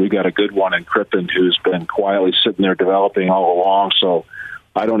center, but we've got a good one in Crippen who's been quietly sitting there developing all along. So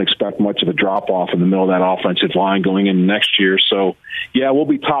I don't expect much of a drop-off in the middle of that offensive line going into next year. So, yeah, we'll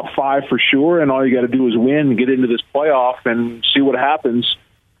be top 5 for sure, and all you got to do is win and get into this playoff and see what happens.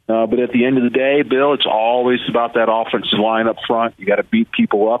 But at the end of the day, Bill, it's always about that offensive line up front. You got to beat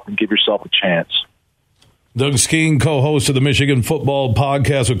people up and give yourself a chance. Doug Skeen, co-host of the Michigan Football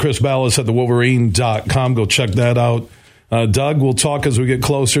Podcast with Chris Ballas at thewolverine.com. Go check that out. Doug, we'll talk as we get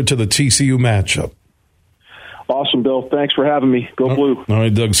closer to the TCU matchup. Awesome, Bill. Thanks for having me. Go Blue. All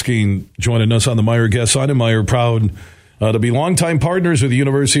right, Doug Skeen joining us on the Meijer Guest Line. And Meijer proud to be longtime partners with the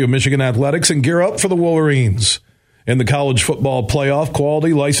University of Michigan Athletics and gear up for the Wolverines in the college football playoff.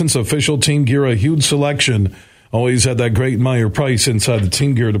 Quality, licensed, official team gear, a huge selection. Always had that great Meijer price inside the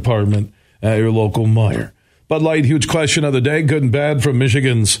team gear department at your local Meijer. Bud Light, huge question of the day. Good and bad from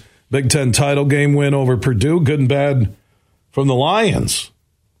Michigan's Big Ten title game win over Purdue. Good and bad from the Lions.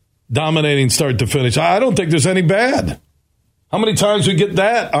 Dominating start to finish. I don't think there's any bad. How many times we get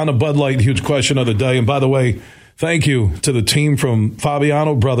that on a Bud Light huge question of the day? And by the way, thank you to the team from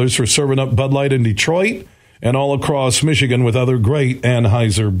Fabiano Brothers for serving up Bud Light in Detroit and all across Michigan with other great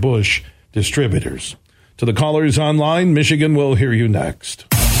Anheuser-Busch distributors. To the callers online, Michigan will hear you next.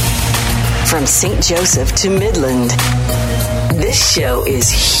 From St. Joseph to Midland, this show is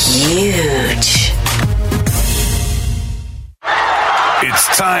huge.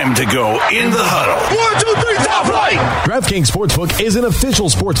 It's time to go in the huddle. 1, 2, 3, top flight! DraftKings Sportsbook is an official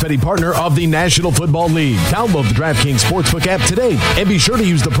sports betting partner of the National Football League. Download the DraftKings Sportsbook app today and be sure to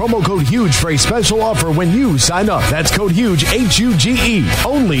use the promo code HUGE for a special offer when you sign up. That's code HUGE, H-U-G-E,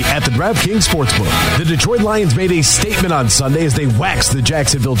 only at the DraftKings Sportsbook. The Detroit Lions made a statement on Sunday as they waxed the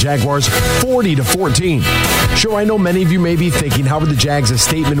Jacksonville Jaguars 40-14. Sure, I know many of you may be thinking, how were the Jags a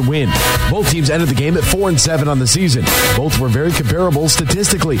statement win? Both teams ended the game at 4-7 on the season. Both were very comparable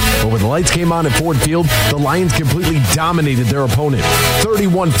statistically, but when the lights came on at Ford Field, the Lions completely dominated their opponent.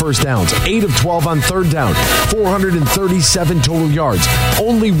 31 first downs, 8 of 12 on third down, 437 total yards,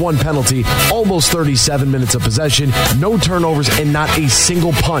 only 1 penalty, almost 37 minutes of possession, no turnovers, and not a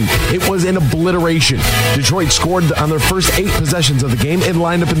single punt. It was an obliteration. Detroit scored on their first 8 possessions of the game and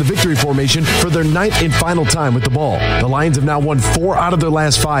lined up in the victory formation for their 9th and final time with the ball. The Lions have now won 4 out of their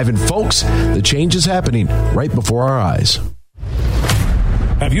last 5, and folks, the change is happening right before our eyes.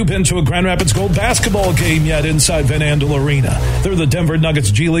 Have you been to a Grand Rapids Gold basketball game yet inside Van Andel Arena? They're the Denver Nuggets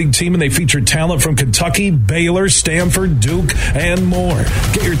G League team, and they feature talent from Kentucky, Baylor, Stanford, Duke, and more.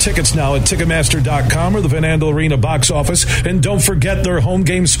 Get your tickets now at Ticketmaster.com or the Van Andel Arena box office. And don't forget their home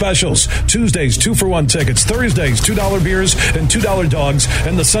game specials. Tuesdays, 2-for-1 tickets. Thursdays, $2 beers and $2 dogs.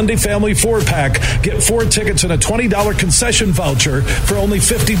 And the Sunday Family 4-pack. Get 4 tickets and a $20 concession voucher for only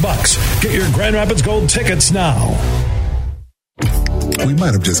 $50. Get your Grand Rapids Gold tickets now. We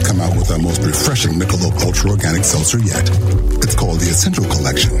might have just come out with our most refreshing Michelob Ultra Organic Seltzer yet. It's called the Essential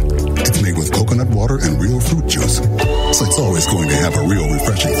Collection. It's made with coconut water and real fruit juice, so it's always going to have a real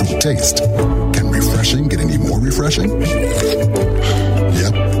refreshing fruit taste. Can refreshing get any more refreshing?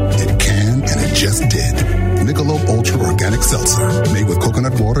 Yep, it can, and it just did. Michelob Ultra Organic Seltzer, made with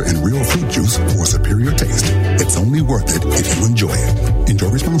coconut water and real fruit juice for superior taste. It's only worth it if you enjoy it. Enjoy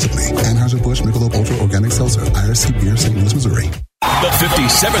responsibly. Anheuser-Busch Michelob Ultra Organic Seltzer, IRC Beer, St. Louis, Missouri. The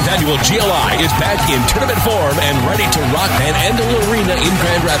 57th Annual GLI is back in tournament form and ready to rock Van Andel Arena in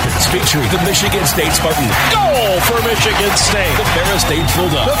Grand Rapids, featuring the Michigan State Spartans. Goal for Michigan State. The Ferris State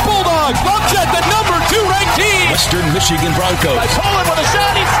Bulldogs. The Bulldogs upset the number 2 ranked team. Western Michigan Broncos. By Poland with a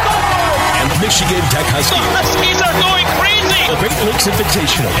shot, he scores! And the Michigan Tech Huskies. The Huskies are going crazy. The Great Lakes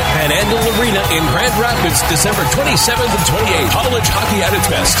Invitational at Van Andel Arena in Grand Rapids, December 27th and 28th. College hockey at its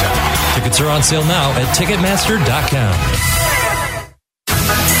best. Tickets are on sale now at Ticketmaster.com.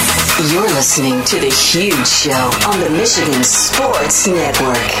 You're listening to The Huge Show on the Michigan Sports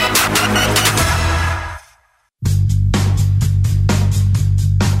Network.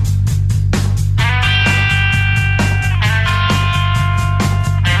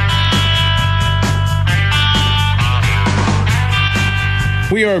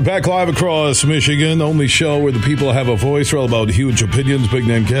 We are back live across Michigan, the only show where the people have a voice. We're all about huge opinions. Big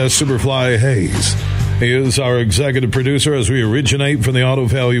name guest, Superfly Hayes. He is our executive producer as we originate from the Auto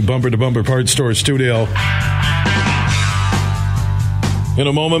Value Bumper to Bumper Parts Store studio. In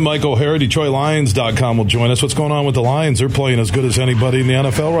a moment, Mike O'Hara, DetroitLions.com will join us. What's going on with the Lions? They're playing as good as anybody in the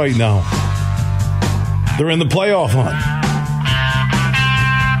NFL right now. They're in the playoff hunt.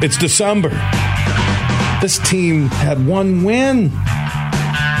 It's December. This team had 1 win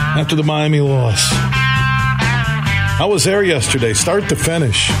after the Miami loss. I was there yesterday, start to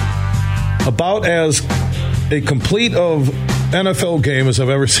finish. About as a complete of NFL game as I've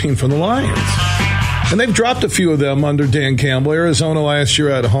ever seen from the Lions. And they've dropped a few of them under Dan Campbell. Arizona last year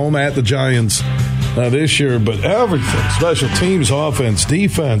at home, at the Giants this year. But everything, special teams, offense,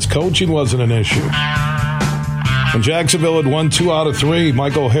 defense, coaching wasn't an issue. And Jacksonville had won 2 out of 3.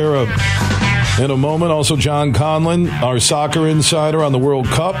 Mike O'Hara in a moment. Also, John Conlon, our soccer insider on the World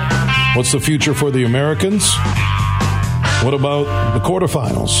Cup. What's the future for the Americans? What about the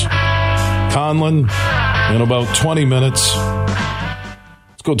quarterfinals? Conlon in about 20 minutes.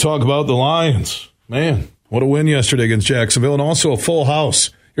 Let's go talk about the Lions. Man, what a win yesterday against Jacksonville, and also a full house.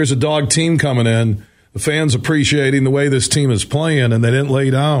 Here's a dog team coming in. The fans appreciating the way this team is playing, and they didn't lay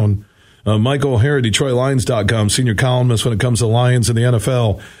down. Mike O'Hara, DetroitLions.com, senior columnist when it comes to Lions in the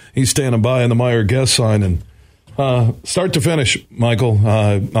NFL. He's standing by on the Meyer guest sign. And start to finish, Michael,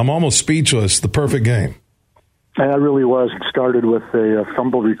 I'm almost speechless. The perfect game. And it really was. It started with a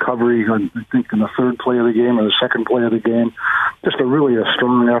fumble recovery, I think, in the third play of the game or the second play of the game. Just a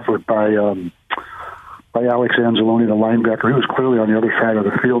strong effort by Alex Anzalone, the linebacker. He was clearly on the other side of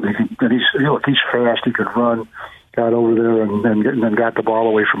the field. He's fast. He could run. Got over there and then got the ball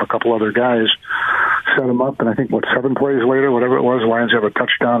away from a couple other guys, set him up, and I think, 7 plays later, whatever it was, Lions have a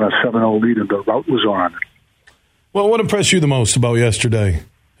touchdown, a 7-0 lead, and the route was on. Well, what impressed you the most about yesterday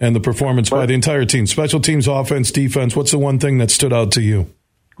and the performance by the entire team? Special teams, offense, defense. What's the one thing that stood out to you?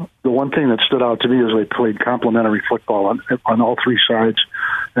 The one thing that stood out to me is they played complementary football on all 3 sides,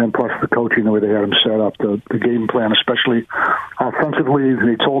 and plus the coaching, the way they had them set up, the game plan, especially offensively.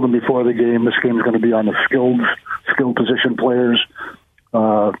 They told them before the game this game is going to be on the skilled position players,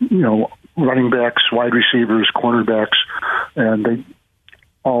 running backs, wide receivers, cornerbacks, and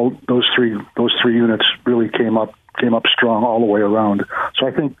those three units really came up strong all the way around. So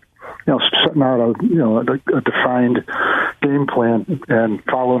I think, setting out a defined game plan and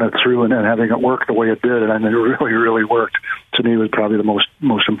following it through and having it work the way it did, and it really, really worked, to me was probably the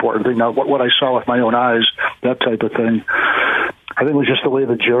most important thing. Now, what I saw with my own eyes, that type of thing, I think it was just the way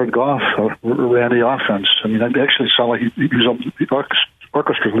that Jared Goff ran the offense. I mean, I actually saw like he was the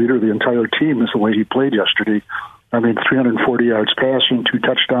orchestra leader of the entire team is the way he played yesterday. I mean, 340 yards passing, 2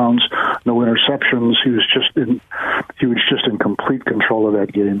 touchdowns, no interceptions. He was just in complete control of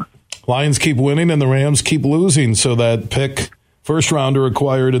that game. Lions keep winning and the Rams keep losing, so that first rounder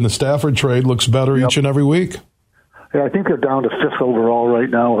acquired in the Stafford trade looks better each and every week. Yeah, I think they're down to 5th overall right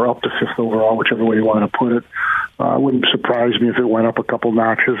now, or up to 5th overall, whichever way you want to put it. It wouldn't surprise me if it went up a couple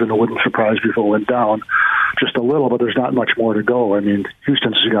notches, and it wouldn't surprise me if it went down just a little, but there's not much more to go. I mean,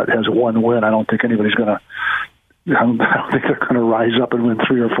 Houston has 1 win. I don't think anybody's going to I don't think they're going to rise up and win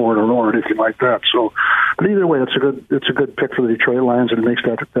 3 or 4 in a row or anything like that. So, but either way, it's a good pick for the Detroit Lions, and it makes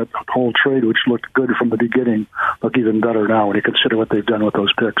that whole trade, which looked good from the beginning, look even better now when you consider what they've done with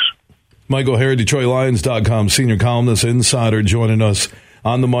those picks. Mike O'Hara, DetroitLions.com, senior columnist, insider, joining us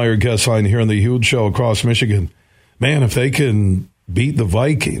on the Meyer guest line here on the Huge Show across Michigan. Man, if they can beat the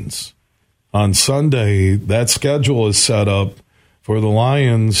Vikings on Sunday, that schedule is set up for the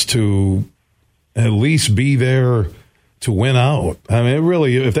Lions to at least be there to win out. I mean,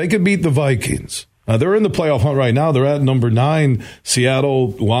 really, if they could beat the Vikings, they're in the playoff hunt right now. They're at number 9, Seattle,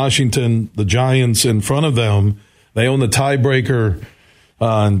 Washington, the Giants in front of them. They own the tiebreaker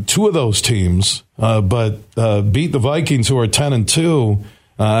on 2 of those teams, but beat the Vikings, who are 10-2.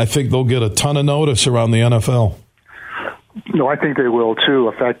 I think they'll get a ton of notice around the NFL. No, I think they will too.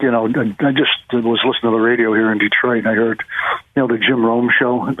 In fact, I just was listening to the radio here in Detroit, and I heard, the Jim Rome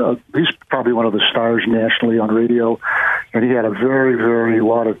show. He's probably one of the stars nationally on radio, and he had a very, very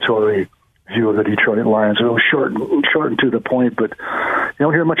laudatory view of the Detroit Lions. It was short and to the point, but you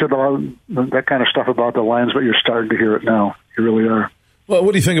don't hear much about that kind of stuff about the Lions, but you're starting to hear it now. You really are. Well,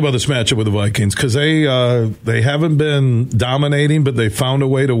 what do you think about this matchup with the Vikings? Because they haven't been dominating, but they found a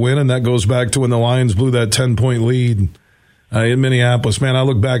way to win, and that goes back to when the Lions blew that 10-point lead in Minneapolis. Man, I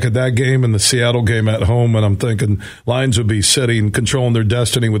look back at that game and the Seattle game at home, and I'm thinking Lions would be sitting, controlling their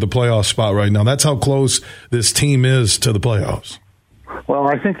destiny with the playoff spot right now. That's how close this team is to the playoffs. Well,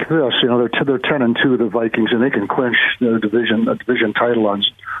 I think this, they're 10-2, the Vikings, and they can clinch a division title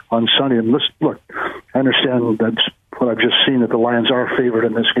on Sunday. And look, I understand that's what I've just seen, that the Lions are favored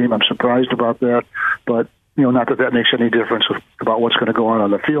in this game. I'm surprised about that, but not that makes any difference about what's going to go on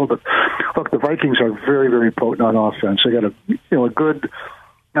the field. But look, the Vikings are very, very potent on offense. They got a good,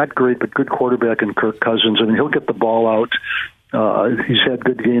 not great, but good quarterback in Kirk Cousins. I mean, he'll get the ball out. He's had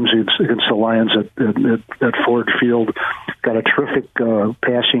good games against the Lions at Ford Field. Got a terrific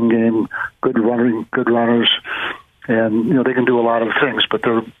passing game, good runners, and they can do a lot of things. But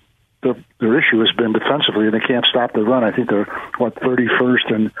their issue has been defensively, and they can't stop the run. I think they're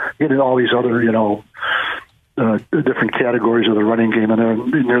 31st, and getting all these other different categories of the running game, and they're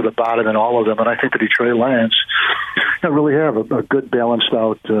near the bottom in all of them. And I think the Detroit Lions really have a good balanced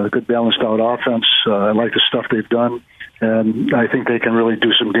out offense. I like the stuff they've done, and I think they can really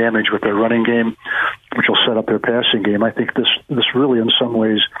do some damage with their running game, which will set up their passing game. I think this really, in some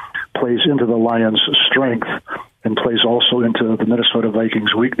ways, plays into the Lions' strength and plays also into the Minnesota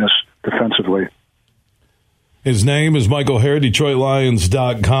Vikings' weakness defensively. His name is Michael Hare,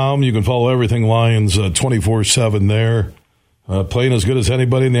 DetroitLions.com. You can follow everything Lions 24/7 there. Playing as good as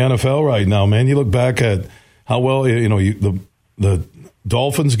anybody in the NFL right now, man. You look back at how well, the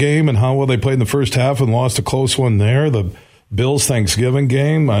Dolphins game and how well they played in the first half and lost a close one there. The Bills Thanksgiving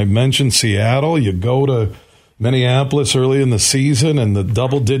game. I mentioned Seattle. You go to Minneapolis early in the season and the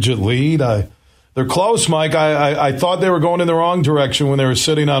double-digit lead. They're close, Mike. I thought they were going in the wrong direction when they were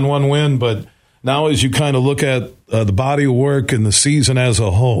sitting on one win, but now as you kind of look at the body of work and the season as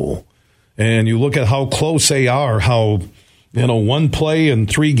a whole, and you look at how close they are, how one play in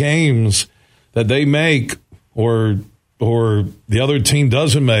 3 games that they make or the other team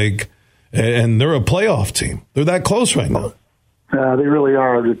doesn't make, and they're a playoff team. They're that close right now. They really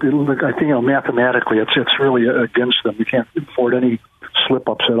are. I think mathematically it's really against them. You can't afford any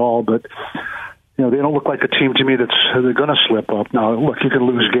slip-ups at all, but they don't look like a team to me they're going to slip up. Now, look, you can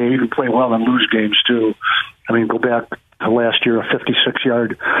lose games, you can play well and lose games too. I mean, go back to last year, a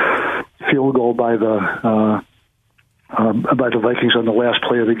 56-yard field goal by the Vikings on the last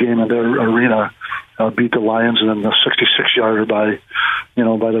play of the game in their arena beat the Lions, and then the 66-yarder by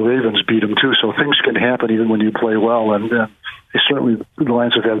the Ravens beat them too. So things can happen even when you play well, and certainly the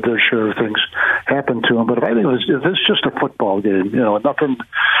Lions have had their share of things happen to them. But I think if it's just a football game,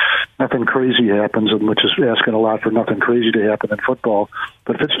 nothing crazy happens, which is asking a lot for nothing crazy to happen in football.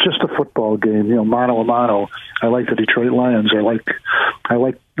 But if it's just a football game, mano a mano, I like the Detroit Lions. I like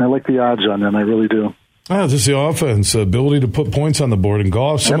the odds on them. I really do. Just the offense, ability to put points on the board in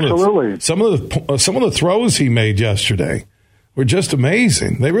golf. Absolutely. Some of the throws he made yesterday were just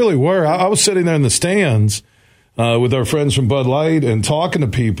amazing. They really were. I was sitting there in the stands with our friends from Bud Light and talking to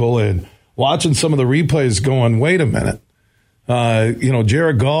people and watching some of the replays going, wait a minute.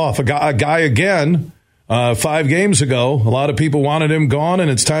 Jared Goff, a guy again, 5 games ago, a lot of people wanted him gone,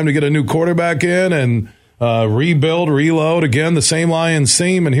 and it's time to get a new quarterback in and rebuild, reload. Again, the same Lions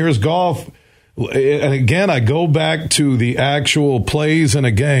theme, and here's Goff. And again, I go back to the actual plays in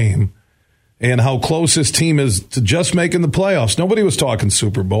a game and how close this team is to just making the playoffs. Nobody was talking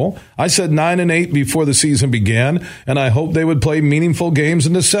Super Bowl. I said 9-8 before the season began, and I hoped they would play meaningful games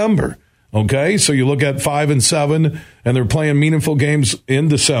in December. Okay, so you look at 5-7, and they're playing meaningful games in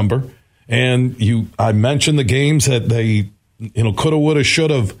December. And I mentioned the games that they, coulda, woulda,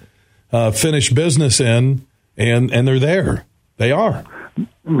 shoulda finished business in, and they're there. They are.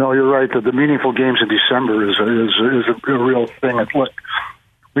 No, you're right. The meaningful games in December is a real thing. Look,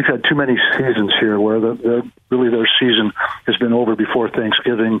 we've had too many seasons here where really their season has been over before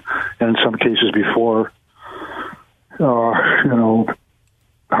Thanksgiving, and in some cases before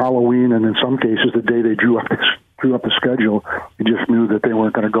Halloween, and in some cases the day they drew up the schedule. You just knew that they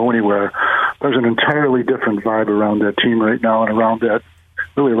weren't going to go anywhere. There's an entirely different vibe around that team right now, and around that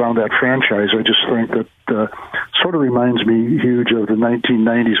franchise. I just think that sort of reminds me huge of the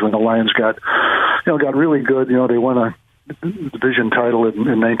 1990s when the Lions got really good. They won a division title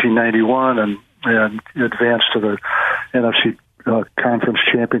in 1991 and advanced to the NFC Conference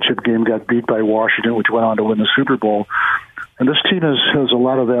Championship game, got beat by Washington, which went on to win the Super Bowl. And this team has a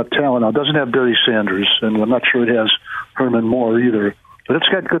lot of that talent. Now, it doesn't have Barry Sanders, and I'm not sure it has Herman Moore either. But it's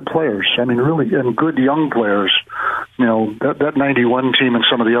got good players. I mean, really, and good young players. That 91 team and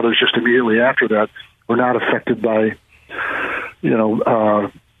some of the others just immediately after that were not affected by,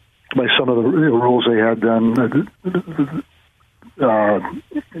 by some of the rules they had then.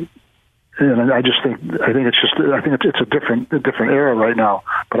 And I think it's a different era right now.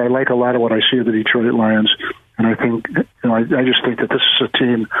 But I like a lot of what I see of the Detroit Lions, and I think I just think that this is a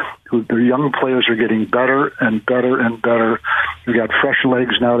team who their young players are getting better and better and better. They've got fresh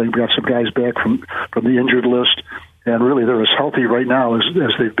legs now. They've got some guys back from the injured list, and really they're as healthy right now as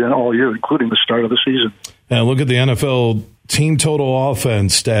they've been all year, including the start of the season. And look at the NFL team total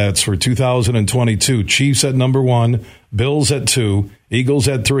offense stats for 2022. Chiefs at number 1, Bills at 2, Eagles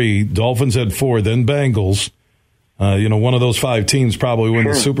at 3, Dolphins at 4, then Bengals. One of those 5 teams probably win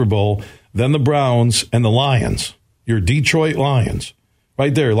the Super Bowl. Then the Browns and the Lions. Your Detroit Lions.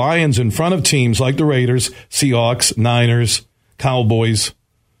 Right there. Lions in front of teams like the Raiders, Seahawks, Niners, Cowboys.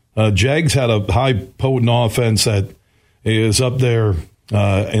 Jags had a high potent offense that is up there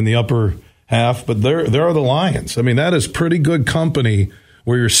in the upper half, but there are the Lions. I mean, that is pretty good company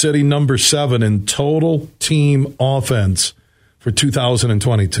where you're sitting number 7 in total team offense for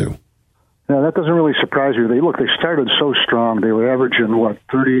 2022. Yeah, that doesn't really surprise me. They started so strong. They were averaging,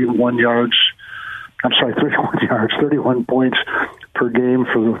 31 yards. 31 points per game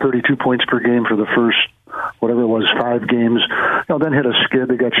for the 32 points per game for the first, 5 games. Then hit a skid.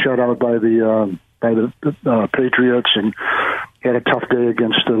 They got shut out by the Patriots and had a tough day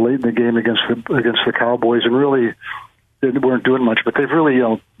late in the game against the Cowboys, and really they weren't doing much. But they've really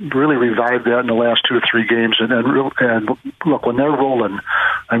revived that in the last 2 or 3 games. And look, when they're rolling,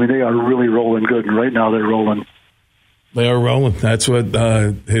 they are really rolling good. And right now they're rolling. They are rolling. That's what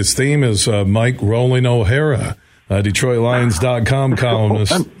his theme is. Mike Rolling O'Hara, DetroitLions.com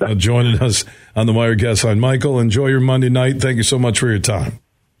columnist, joining us on the Meijer Guest Line. Michael, enjoy your Monday night. Thank you so much for your time.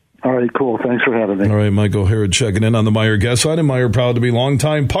 All right, cool. Thanks for having me. All right, Mike O'Hara checking in on the Meijer Guest Line. And Meijer proud to be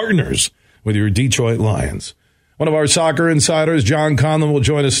longtime partners with your Detroit Lions. One of our soccer insiders, John Conlon, will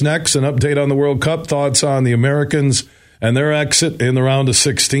join us next. An update on the World Cup, thoughts on the Americans and their exit in the round of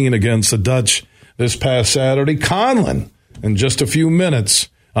 16 against the Dutch this past Saturday. Conlon in just a few minutes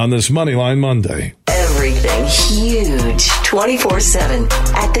on this Moneyline Monday. Everything huge 24/7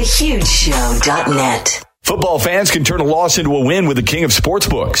 at thehugeshow.net. Football fans can turn a loss into a win with the king of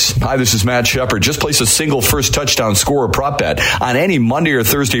sportsbooks. Hi, this is Matt Shepard. Just place a single first touchdown scorer prop bet on any Monday or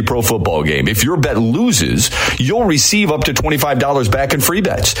Thursday pro football game. If your bet loses, you'll receive up to $25 back in free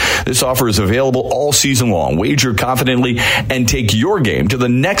bets. This offer is available all season long. Wager confidently and take your game to the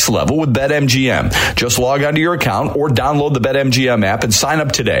next level with BetMGM. Just log onto your account or download the BetMGM app and sign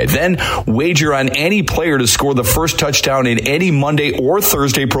up today. Then wager on any player to score the first touchdown in any Monday or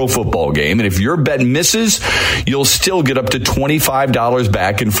Thursday pro football game. And if your bet misses, you'll still get up to $25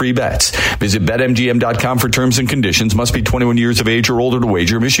 back in free bets. Visit BetMGM.com for terms and conditions. Must be 21 years of age or older to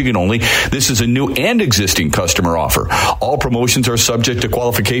wager. Michigan only. This is a new and existing customer offer. All promotions are subject to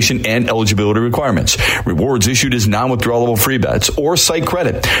qualification and eligibility requirements. Rewards issued as non-withdrawable free bets or site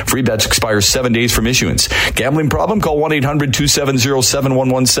credit. Free bets expire 7 days from issuance. Gambling problem? Call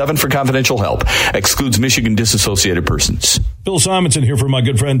 1-800-270-7117 for confidential help. Excludes Michigan disassociated persons. Bill Simonson here for my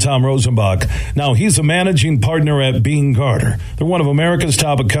good friend Tom Rosenbach. Now, he's a managing partner at Bean Carter. They're one of America's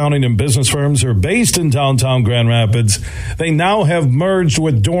top accounting and business firms. They're based in downtown Grand Rapids. They now have merged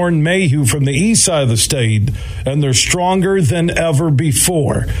with Dorn Mayhew from the east side of the state, and they're stronger than ever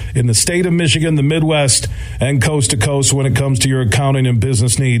before in the state of Michigan, the Midwest, and coast to coast when it comes to your accounting and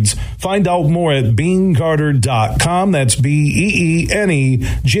business needs. Find out more at beancarter.com. That's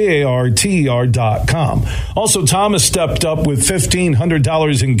BEENEGARTR.com. Also, Tom has stepped up with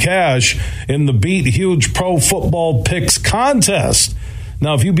 $1,500 in cash in the Beat Huge Pro Football Picks contest.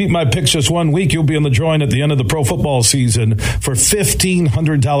 Now, if you beat my picks just 1 week, you'll be in the drawing at the end of the pro football season for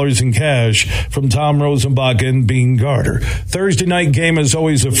 $1,500 in cash from Tom Rosenbach and Bean Carter. Thursday night game is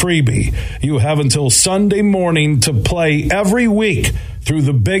always a freebie. You have until Sunday morning to play every week through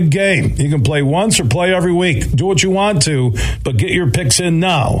the big game. You can play once or play every week. Do what you want to, but get your picks in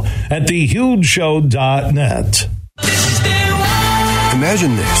now at thehugeshow.net.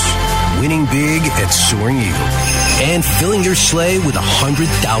 Imagine this: winning big at Soaring Eagle and filling your sleigh with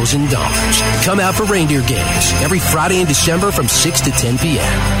 $100,000. Come out for reindeer games every Friday in December from 6 to 10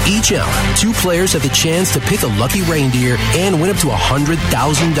 p.m. Each hour, 2 players have the chance to pick a lucky reindeer and win up to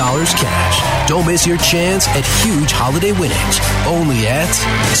 $100,000 cash. Don't miss your chance at huge holiday winnings. Only at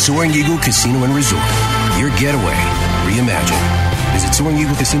Soaring Eagle Casino and Resort. Your getaway reimagined. Visit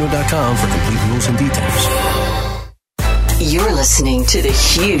SoaringEagleCasino.com for complete rules and details. You're listening to The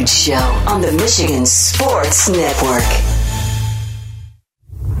Huge Show on the Michigan Sports Network.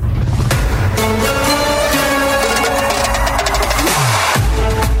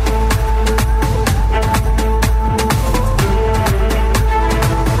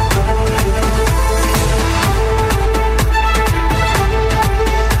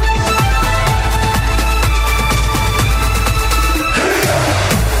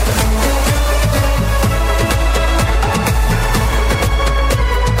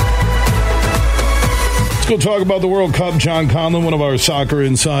 We'll talk about the World Cup. John Conlon, one of our soccer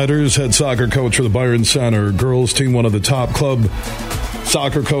insiders, head soccer coach for the Byron Center girls team, one of the top club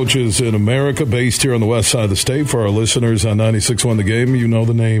soccer coaches in America, based here on the west side of the state. For our listeners on 96.1 The Game, you know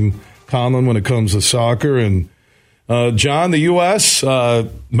the name Conlon when it comes to soccer. And John, the U.S., you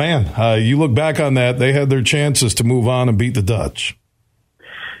look back on that, they had their chances to move on and beat the Dutch.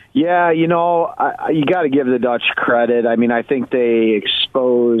 Yeah, you got to give the Dutch credit. I mean, I think they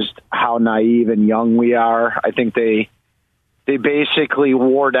exposed how naive and young we are. I think they basically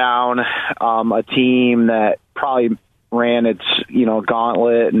wore down a team that probably ran its,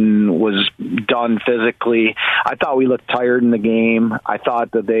 gauntlet and was done physically. I thought we looked tired in the game. I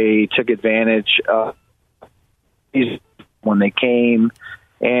thought that they took advantage when they came,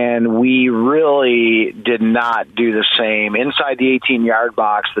 and we really did not do the same. Inside the 18-yard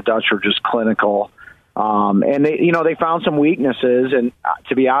box, the Dutch were just clinical. And they found some weaknesses, and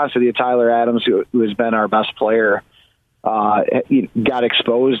to be honest with you, Tyler Adams, who has been our best player, got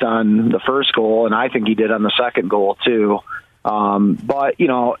exposed on the first goal, and I think he did on the second goal too. But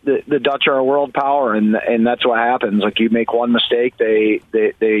the Dutch are a world power, and that's what happens. Like, you make one mistake, they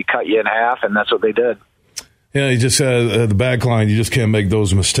cut you in half, and that's what they did. Yeah, you just the back line, you just can't make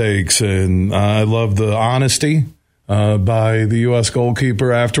those mistakes. And I love the honesty by the U.S.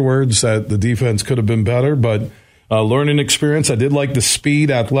 goalkeeper afterwards that the defense could have been better, but learning experience. I did like the speed,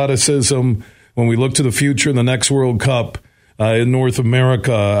 athleticism. When we look to the future in the next World Cup in North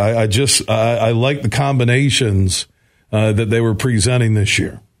America, I like the combinations that they were presenting this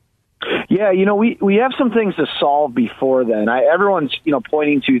year. Yeah, we have some things to solve before then. Everyone's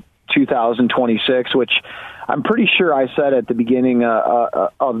pointing to 2026, which I'm pretty sure I said at the beginning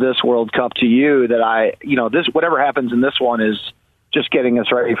of this World Cup to you that this whatever happens in this one is just getting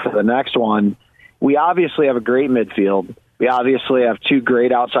us ready for the next one. We obviously have a great midfield. We obviously have two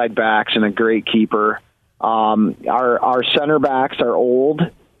great outside backs and a great keeper. Our center backs are old,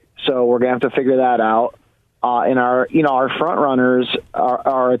 so we're gonna have to figure that out. And our front runners,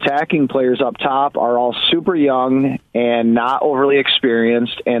 our attacking players up top are all super young and not overly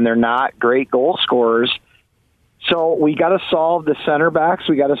experienced, and they're not great goal scorers. So we got to solve the center backs,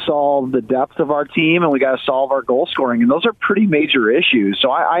 we got to solve the depth of our team, and we got to solve our goal scoring. And those are pretty major issues.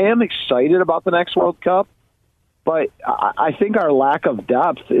 So I am excited about the next World Cup, but I think our lack of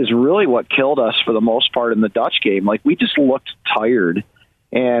depth is really what killed us for the most part in the Dutch game. Like, we just looked tired.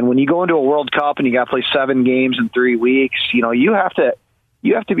 And when you go into a World Cup and you got to play 7 games in 3 weeks, you have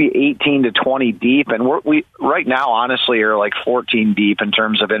to be 18 to 20 deep, and we right now honestly are like 14 deep in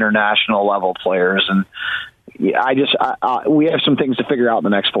terms of international level players. And we have some things to figure out in the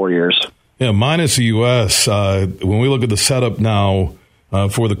next 4 years. Yeah, minus the U.S. When we look at the setup now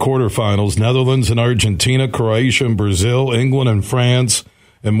for the quarterfinals, Netherlands and Argentina, Croatia and Brazil, England and France,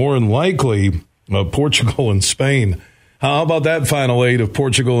 and more than likely Portugal and Spain. How about that final 8 if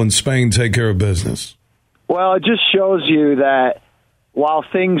Portugal and Spain take care of business? Well, it just shows you that while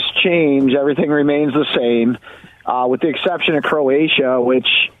things change, everything remains the same, with the exception of Croatia, which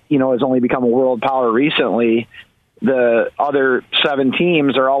has only become a world power recently. The other 7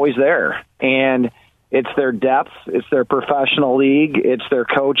 teams are always there, and it's their depth, it's their professional league, it's their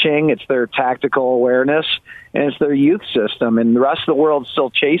coaching, it's their tactical awareness, and it's their youth system, and the rest of the world's still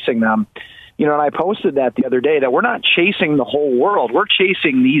chasing them. And I posted that the other day, that we're not chasing the whole world. We're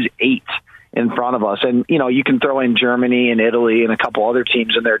chasing these 8 in front of us. And, you can throw in Germany and Italy and a couple other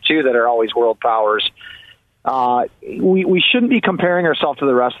teams in there, too, that are always world powers. We shouldn't be comparing ourselves to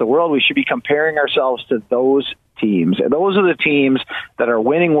the rest of the world. We should be comparing ourselves to those teams. And those are the teams that are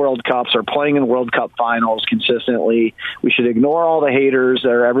winning World Cups or playing in World Cup finals consistently. We should ignore all the haters that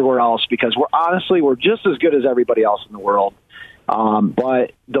are everywhere else, because we're just as good as everybody else in the world.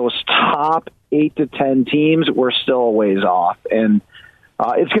 But those top 8 to 10 teams, we're still a ways off. And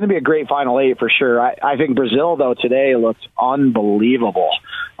it's going to be a great final 8 for sure. I think Brazil, though, today looked unbelievable.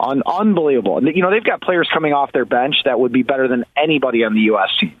 Unbelievable. They've got players coming off their bench that would be better than anybody on the U.S.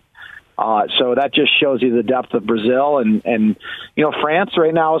 team. So that just shows you the depth of Brazil. And France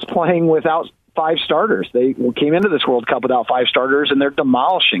right now is playing without 5 starters. They came into this World Cup without 5 starters, and they're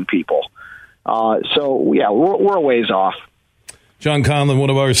demolishing people. We're a ways off. John Conlon,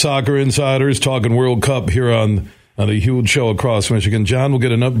 one of our soccer insiders, talking World Cup here on a huge show across Michigan. John, we'll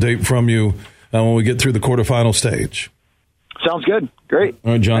get an update from you when we get through the quarterfinal stage. Sounds good. Great.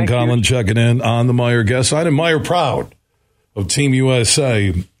 All right, John Conlon checking in on the Meijer guest side. And Meijer proud of Team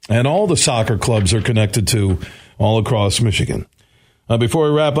USA and all the soccer clubs are connected to all across Michigan. Before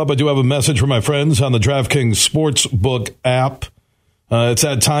we wrap up, I do have a message from my friends on the DraftKings Sportsbook app. It's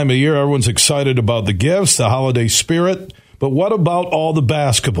that time of year. Everyone's excited about the gifts, the holiday spirit. But what about all the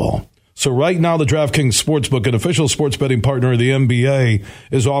basketball? So right now, the DraftKings Sportsbook, an official sports betting partner of the NBA,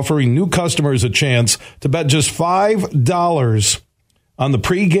 is offering new customers a chance to bet just $5 on the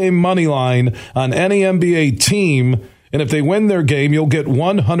pregame money line on any NBA team. And if they win their game, you'll get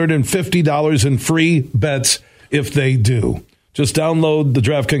 $150 in free bets if they do. Just download the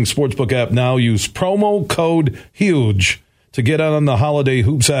DraftKings Sportsbook app now. Use promo code HUGE to get on the holiday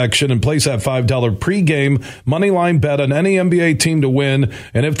hoops action and place that $5 pregame moneyline bet on any NBA team to win.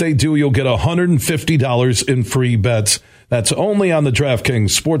 And if they do, you'll get $150 in free bets. That's only on the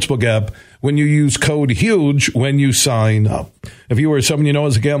DraftKings Sportsbook app when you use code HUGE when you sign up. If you or someone you know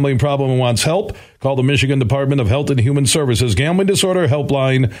has a gambling problem and wants help, call the Michigan Department of Health and Human Services Gambling Disorder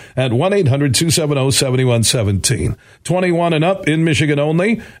Helpline at 1-800-270-7117. 21 and up in Michigan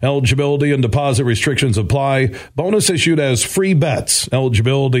only. Eligibility and deposit restrictions apply. Bonus issued as free bets.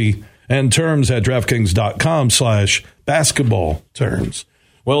 Eligibility and terms at DraftKings.com/basketball terms.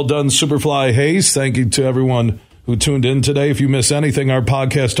 Well done, Superfly Hayes. Thank you to everyone who tuned in today. If you miss anything, our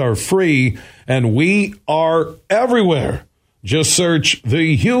podcasts are free, and we are everywhere. Just search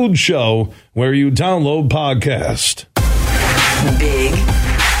The Huge Show where you download podcast. Big,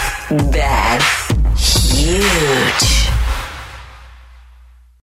 bad, huge.